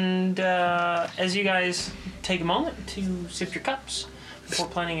 And as you guys take a moment to sip your cups before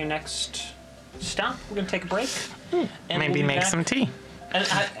planning your next stop, we're going to take a break. And Maybe we'll be make back. some tea.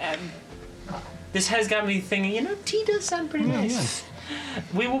 And this has got me thinking, tea does sound pretty nice.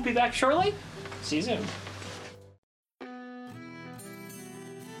 We will be back shortly. See you soon.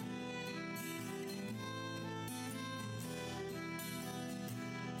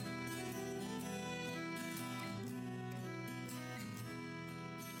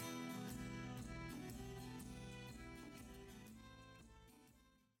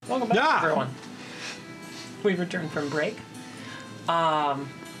 Welcome back, everyone. We've returned from break.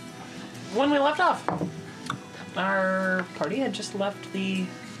 When we left off, our party had just left the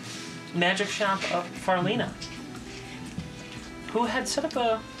magic shop of Farlina, who had set up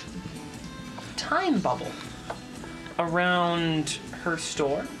a time bubble around her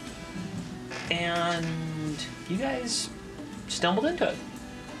store, and you guys stumbled into it.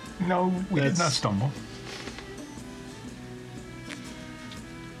 No, we did That's- not stumble.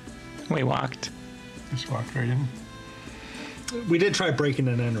 We walked. Just walked right in. We did try breaking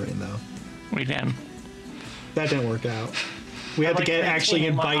and entering, though. We did. That didn't work out. We had to Like get actually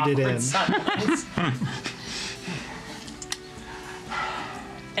maintaining my invited awkward in. silence.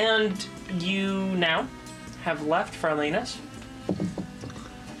 And you now have left Farlina's.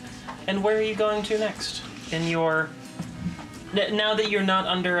 And where are you going to next? In your... Now that you're not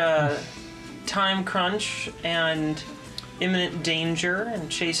under a time crunch and imminent danger and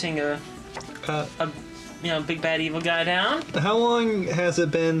chasing a big bad evil guy down. How long has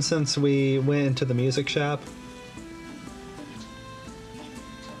it been since we went into the music shop?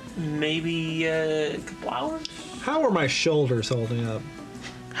 Maybe a couple hours? How are my shoulders holding up?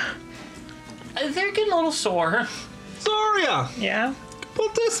 They're getting a little sore. Zarya! Yeah?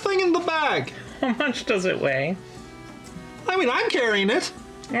 Put this thing in the bag! How much does it weigh? I mean, I'm carrying it.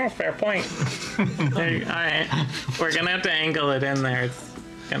 Oh, fair point. Alright. We're gonna have to angle it in there. It's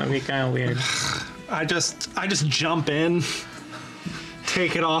gonna be kind of weird. I just jump in,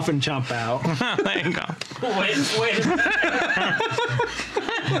 take it off, and jump out. There you go. Wait a minute.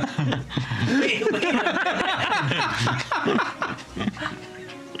 wait a minute.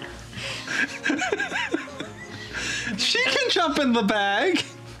 She can jump in the bag.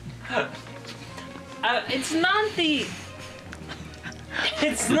 It's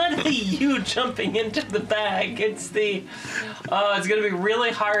not the you jumping into the bag. It's the it's gonna be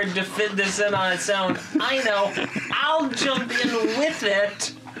really hard to fit this in on its own. I know. I'll jump in with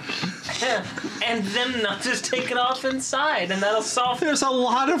it. And then I'll just take it off inside, and that'll solve There's a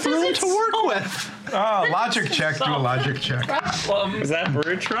lot of room it to work so- with. Oh, logic check. Do a logic check. the problem. Is that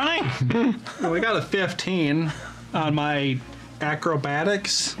brute running? We got a 15 on my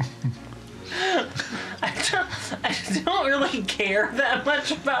acrobatics. I don't really care that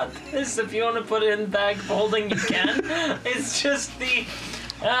much about this. If you want to put it in bag folding, you can. It's just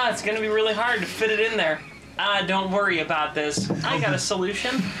it's gonna be really hard to fit it in there. Don't worry about this. I got a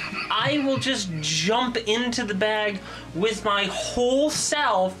solution. I will just jump into the bag with my whole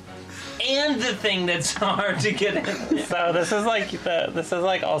self and the thing that's hard to get in. So this is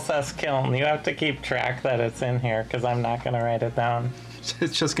like Ulcest Kiln. You have to keep track that it's in here because I'm not gonna write it down.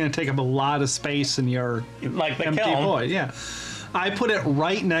 It's just going to take up a lot of space in your Like the empty kiln. void. Yeah, I put it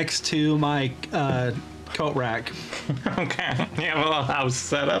right next to my coat rack. Okay. You have a little house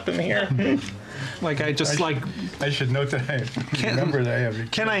set up in here. Like I just I should note that I remember that I have.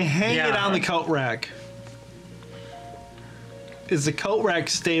 Can I hang it Yeah. on the coat rack? Is the coat rack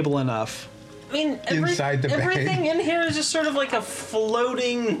stable enough? I mean, Inside the bag. everything in here is just sort of like a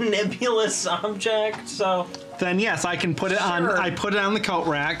floating nebulous object. So Then yes, I can put it on. Sure. I put it on the coat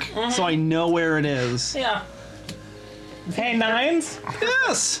rack, so I know where it is. yeah. Hey, Nines,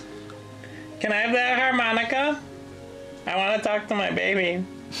 Yes. can I have that harmonica? I want to talk to my baby.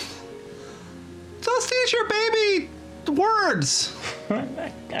 Just teach your baby words.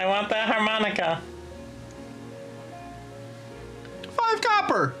 I want that harmonica. 5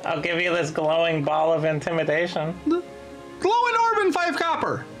 copper. I'll give you this glowing ball of intimidation. Glowing orb and 5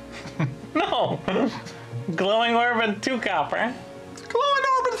 copper. No. Glowing orb and 2 copper. Glowing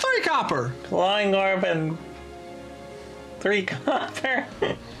orb and 3 copper. Glowing orb and 3 copper.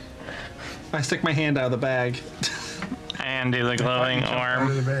 I stick my hand out of the bag. And do the glowing Out orb.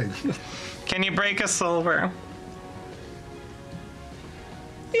 of the bag. Can you break a silver?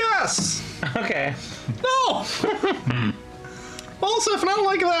 Yes! Okay. No! Balsif, not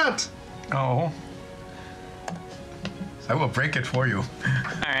like that! Oh. I will break it for you. All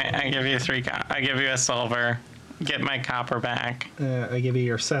right, I give you I give you a silver. Get my copper back. I give you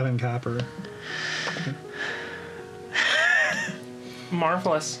your 7 copper.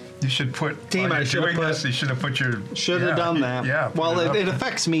 Marvelous. You should put. Damn, while I you're should have doing put- this, you should have put your. Should have done that. Yeah. put Well, up it there.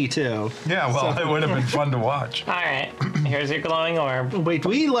 affects me too. Yeah, well, it would have been fun to watch. All right, here's your glowing orb. Wait, do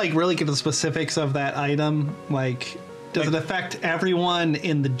we like really get the specifics of that item? Like, does it affect everyone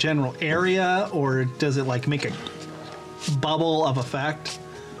in the general area, or does it like make a bubble of effect?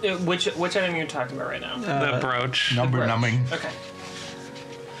 Which item you're talking about right now? The brooch. Number Right. numbing. Okay.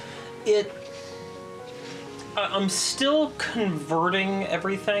 I'm still converting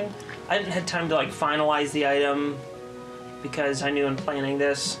everything. I hadn't had time to like finalize the item because I knew in planning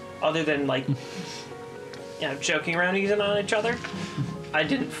this, other than like, joking around using it on each other, I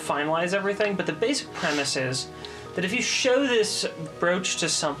didn't finalize everything. But the basic premise is that if you show this brooch to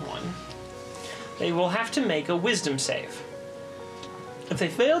someone, they will have to make a wisdom save. If they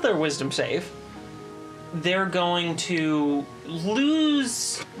fail their wisdom save, they're going to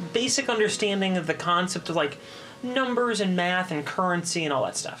lose basic understanding of the concept of like numbers and math and currency and all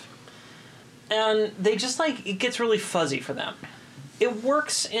that stuff. And they just like, it gets really fuzzy for them. It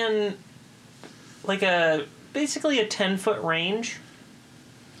works in like basically a 10-foot range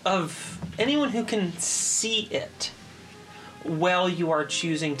of anyone who can see it while you are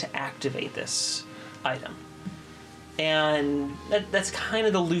choosing to activate this item. And that's kind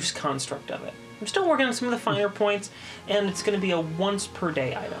of the loose construct of it. I'm still working on some of the finer points, and it's going to be a once per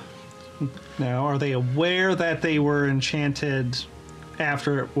day item. Now, are they aware that they were enchanted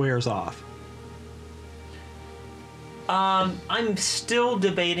after it wears off? I'm still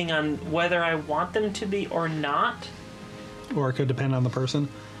debating on whether I want them to be or not. Or it could depend on the person?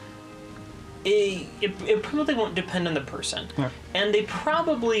 It probably won't depend on the person. Right. And they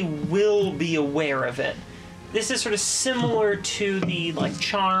probably will be aware of it. This is sort of similar to the like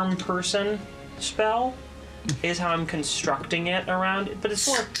charm person spell, is how I'm constructing it around it, but it's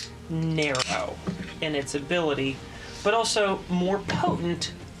more narrow in its ability, but also more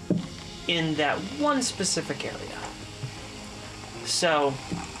potent in that one specific area. So,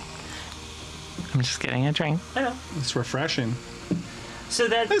 I'm just getting a drink. I know. It's refreshing. So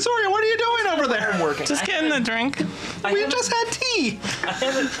that Hey, Soria, what are you doing over there? I'm working. Just getting the drink. We just had tea! I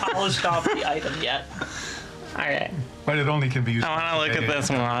haven't polished off the item yet. All right. But it only can be used. I want to look at this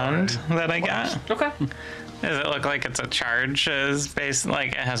wand that I got. Okay. Does it look like it's a charges based, like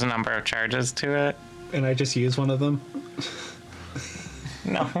it has a number of charges to it? And I just used one of them?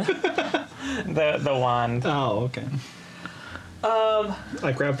 No. the wand. Oh, okay.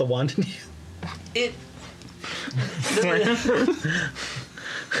 I grabbed the wand and It.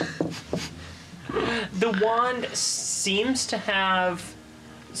 The wand seems to have.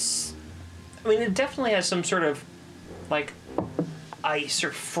 I mean, it definitely has some sort of like ice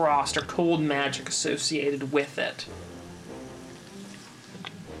or frost or cold magic associated with it.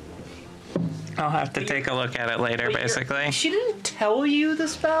 I'll have to take a look at it later, But basically. she didn't tell you the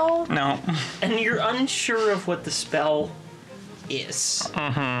spell, No. and you're unsure of what the spell is.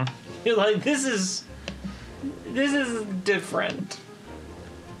 Mm-hmm. You're like, this is different.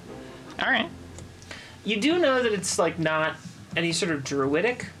 All right. You do know that it's like not any sort of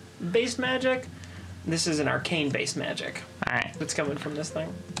druidic based magic. This is an arcane based magic All right. that's coming from this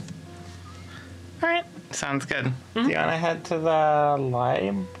thing. All right. Sounds good. Do you want to head to the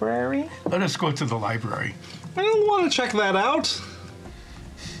library? Let us go to the library. I don't want to check that out.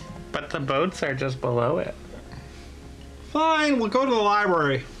 But the boats are just below it. Fine, we'll go to the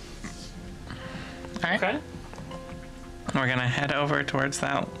library. All right. Okay. We're going to head over towards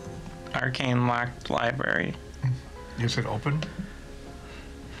that arcane locked library. Is it open?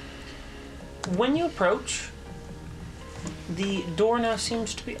 When you approach, the door now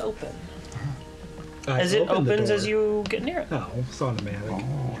seems to be open. As it opens as you get near it. Oh, it's automatic.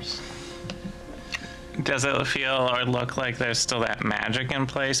 Oh, Does it feel or look like there's still that magic in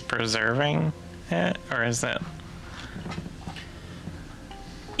place preserving it? Or is it...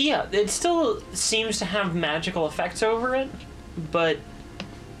 Yeah, it still seems to have magical effects over it, but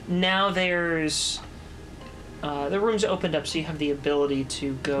now there's the room's opened up, so you have the ability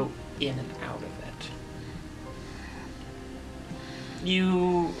to go in and out of it.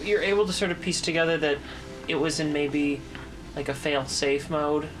 You're able to sort of piece together that it was in maybe like a fail-safe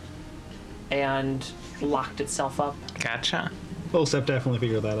mode and locked itself up. Gotcha. Step definitely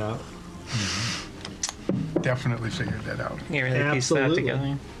figured that out. definitely figured that out. You really pieced that Absolutely.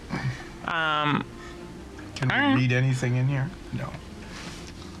 together. Can we read anything in here? No.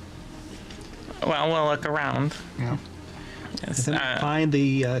 Well, we'll look around. Yeah. Yes, Then find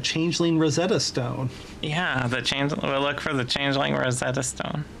the Changeling Rosetta Stone. yeah, we'll look for the Changeling Rosetta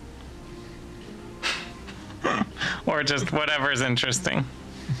Stone. Or just whatever's interesting.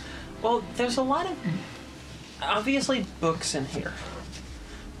 Well, there's a lot of obviously books in here.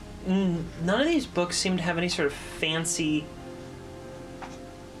 None of these books seem to have any sort of fancy,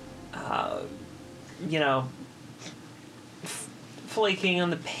 flaking on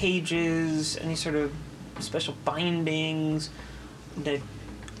the pages, any sort of special bindings, the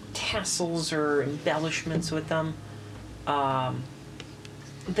tassels or embellishments with them.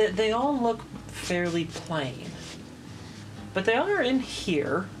 They all look fairly plain. But they are in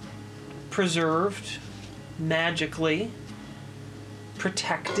here, preserved, magically,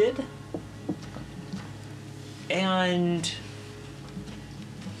 protected, and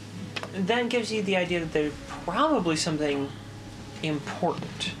that gives you the idea that they're probably something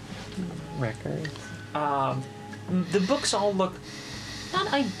important. Records. The books all look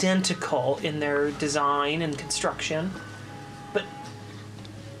not identical in their design and construction, but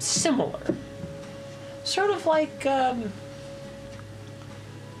similar. Sort of like,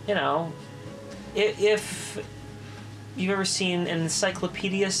 if you've ever seen an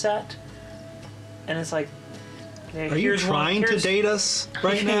encyclopedia set, and it's like, Are you trying to date us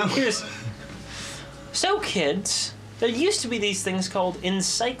right now? So, kids, there used to be these things called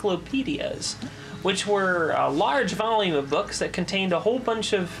encyclopedias, which were a large volume of books that contained a whole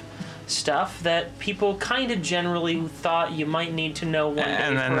bunch of stuff that people kind of generally thought you might need to know one day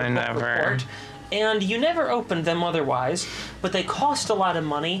And then for they a book never- report. And you never opened them otherwise, but they cost a lot of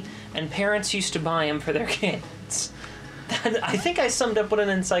money, and parents used to buy them for their kids. I think I summed up what an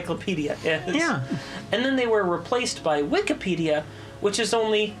encyclopedia is. Yeah. And then they were replaced by Wikipedia, which is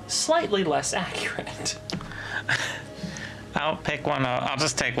only slightly less accurate. I'll pick one. I'll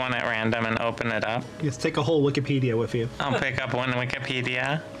just take one at random and open it up. Just take a whole Wikipedia with you. I'll pick up one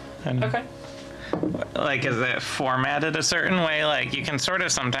Wikipedia. And Okay. Like, is it formatted a certain way? Like, you can sort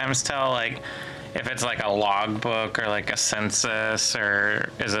of sometimes tell, like, if it's like a logbook or like a census, or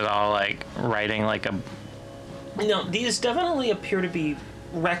is it all like writing like a... No, these definitely appear to be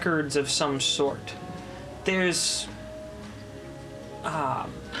records of some sort. There's...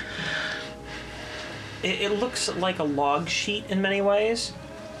 It looks like a log sheet in many ways.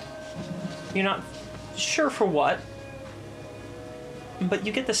 You're not sure for what, but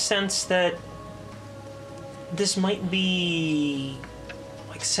you get the sense that this might be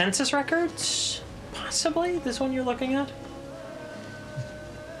like census records, possibly, this one you're looking at.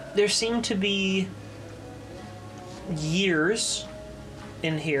 There seem to be years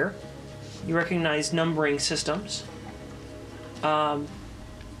in here. You recognize numbering systems.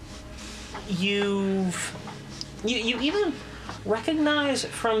 You even recognize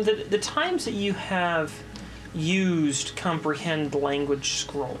from the times that you have used comprehend language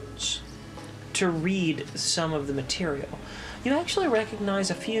scrolls to read some of the material, you actually recognize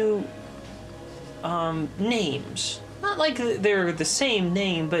a few names. Not like they're the same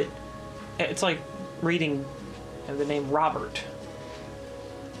name, but it's like reading the name Robert.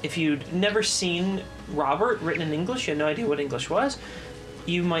 If you'd never seen Robert written in English, you had no idea what English was,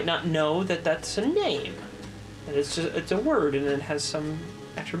 you might not know that that's a name. And it's a word, and it has some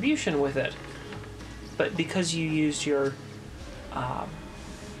attribution with it. But because you used your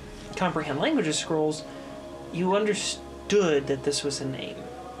comprehend languages scrolls, you understood that this was a name.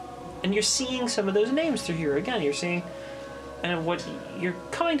 And you're seeing some of those names through here. Again, you're seeing, and what you're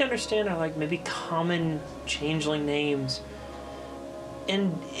coming to understand are like maybe common changeling names.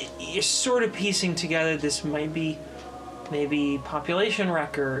 And you're sort of piecing together this might be maybe population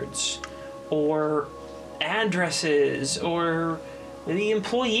records, or addresses, or maybe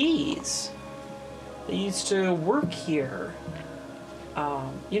employees that used to work here.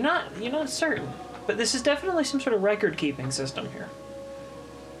 You're not certain, but this is definitely some sort of record-keeping system here.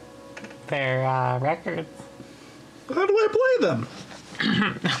 They're records. How do I play them?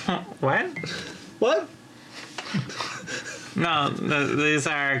 What? What? No, these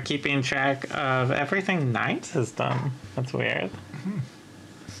are keeping track of everything 9 system. That's weird.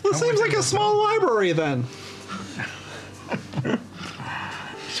 This seems like a small library then.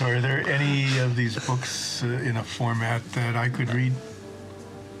 So are there any of these books in a format that I could read?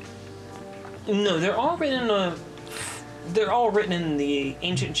 No, they're all written in the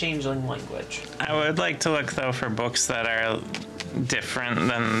ancient changeling language. I would like to look, though, for books that are different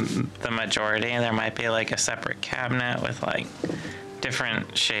than the majority. There might be like a separate cabinet with like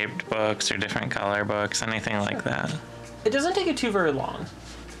different shaped books or different color books, anything like that. It doesn't take you too very long,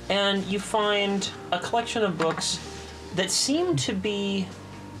 and you find a collection of books that seem to be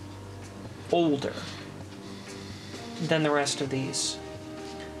older than the rest of these.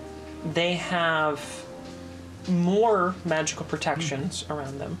 They have more magical protections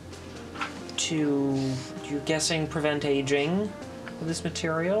around them to, you're guessing, prevent aging of this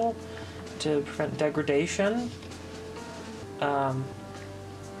material, to prevent degradation.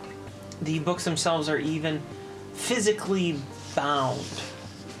 The books themselves are even physically bound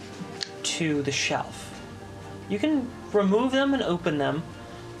to the shelf. You can remove them and open them,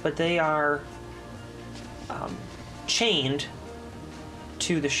 but they are chained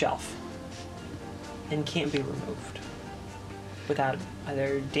to the shelf and can't be removed without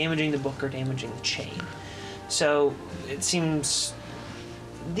either damaging the book or damaging the chain. So it seems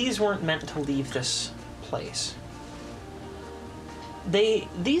these weren't meant to leave this place.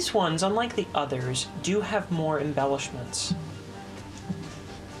 These ones, unlike the others, do have more embellishments.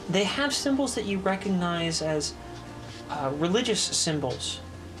 They have symbols that you recognize as religious symbols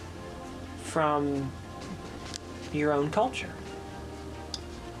from your own culture.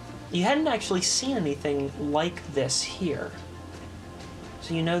 You hadn't actually seen anything like this here,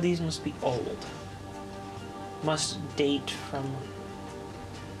 so you know these must be old. Must date from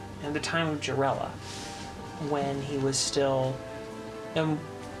the time of Jarella, when he was still,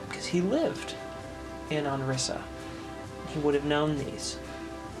 because he lived in Onrissa. He would have known these.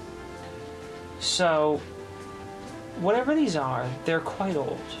 So, whatever these are, they're quite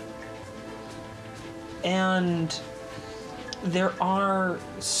old. And there are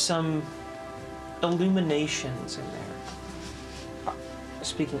some illuminations in there,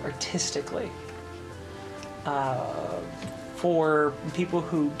 speaking artistically. For people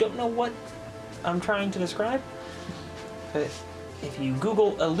who don't know what I'm trying to describe, but if you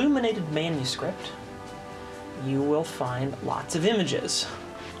Google illuminated manuscript, you will find lots of images.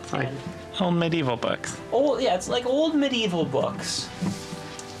 It's like old medieval books. It's like old medieval books.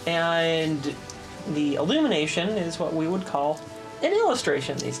 And the illumination is what we would call an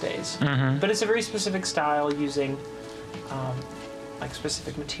illustration these days. Mm-hmm. But it's a very specific style using like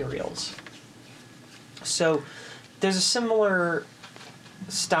specific materials. So there's a similar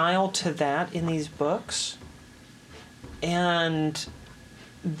style to that in these books. And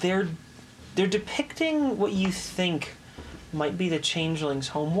they're depicting what you think might be the changeling's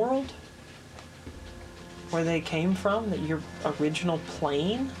homeworld, where they came from, that your original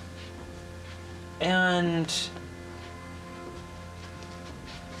plane. And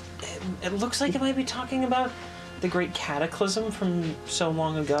it looks like it might be talking about the great cataclysm from so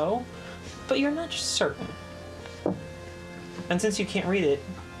long ago, but you're not just certain. And since you can't read it,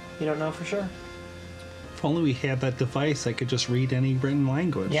 you don't know for sure. If only we had that device, I could just read any written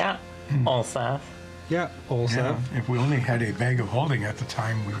language. Yeah, Ulseth. Yeah, also. Yeah, if we only had a bag of holding at the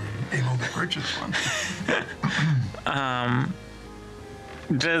time we were able to purchase one.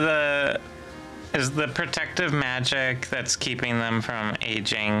 Is the protective magic that's keeping them from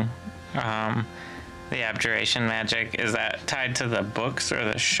aging, the abjuration magic, is that tied to the books or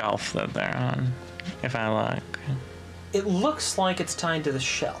the shelf that they're on? If I look. It looks like it's tied to the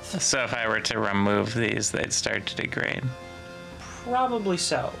shelf. So if I were to remove these, they'd start to degrade. Probably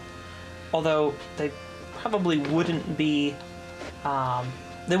so. Although they probably wouldn't be,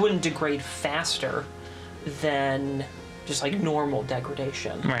 they wouldn't degrade faster than just like normal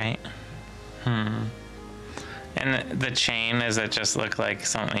degradation. Right. And the chain, does it just look like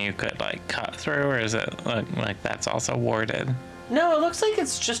something you could like cut through, or is it look like that's also warded? No, it looks like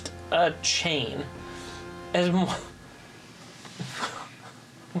it's just a chain. As more.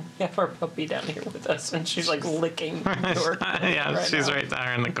 We have our puppy down here with us, and she's like licking your yeah, right she's now. right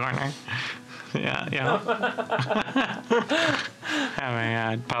there in the corner. Yeah.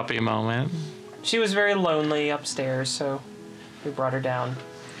 Having a puppy moment. She was very lonely upstairs, so we brought her down.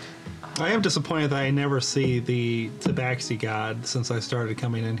 I am disappointed that I never see the Tabaxi god since I started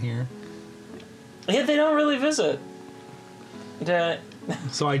coming in here. Yeah, they don't really visit.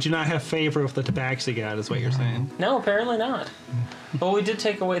 So I do not have favor with the Tabaxi god, is what you're saying. No, apparently not. But we did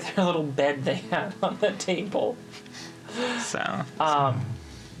take away their little bed they had on the table. So. Well,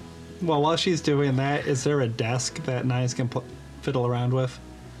 while she's doing that, is there a desk that Nines can fiddle around with?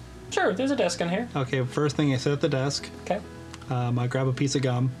 Sure, there's a desk in here. Okay, first thing I sit at the desk. Okay. I grab a piece of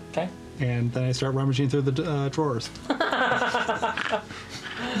gum. Okay. And then I start rummaging through the drawers.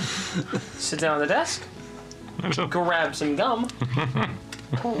 Sit down at the desk. Grab some gum.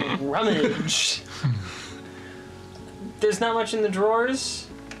 Rummage. There's not much in the drawers.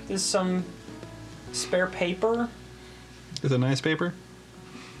 There's some spare paper. Is it nice paper?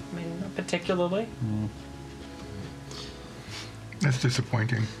 I mean, not particularly. That's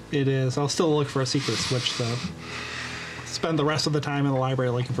disappointing. It is. I'll still look for a secret switch, though. It's spend the rest of the time in the library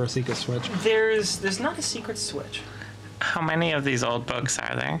looking for a secret switch. There's not a secret switch. How many of these old books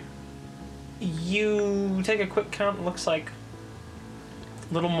are there? You take a quick count, it looks like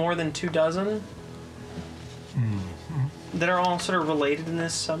a little more than 2 dozen that are all sort of related in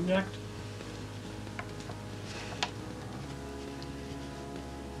this subject.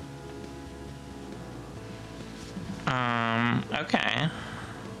 Okay.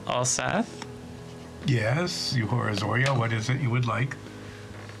 All Seth? Yes, you Horazoria, what is it you would like?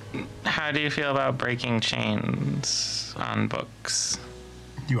 How do you feel about breaking chains on books?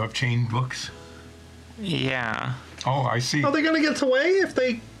 You have chained books? Yeah. Oh, I see. Are they going to get away if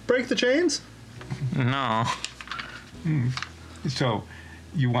they break the chains? No. So,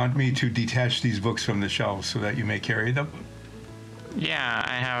 you want me to detach these books from the shelves so that you may carry them? Yeah,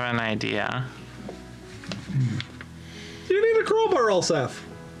 I have an idea. You need a crowbar, Ulseth.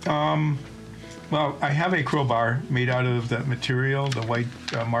 Well, I have a crowbar made out of that material, the white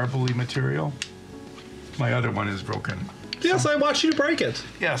marbly material. My other one is broken. Yes, I watched you break it.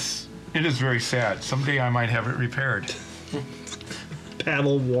 Yes, it is very sad. Someday I might have it repaired.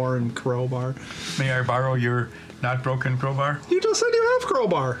 Paddle-worn crowbar. May I borrow your not broken crowbar? You just said you have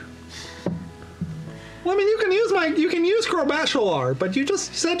crowbar. Well, I mean, you can use crowbashalar, but you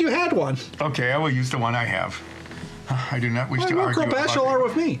just said you had one. Okay, I will use the one I have. I do not wish Why to not argue about crowbashalar it.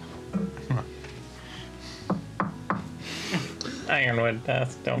 with me? Ironwood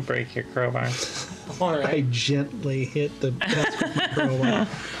Death, don't break your crowbar. All I right. gently hit the desk with my crowbar.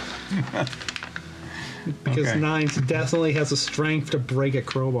 Because Okay. Nines definitely has the strength to break a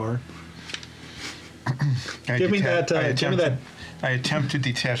crowbar. I Give me detach- that, I give me that- I attempt to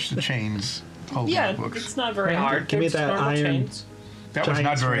detach the chains holding Yeah, the books. it's not very hard. Give me It's that normal iron- chains. That was Giant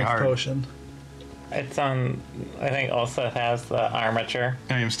not very strength hard. Potion. It's on, I think also has the armature.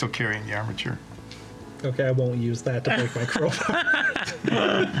 I am still carrying the armature. Okay, I won't use that to break my crowbar.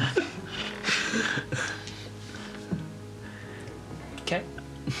 Okay.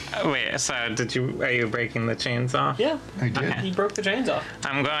 Wait, so are you breaking the chains off? Yeah. I did. You broke the chains off.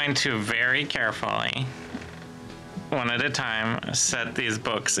 I'm going to very carefully, one at a time, set these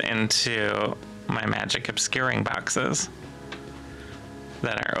books into my magic obscuring boxes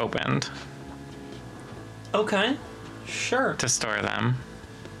that are opened Okay. Sure. to store them.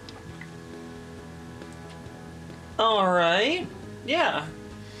 All right. Yeah.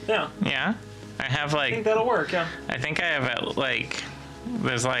 Yeah. Yeah? I have I think like, that'll work. Yeah. I think I have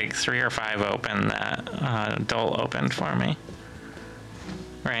there's like 3 or 5 open that Dole opened for me.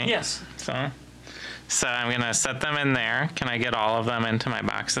 Right? Yes. So I'm gonna set them in there. Can I get all of them into my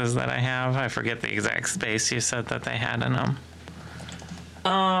boxes that I have? I forget the exact space you said that they had in them.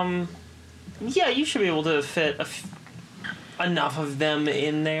 Yeah, you should be able to fit enough of them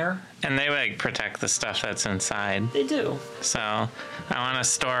in there. And they like protect the stuff that's inside. They do. So I want to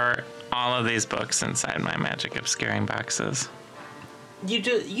store all of these books inside my magic obscuring boxes. You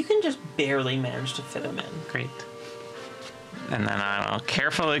can just barely manage to fit them in. Great. And then I will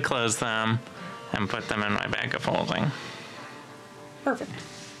carefully close them and put them in my bag of holding. Perfect.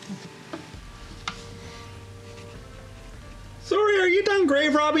 Sorry, are you done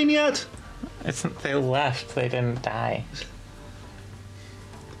grave robbing yet? They left. They didn't die.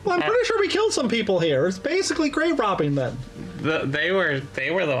 Well, I'm pretty sure we killed some people here. It's basically grave robbing then. They were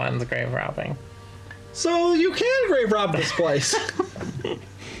the ones grave robbing. So you can grave rob this place.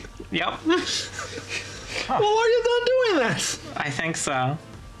 Yep. Well, are you done doing that? I think so.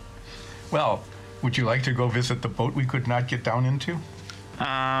 Well, would you like to go visit the boat we could not get down into?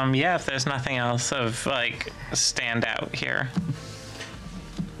 Yeah, if there's nothing else of like stand out here.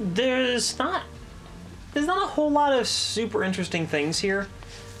 There's not a whole lot of super interesting things here.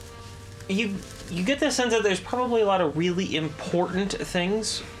 You get the sense that there's probably a lot of really important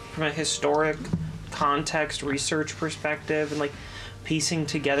things from a historic context research perspective and like piecing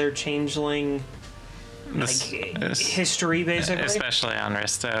together changeling history basically. Especially on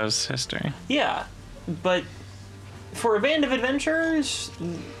Risto's history. Yeah, but for a band of adventurers,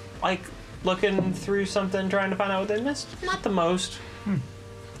 like looking through something, trying to find out what they missed, not the most.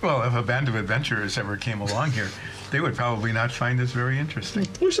 Well, if a band of adventurers ever came along here, they would probably not find this very interesting.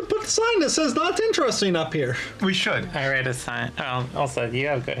 We should put the sign that says "Not interesting" up here. We should. I write a sign. Oh, also, you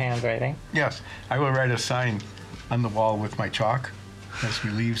have good handwriting. Yes, I will write a sign on the wall with my chalk as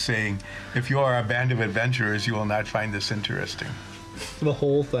we leave saying, if you are a band of adventurers, you will not find this interesting. The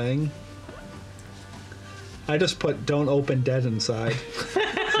whole thing. I just put "Don't open dead" inside.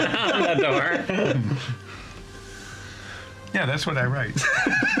 On the door. Yeah, that's what I write.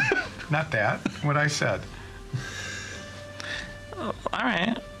 Not that, what I said. All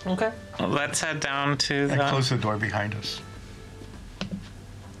right. Okay. Let's head down to And the. close the door behind us.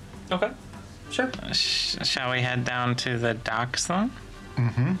 Okay. Sure. Shall we head down to the docks then?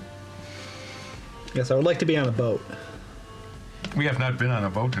 Yes, I would like to be on a boat. We have not been on a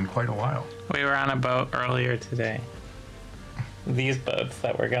boat in quite a while. We were on a boat earlier today. These boats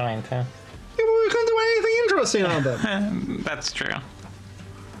that we're going to. Yeah, well, we couldn't do anything interesting on them. That's true.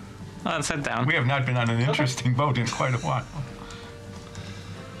 Let's head down. We have not been on an interesting boat in quite a while.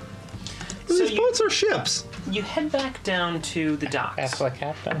 These boats are ships. You head back down to the docks. Ask the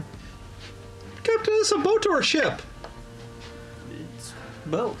captain. Captain, is this a boat or a ship? It's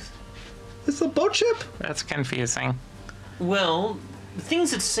both. It's a boat ship? That's confusing. Well,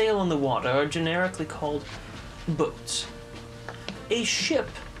 things that sail on the water are generically called boats. A ship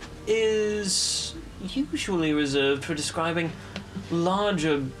is usually reserved for describing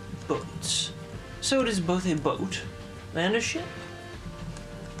larger boats. So it is both a boat and a ship.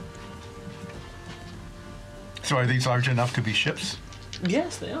 So are these large enough to be ships?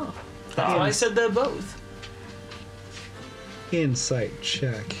 Yes, they are. That's why I said they're both. Insight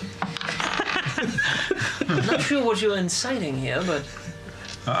check. I'm not sure what you're inciting here,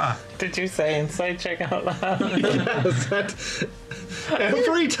 but Did you say insight check out loud? Yes, that-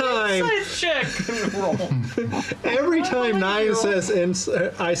 every time, check roll. every time Nine says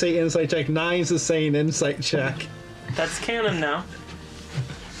I say insight check, Nines is saying insight check. That's canon now.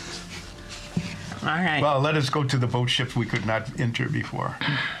 All right. Well, let us go to the boat ship we could not enter before.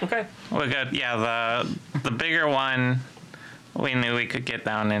 Okay. We're good. Yeah, the bigger one we knew we could get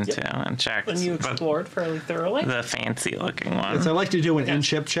down into and check. And you explored fairly thoroughly. The fancy looking one. So I like to do an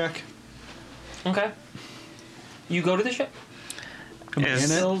in-ship check. Okay. You go to the ship. Is, in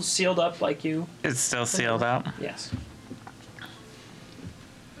it? Still sealed up like you. it's still sealed up. Yes.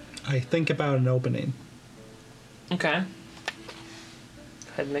 I think about an opening. Okay.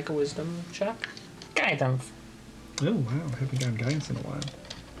 Go ahead and make a wisdom check. Guidance. Oh wow, I haven't gotten guidance in a while.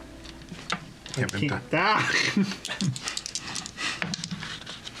 Haven't Can't. Ah!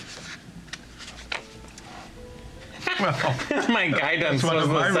 Well, My guidance That's one was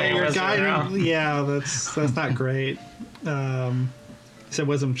of my the same rolls. as Guidance, your yeah, that's not great. You said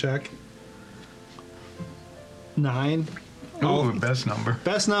wisdom check. 9. oh, the best number.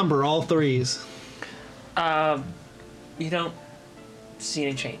 Best number, all threes. You don't see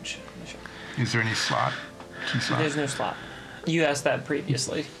any change. in the ship. Is there any slot? Key slot? There's no slot. You asked that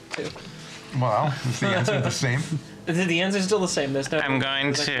previously too. Well, is the answer the same? The answer's still the same. There's no. I'm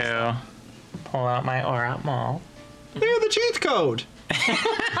going there's no to pull out my Aurat Mall Yeah, the cheat code.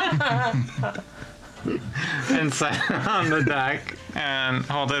 and set it on the deck and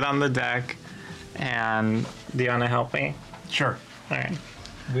hold it on the deck. And do you want to help me? Sure. All right,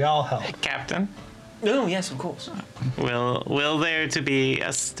 We all help. Captain. Oh yes, of course. Will there to be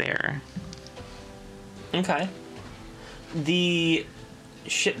a stair? Okay. The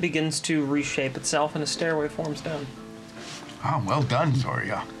ship begins to reshape itself, and a stairway forms down. Ah, well done,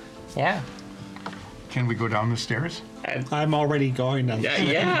 Zoria. Yeah. Can we go down the stairs? I'm already going down.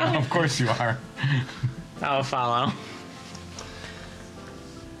 Yeah. Of course you are. I'll follow.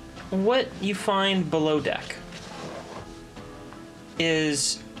 What you find below deck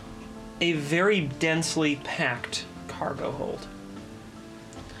is a very densely packed cargo hold.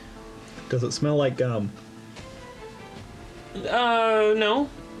 Does it smell like gum? No.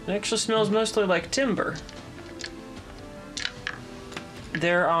 It actually smells mostly like timber.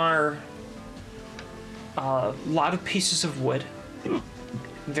 There are a lot of pieces of wood,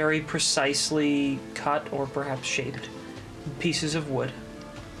 very precisely cut or perhaps shaped pieces of wood.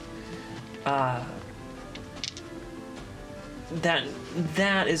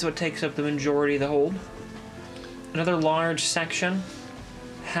 That is what takes up the majority of the hold. Another large section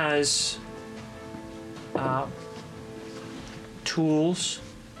has tools,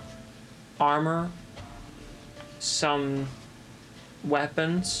 armor, some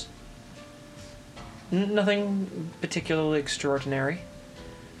weapons. Nothing particularly extraordinary.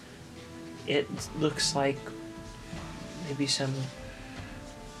 It looks like maybe some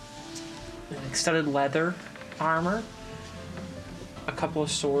like studded leather armor, a couple of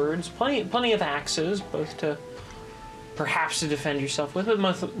swords, plenty of axes, both to perhaps to defend yourself with, but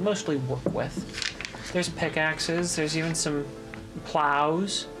mostly work with. There's pickaxes. There's even some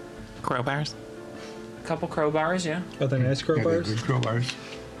plows. Crowbars. A couple crowbars, yeah. Are they nice Yeah, they're crowbars? good crowbars.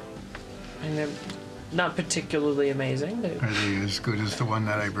 And they're not particularly amazing. Are they as good as the one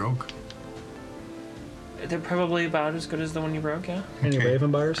that I broke? They're probably about as good as the one you broke, yeah. Any Okay.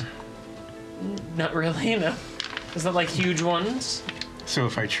 raven bars? Not really, no. Is that like huge ones? So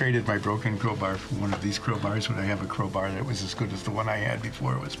if I traded my broken crowbar for one of these crowbars, would I have a crowbar that was as good as the one I had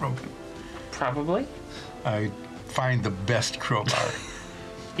before it was broken? Probably. I find the best crowbar.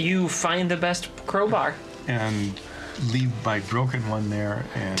 You find the best crowbar. and leave my broken one there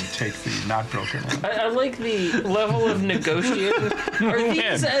and take the not broken one. I like the level of negotiating. Are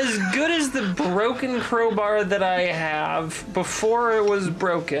these as good as the broken crowbar that I have before it was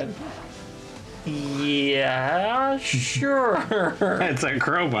broken? Yeah, sure. It's a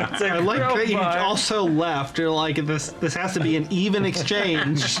crowbar. It's a I like that you crowbar. also left. You're like, this has to be an even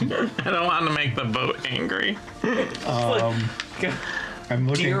exchange. I don't want to make the boat angry. I'm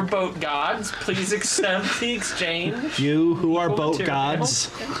looking. Dear boat gods, please accept the exchange. You who are Equal boat material.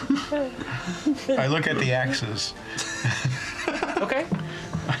 gods. I look at the axes. Okay.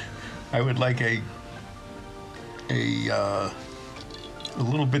 I would like a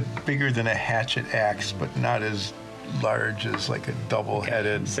little bit bigger than a hatchet axe, but not as large as like a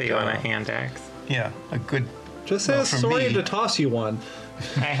double-headed. So you want a hand axe? Yeah, a good. Just Well, ask for Soria me- to toss you one.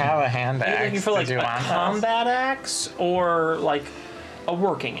 I have a hand Are you axe. looking for like Did you a want those? combat axe or like a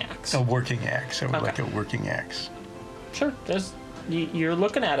working axe? A working axe. I would Okay. like a working axe. Sure. You're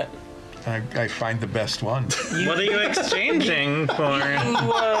looking at it. I find the best one. What are you exchanging for?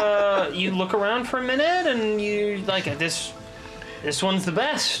 You look around for a minute and you like this. This one's the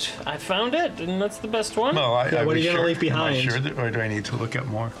best. I found it, and that's the best one. Well, I what are was you gonna sure- leave behind? Am I sure that, or do I need to look at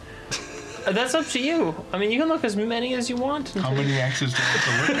more? That's up to you. I mean, you can look as many as you want. How many axes do I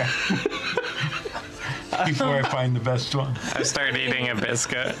have to look at before I find the best one? I start eating a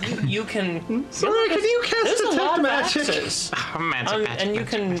biscuit. You can. Soria, can you cast There's a lot detect of magic? axes. Magic, magic, And you magic,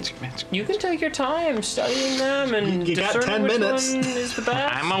 can magic. you can take your time studying them and You got discerning 10 which minutes. one is the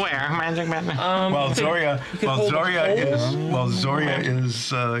best. I'm aware. Magic, magic. Well, Zoria, could hold a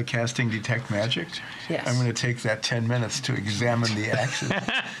is casting detect magic. Yes. I'm going to take that 10 minutes to examine the axes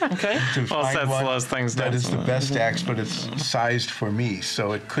Okay. to Well, find that one slows things that down. is the best axe, but it's sized for me,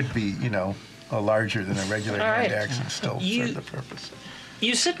 so it could be, a larger than a regular All hand right. axe and still You- serve the purpose.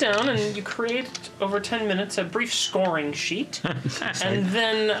 You sit down and you create over 10 minutes a brief scoring sheet, and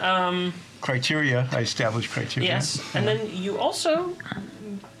then Criteria, I establish criteria. yes, and then you also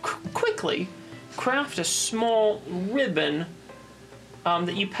quickly craft a small ribbon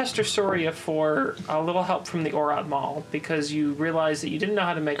that you pester Soria for a little help from the Orad Mall because you realized that you didn't know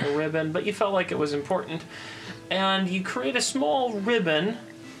how to make a ribbon, but you felt like it was important, and you create a small ribbon.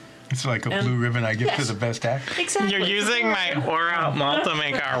 It's like a And- blue ribbon I give to yes. the best axe. Exactly. You're using my aura malt to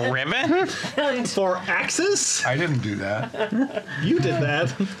make a ribbon? And For axes? I didn't do that. You did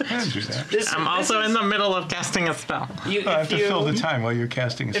that. I didn't do that. I'm also in the middle of casting a spell. You, I have if to fill the you, time while you're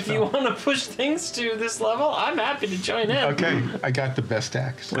casting a if you spell. want to push things to this level, I'm happy to join in. Okay, I got the best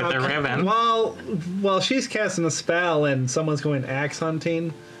axe. With a ribbon. While she's casting a spell and someone's going axe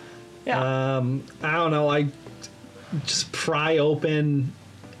hunting, Yeah. I don't know, I just pry open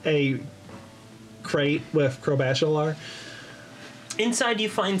a crate with Crobashalar. Inside you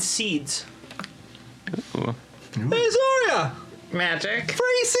find seeds. Ooh. Hey, Zoria! Magic.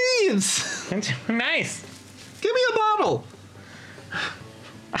 Free seeds! Nice. Give me a bottle!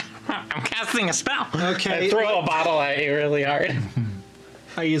 I'm casting a spell. Okay. I throw a bottle at you really hard.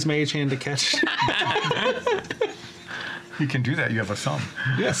 I use Mage Hand to catch. You can do that. You have a thumb.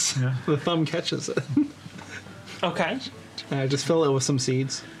 Yes. The thumb catches it. Okay. And I just fill it with some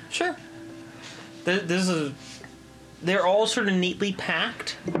seeds. Sure. They're all sort of neatly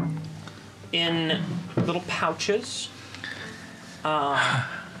packed in little pouches.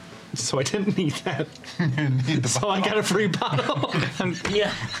 So I didn't need that. You need the So I got a free bottle.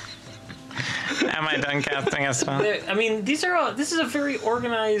 Yeah. Am I done casting a spell? I mean, this is a very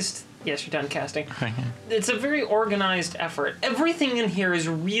organized. Yes, you're done casting. It's a very organized effort. Everything in here is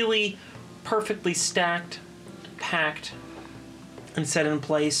really perfectly stacked, packed, and set in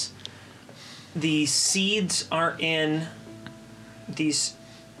place. The seeds are in these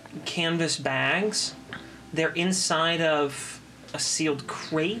canvas bags. They're inside of a sealed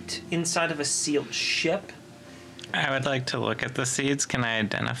crate, inside of a sealed ship. I would like to look at the seeds. Can I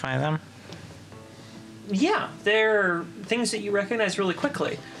identify them? Yeah, they're things that you recognize really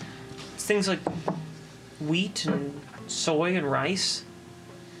quickly. It's things like wheat and soy and rice,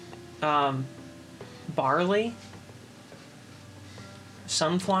 barley,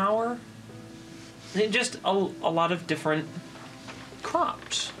 sunflower, just a lot of different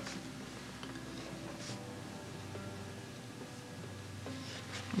crops.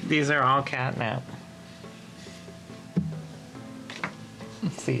 These are all catnip.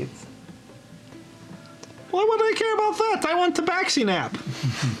 Seeds. Why would I care about that? I want Tabaxi Nap.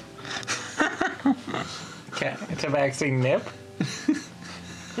 Tabaxi nip?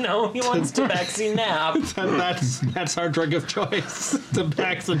 No, he wants Tabaxi Nap. That's our drug of choice.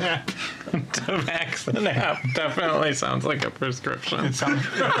 Tabaxi Nap. Tabaxinab definitely sounds like a prescription. It sounds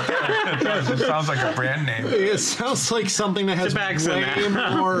like a brand name. It sounds like something that has way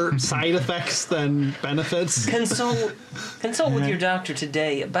Tabaxinab. more side effects than benefits. Consult with your doctor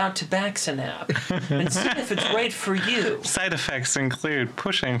today about Tabaxinab and see if it's right for you. Side effects include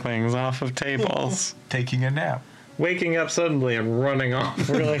pushing things off of tables, Taking a nap. waking up suddenly and running off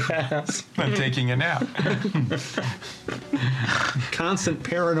really fast. Then taking a nap. Constant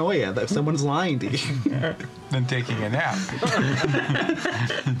paranoia that someone's lying to you. Then taking a nap.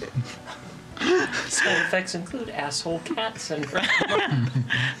 Side effects include asshole cat syndrome.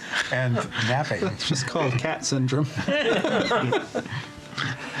 And napping. It's just called cat syndrome.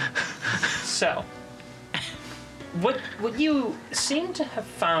 So, what you seem to have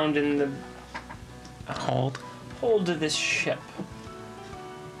found in the Hold. hold of this ship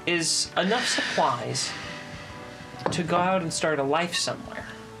is enough supplies to go out and start a life somewhere.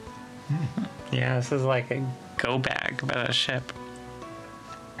 Yeah, this is like a go bag by the ship.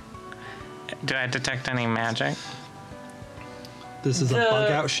 Do I detect any magic? This is a The-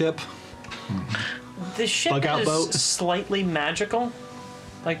 bug out ship. The ship Bug out is boat? slightly magical,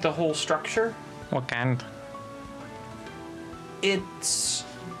 like the whole structure. What kind? It's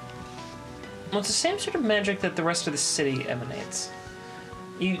the same sort of magic that the rest of the city emanates.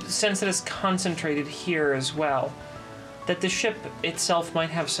 You sense that it's concentrated here as well. That the ship itself might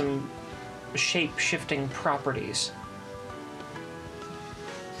have some shape-shifting properties.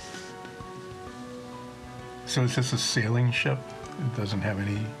 So is this a sailing ship? It doesn't have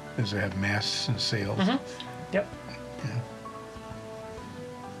any. Does it have masts and sails? Yep. Yeah.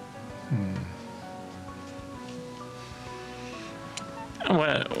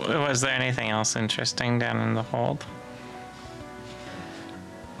 What was there anything else interesting down in the hold?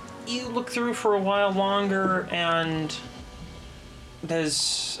 You look through for a while longer, and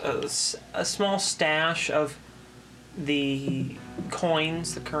there's a small stash of the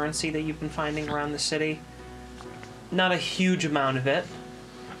coins, the currency that you've been finding around the city. Not a huge amount of it,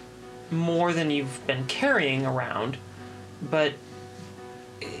 more than you've been carrying around, but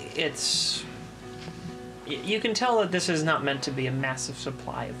it's... You can tell that this is not meant to be a massive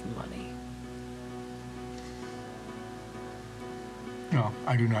supply of money. No,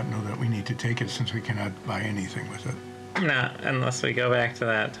 I do not know that we need to take it since we cannot buy anything with it. Not unless we go back to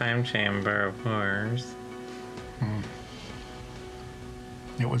that time chamber of horrors.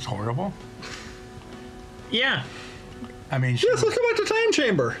 It was horrible. Yeah. I mean, Yes, let's go back to time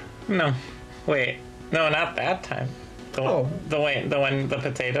chamber. No. Wait. No, not that time. The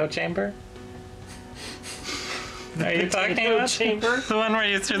potato chamber? Are you talking Potato about chamber? the one where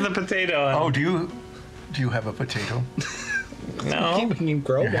you threw the potato in? oh, do you have a potato? No, We can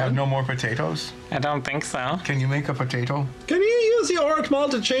grow You have one. no more potatoes? I don't think so. Can you make a potato? Can you use the auric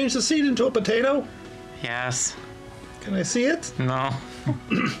mold to change the seed into a potato? Yes. Can I see it? No.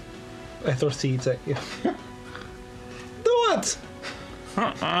 I throw seeds at you. Do it!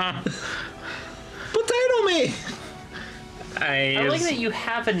 Potato me! I like that you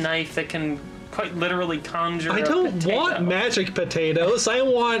have a knife that can quite literally conjure I a don't potato. want magic potatoes. I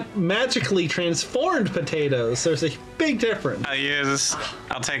want magically transformed potatoes. There's a big difference.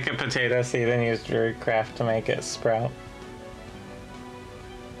 I'll take a potato seed and use Druidcraft to make it sprout.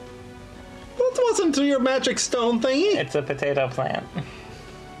 That wasn't your magic stone thingy. It's a potato plant.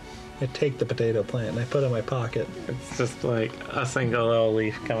 I take the potato plant and I put it in my pocket. It's just like a single little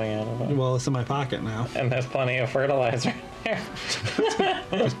leaf coming out of it. Well, it's in my pocket now. And there's plenty of fertilizer there.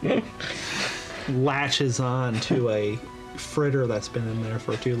 Latches on to a fritter that's been in there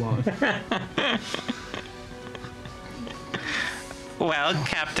for too long. Well,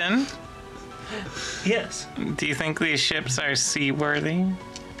 Captain, Yes. do you think these ships are seaworthy?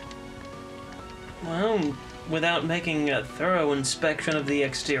 Well, without making a thorough inspection of the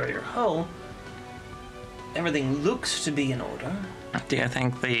exterior hull, everything looks to be in order. Do you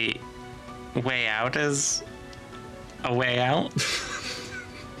think the way out is a way out?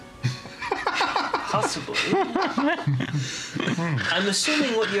 Possibly. I'm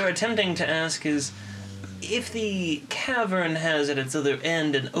assuming what you're attempting to ask is if the cavern has at its other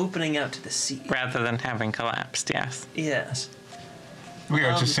end an opening out to the sea. Rather than having collapsed, yes. Yes. We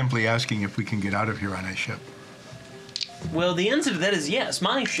are just simply asking if we can get out of here on a ship. Well, the answer to that is yes.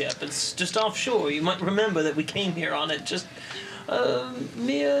 My ship. It's just offshore. You might remember that we came here on it just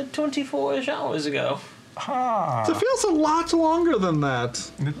mere 24-ish hours ago. Ah, It feels a lot longer than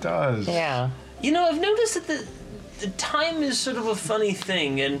that. it does. Yeah. You know, I've noticed that the time is sort of a funny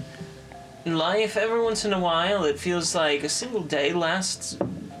thing, and in life, every once in a while, it feels like a single day lasts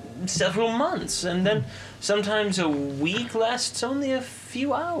several months, and then sometimes a week lasts only a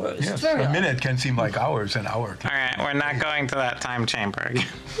few hours. Yes, It's very a odd. minute can seem like hours, an hour. All right, we're not going to that time chamber again.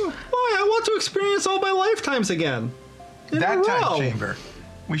 Why? I want to experience all my lifetimes again. In a That time row. chamber.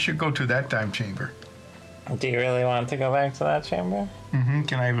 We should go to that time chamber. Do you really want to go back to that chamber?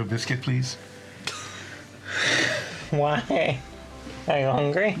 Can I have a biscuit, please? Why? Are you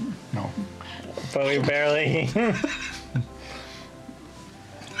hungry? No. But we barely.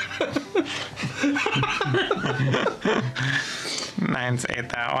 Nines ate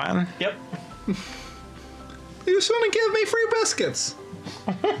that one. Yep. You shouldn't give me free biscuits.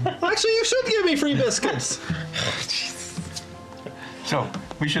 Actually, you should give me free biscuits. So,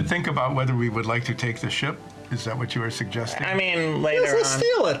 we should think about whether we would like to take the ship. Is that what you were suggesting? I mean, Yes, later let's on.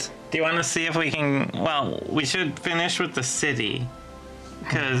 steal it. Do you want to see if we can? Well, we should finish with the city.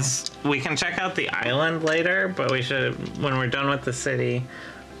 Because we can check out the island later, but we should, when we're done with the city,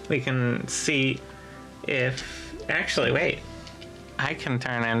 we can see if. Actually, wait. I can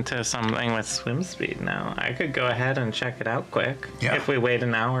turn into something with swim speed now. I could go ahead and check it out quick. Yeah. If we wait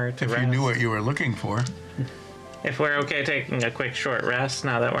an hour to if rest. you knew what you were looking for. If we're okay taking a quick short rest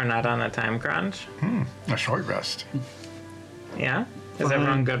now that we're not on a time crunch. A short rest. Yeah? Is Fine.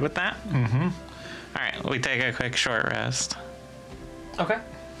 everyone good with that? Mm-hmm. All right, we take a quick short rest. Okay.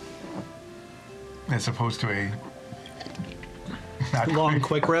 As opposed to a... Not Long, quick.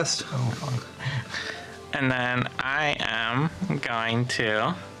 quick rest. Oh, And then I am going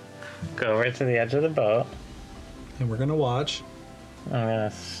to go over to the edge of the boat. And we're gonna watch. I'm going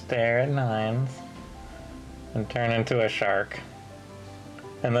to stare at Nines and turn into a shark.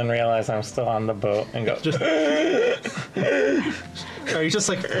 And then realize I'm still on the boat and go, Just. Are you just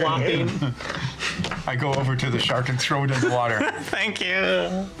like flopping? I go over to the shark and throw it in the water. thank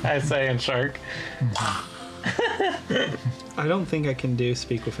you, I say in shark. I don't think I can do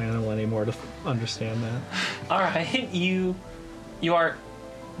speak with animal anymore to understand that. All right. You are.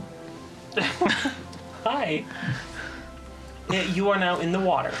 Hi. Yeah, you are now in the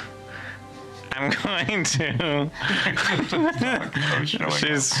water. I'm going to.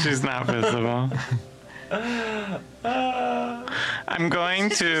 She's not visible. I'm going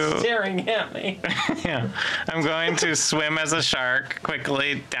to. Staring at me. Yeah, I'm going to swim as a shark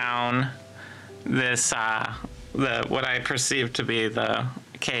quickly down this the what I perceive to be the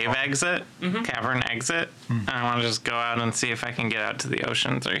cave exit, cavern exit. And I want to just go out and see if I can get out to the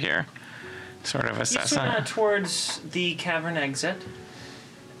ocean through here. Sort of You assess swim out it. towards the cavern exit,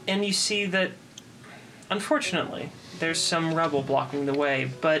 and you see that, unfortunately, there's some rubble blocking the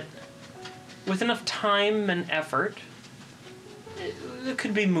way, but with enough time and effort, it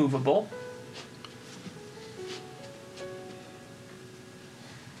could be movable.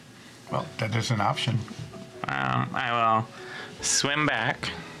 Well, that is an option. I will swim back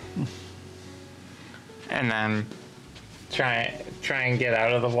and then try and get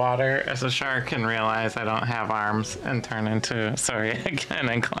out of the water as a shark and realize I don't have arms and turn into again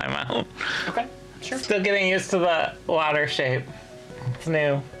and climb out. Okay, sure. Still getting used to the water shape. It's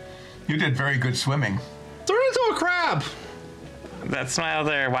new. You did very good swimming. Turn into a crab. That's my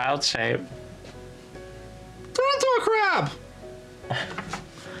other wild shape. Turn into a crab.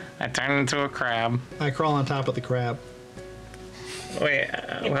 I turn into a crab. I crawl on top of the crab. Wait,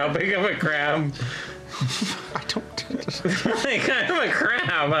 how big of a crab? I don't. Like, I'm a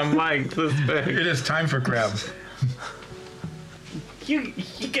crab. I'm like this big. It is time for crab. You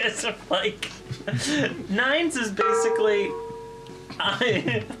guys are like Nines is basically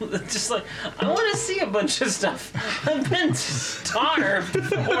just like I want to see a bunch of stuff. I've been starved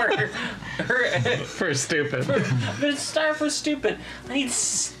for For stupid. I've been starved for stupid. I need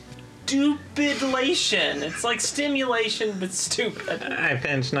stupidlation. It's like stimulation but stupid. I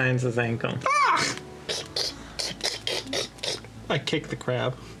pinched Nines' ankle. I kick the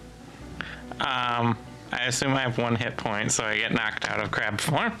crab. I assume I have 1 hit point, so I get knocked out of crab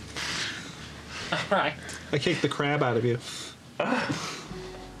form. Right. I kick the crab out of you.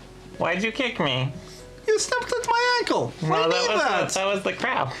 Why'd you kick me? You stepped on my ankle. I need that was the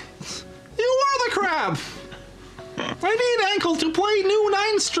crab. You are the crab. I need ankle to play new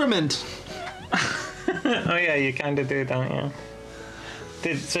instrument. Oh yeah, you kind of do, don't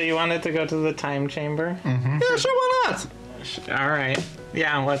you? So you wanted to go to the time chamber? Yeah, sure, why not? All right.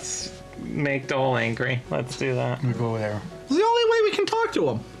 Yeah, let's make Dole angry. Let's do that. We go there. It's the only way we can talk to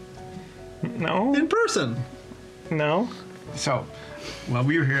him No? in person. No? So, while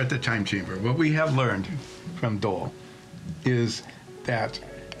we were here at the time chamber, what we have learned from Dole is that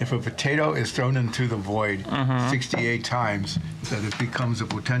if a potato is thrown into the void 68 times, that it becomes a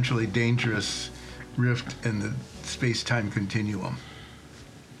potentially dangerous rift in the space-time continuum.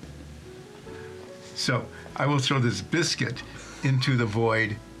 So, I will throw this biscuit into the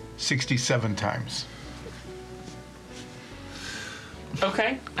void 67 times.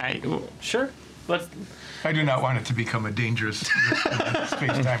 Okay, sure. Let's. I do not want it to become a dangerous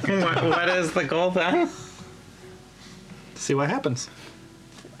space-time continuum. What is the goal then? See what happens.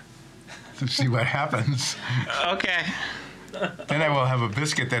 To see what happens. Okay. Then I will have a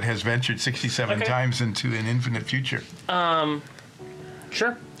biscuit that has ventured 67 Okay. times into an infinite future.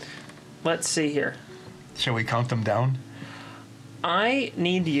 Sure. Let's see here. Shall we count them down? I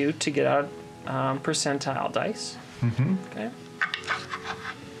need you to get out percentile dice. Mm-hmm. Okay.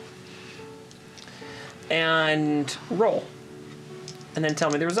 And roll. And then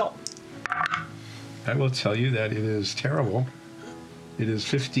tell me the result. I will tell you that it is terrible. It is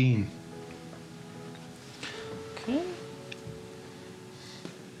 15. Okay.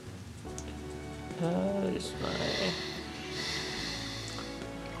 Is my...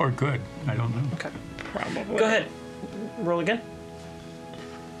 Or good. I don't know. Okay. Probably. Go ahead. Roll again.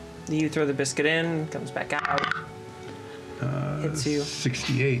 You throw the biscuit in, comes back out. Hits you.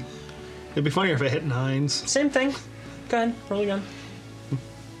 68. It'd be funnier if it hit 9s. Same thing. Go ahead. Roll again.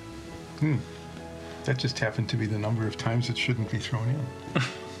 That just happened to be the number of times it shouldn't be thrown in.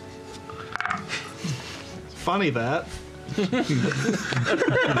 Funny that.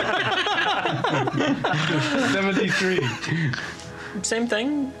 73. Same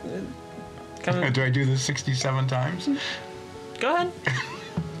thing. Come, Do I do this 67 times? go ahead.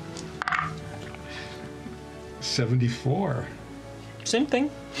 74. Same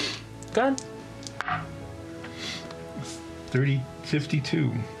thing. Go ahead.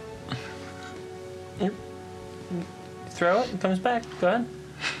 52. Throw it. It comes back. Go ahead.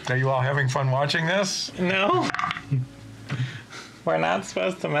 Are you all having fun watching this? No. We're not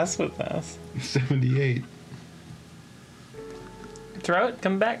supposed to mess with this. 78. Throw it.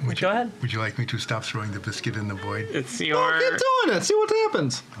 Come back. Go ahead. Would you like me to stop throwing the biscuit in the void? It's Oh, your. keep doing it. See what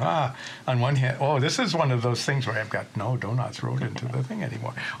happens. On one hand, this is one of those things where I've got, no, do not throw it into the thing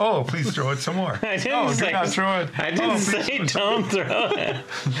anymore. Oh, please throw it some more. I didn't Oh, say. do not throw it. I didn't say don't throw it.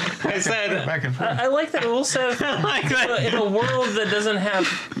 I said Back and forth. I like that also like that. in a world that doesn't have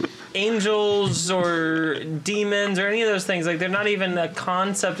angels or demons or any of those things, like they're not even a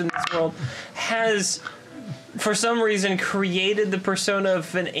concept in this world, has for some reason created the persona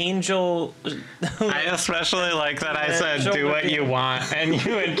of an angel. I especially like that I said Angel do what you want, and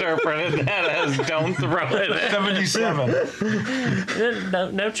you interpreted that as don't throw it in.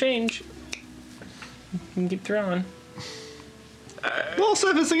 77. No change. You can keep throwing. Well,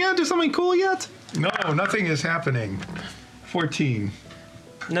 Seth, is he gonna do something cool yet? No, nothing is happening. 14.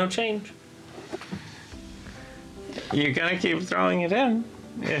 No change. You're gonna keep throwing it in.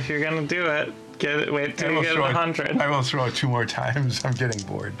 If you're gonna do it, get it. Wait till you get throw 100. I will throw it 2 more times. I'm getting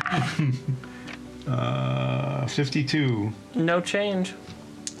bored. 52. No change.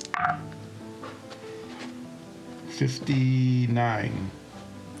 59.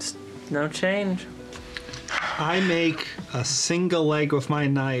 No change. I make a single leg with my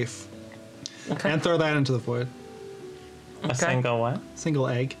knife Okay. and throw that into the void. A single what? Single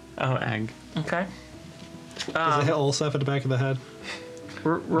egg. Oh, egg. Okay. Does it hit Olsef at the back of the head?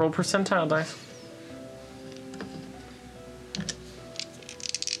 Roll percentile dice.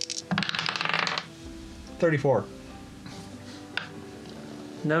 $34.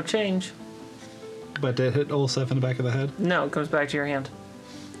 No change. But did it hit Olsef in the back of the head? No, it comes back to your hand.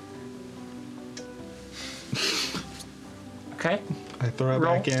 Okay. I throw it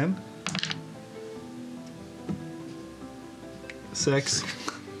Roll. back in. 6.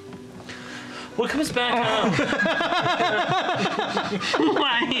 What comes back out?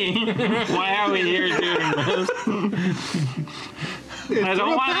 Why are we here doing this? I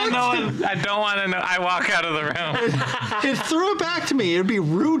don't want to know. I don't want to know. I walk out of the room. It threw it back to me. It'd be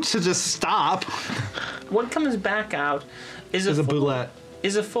rude to just stop. What comes back out is There's a boulette.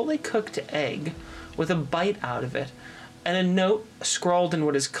 is a fully cooked egg with a bite out of it and a note scrawled in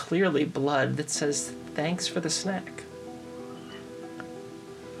what is clearly blood that says, "Thanks for the snack."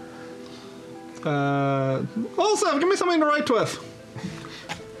 Olsef, give me something to write with.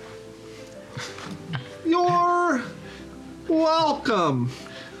 You're welcome.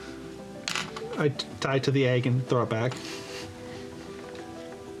 I tie it to the egg and throw it back.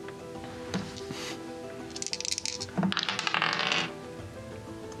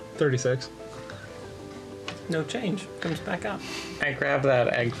 $36. No change. Comes back out. I grab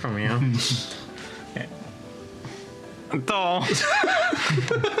that egg from you. Doll.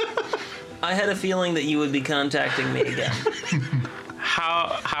 I had a feeling that you would be contacting me again.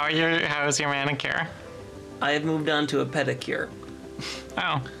 How is your manicure? I have moved on to a pedicure.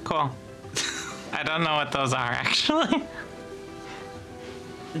 Oh, cool. I don't know what those are actually.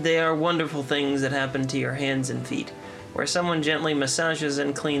 They are wonderful things that happen to your hands and feet, where someone gently massages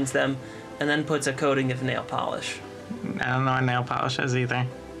and cleans them, and then puts a coating of nail polish. I don't know what nail polish is either.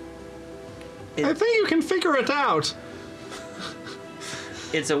 I think you can figure it out.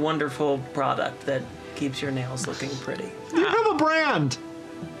 It's a wonderful product that keeps your nails looking pretty. You have a brand.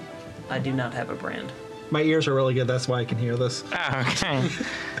 I do not have a brand. My ears are really good. That's why I can hear this. Oh, okay.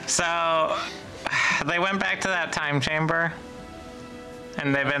 So they went back to that time chamber,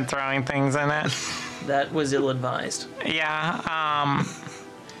 and they've been throwing things in it. That was ill-advised. Yeah.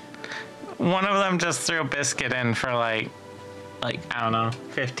 One of them just threw a biscuit in for like I don't know,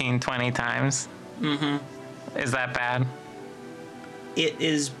 15, 20 times. Mm-hmm. Is that bad? It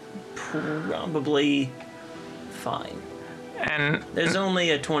is probably fine. And There's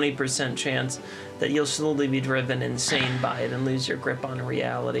only a 20% chance that you'll slowly be driven insane by it and lose your grip on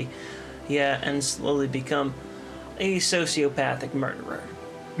reality. Yeah, and slowly become a sociopathic murderer.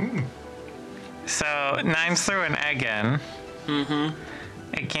 so Nines threw an egg in.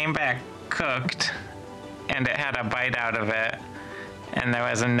 Mm-hmm. It came back cooked, and it had a bite out of it. And there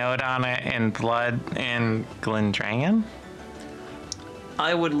was a note on it in blood in Glendrangan.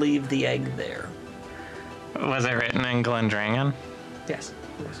 I would leave the egg there. Was it written in Glendrangan? Yes.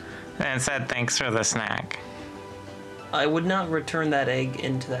 And it said, thanks for the snack. I would not return that egg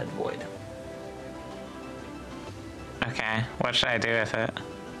into that void. Okay, what should I do with it?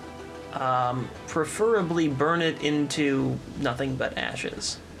 Preferably burn it into nothing but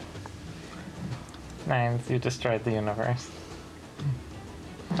ashes. Nines, you destroyed the universe.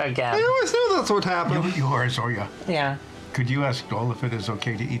 I Again. always knew that's what happened. You are Zoria. Yeah. Could you ask Dole if it is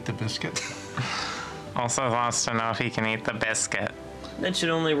okay to eat the biscuit? Also wants to know if he can eat the biscuit. That should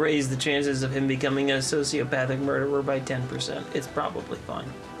only raise the chances of him becoming a sociopathic murderer by 10%. It's probably fine.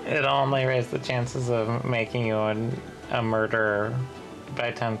 It'll only raise the chances of making you a murderer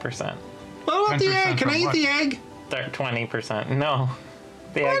by 10%. What about the 10% egg? Can I from eat what? the egg? 20%. No.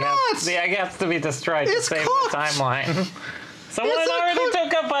 The Why egg, not? the egg has to be destroyed It's to save cooked. the timeline. Someone It's not already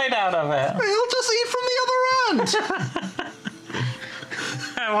cooked. took a bite out of it. He'll just eat from the other end.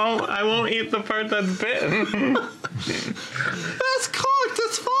 I won't eat the part that's bitten. That's cooked.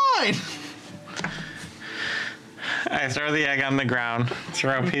 It's fine. I throw the egg on the ground,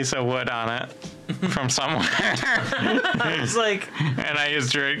 throw a piece of wood on it from somewhere, It's like, and I use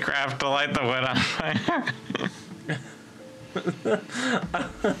Druidcraft to light the wood on fire.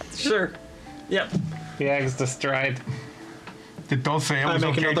 sure. Yep. The egg's destroyed. Did Dole say it I was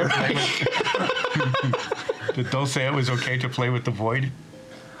make okay to another play with? Did Dole say it was okay to play with the void?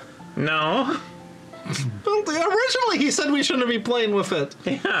 No. Well, originally, he said we shouldn't be playing with it.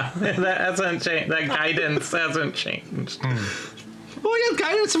 Yeah, that hasn't changed. That guidance hasn't changed. Well, we got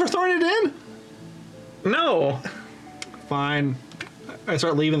guidance for throwing it in. No. Fine. I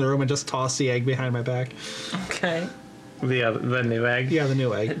start leaving the room and just toss the egg behind my back. Okay. The new egg. Yeah, the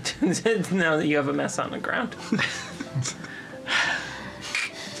new egg. Now that you have a mess on the ground.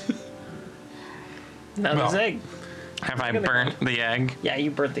 Now Well. this egg. Have I burnt the egg? Yeah, you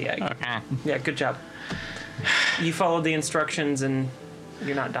burnt the egg. Okay. Yeah, good job. You followed the instructions and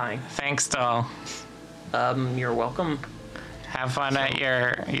you're not dying. Thanks, doll. You're welcome. Have fun at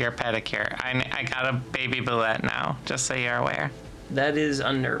your pedicure. I got a baby bullet now, just so you're aware. That is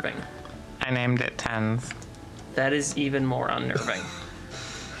unnerving. I named it Tens. That is even more unnerving.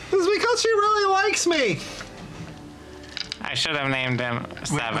 It's because she really likes me. I should have named him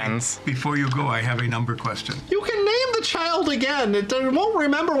Sevens. Wait, before you go, I have a number question. You can name the child again. It won't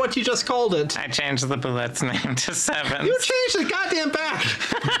remember what you just called it. I changed the bullet's name to Sevens. You changed the goddamn back.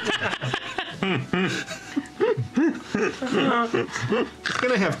 It's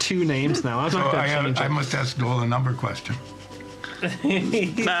gonna have two names now. I'm So not gonna change I it. must ask Dole a number question.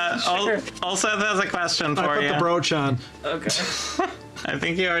 Sure. Also, there's a question I for put you. the brooch on. Okay. I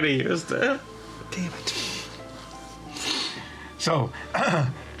think you already used it. Damn it. So,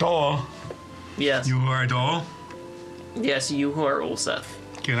 Dole, Yes. you are Dole. Yes, you who are Ulseth.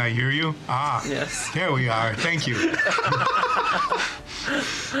 Can I hear you? Ah, Yes. there we are. Thank you.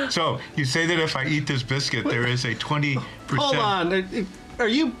 So, you say that if I eat this biscuit, there is a 20%. Hold on. Are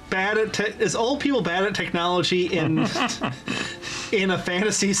you bad at? Is old people bad at technology in in a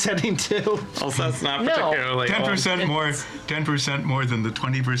fantasy setting too? Also, it's not No. particularly 10% more, 10% more than the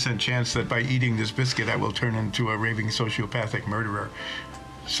 20% chance that by eating this biscuit I will turn into a raving sociopathic murderer.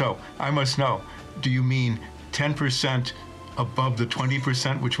 So I must know, do you mean 10% above the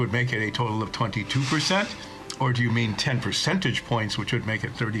 20%, which would make it a total of 22%? Or do you mean 10 percentage points, which would make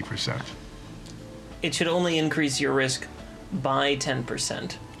it 30%? It should only increase your risk by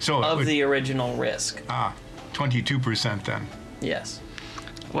 10% So it of would- the original risk. 22% then. Yes.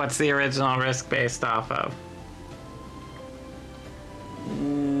 What's the original risk based off of?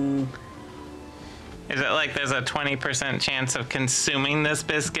 Is it like there's a 20% chance of consuming this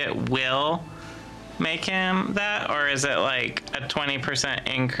biscuit will make him that? Or is it like a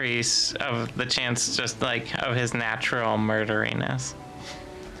 20% increase of the chance just like of his natural murderiness?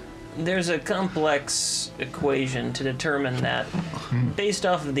 There's a complex equation to determine that based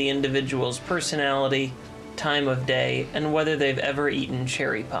off of the individual's personality, time of day, and whether they've ever eaten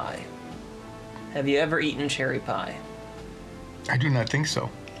cherry pie. Have you ever eaten cherry pie? I do not think so.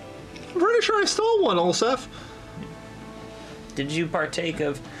 I'm pretty sure I stole one, Olsef. Did you partake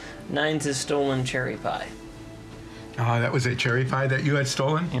of Nines' stolen cherry pie? Oh, that was a cherry pie that you had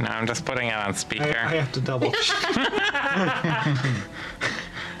stolen? You know, I'm just putting it on speaker. I have to double check.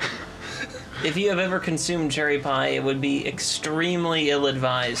 If you have ever consumed cherry pie, it would be extremely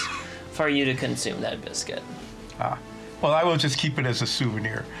ill-advised for you to consume that biscuit. Well, I will just keep it as a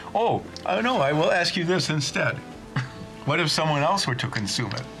souvenir. Oh, no, I will ask you this instead. What if someone else were to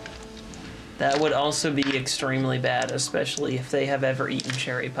consume it? That would also be extremely bad, especially if they have ever eaten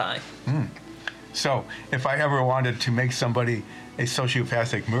cherry pie. So, if I ever wanted to make somebody a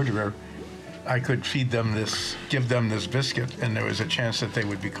sociopathic murderer, I could feed them this, give them this biscuit, and there was a chance that they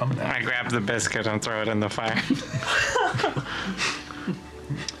would become that. I grab the biscuit and throw it in the fire.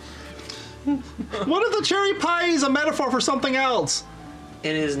 What if the cherry pie is a metaphor for something else?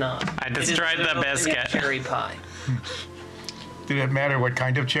 It is not. I destroyed the literally biscuit. Cherry pie. Did it matter what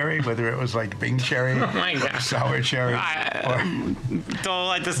kind of cherry? Whether it was like Bing cherry, Oh my gosh. sour cherry, Dole,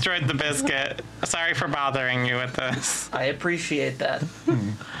 I destroyed the biscuit. Sorry for bothering you with this. I appreciate that.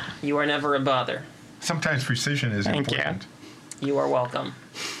 You are never a bother. sometimes precision is Thank you. important. You are welcome.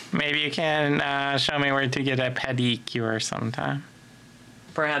 Maybe you can show me where to get a pedicure sometime.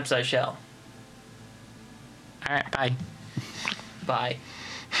 Perhaps I shall. All right, bye. Bye.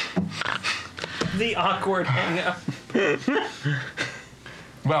 The awkward hang up.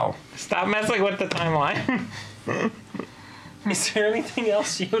 Well, Stop messing with the timeline. Is there anything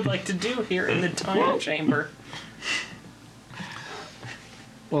else you would like to do here in the time chamber?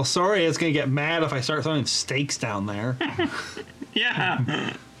 Well, sorry, it's gonna get mad if I start throwing steaks down there.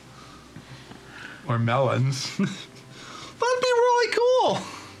 Yeah. or melons. That'd be really cool.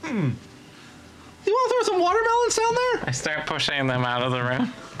 You want to throw some watermelons down there? I start pushing them out of the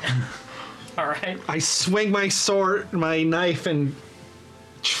room. All right. I swing my sword, my knife, and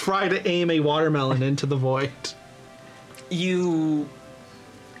try to aim a watermelon into the void. You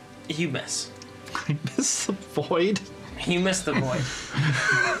miss. I miss the void. You miss the void.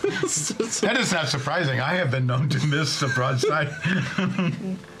 That is not surprising. I have been known to miss the broadside.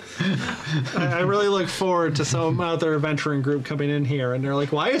 I really look forward to some other adventuring group coming in here, and they're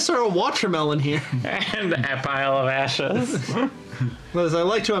like, "Why is there a watermelon here?" And a pile of ashes. Because I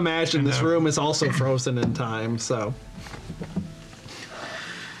like to imagine this room is also frozen in time, so.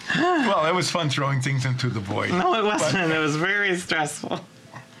 Well, it was fun throwing things into the void. No, it wasn't. It was very stressful.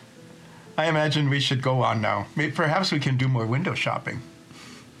 I imagine we should go on now. Perhaps we can do more window shopping.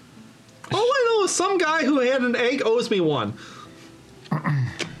 All I know is some guy who had an egg owes me one.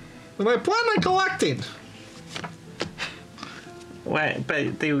 And I plan on collecting. Wait,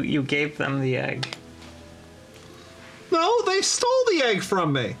 but you gave them the egg. No, they stole the egg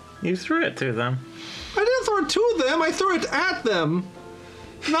from me. You threw it to them. I didn't throw it to them, I threw it at them,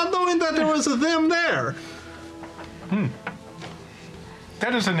 not knowing that there was a them there.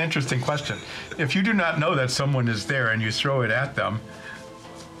 That is an interesting question. If you do not know that someone is there and you throw it at them,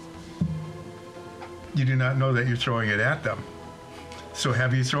 you do not know that you're throwing it at them. So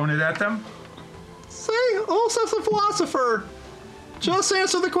have you thrown it at them? Say, Olsef's a philosopher. Just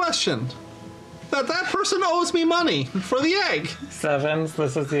answer the question. That person owes me money for the egg. Sevens,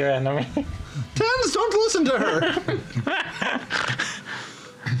 this is your enemy. Tens, don't listen to her.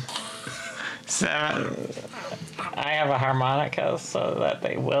 Seven. I have a harmonica so that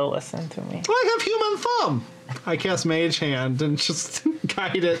they will listen to me. I have human thumb. I cast Mage Hand and just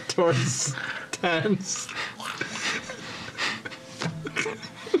guide it towards tens.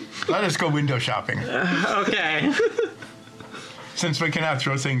 Let us go window shopping. Okay. Since we cannot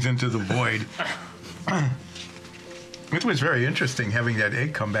throw things into the void. It was very interesting having that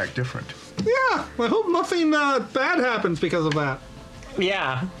egg come back different. Yeah, I hope nothing bad happens because of that.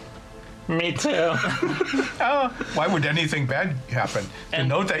 Yeah. Me too. Why would anything bad happen? The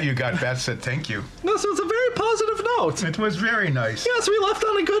note that you got, Beth, said thank you. No, so it's a very positive note. It was very nice. Yes, we left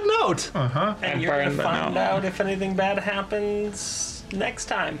on a good note. Uh-huh. And you're going to find out if anything bad happens next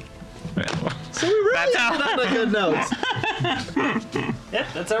time. So we really That's how- ended on a good note. Yep,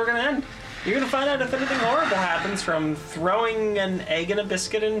 that's how we're going to end. You're gonna find out if anything horrible happens from throwing an egg and a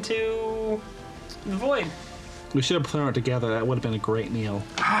biscuit into the void. We should have thrown it together. That would have been a great meal.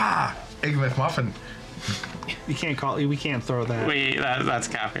 Egg McMuffin. You can't call. We can't throw that. That's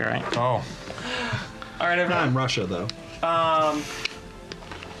copyright. Oh. All right, Not in everyone. Russia though.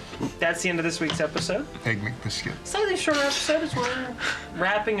 That's the end of this week's episode. Egg McBiscuit. Slightly shorter episode as we're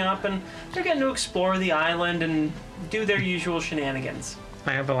wrapping up, and they're getting to explore the island and do their usual shenanigans.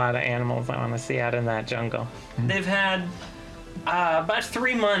 I have a lot of animals I want to see out in that jungle. They've had about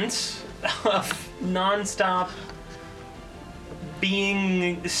 3 months of nonstop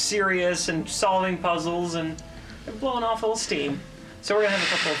being serious and solving puzzles, and they're blowing off a little steam. So we're gonna have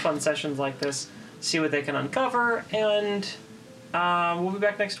a couple of fun sessions like this, see what they can uncover, and we'll be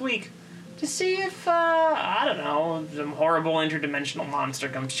back next week to see if I don't know, some horrible interdimensional monster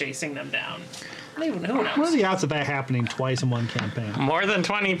comes chasing them down. Who knows? What are the odds of that happening twice in one campaign? More than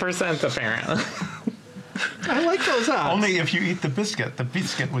 20%, apparently. I like those odds. Only if you eat the biscuit. The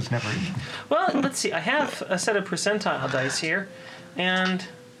biscuit was never eaten. Well, let's see. I have a set of percentile dice here, and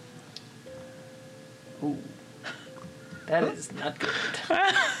ooh, that is not good.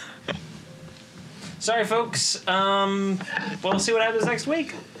 Sorry, folks. We'll see what happens next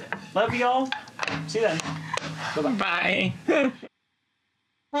week. Love you all. See you then. Bye-bye.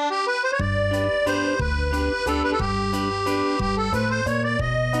 Bye.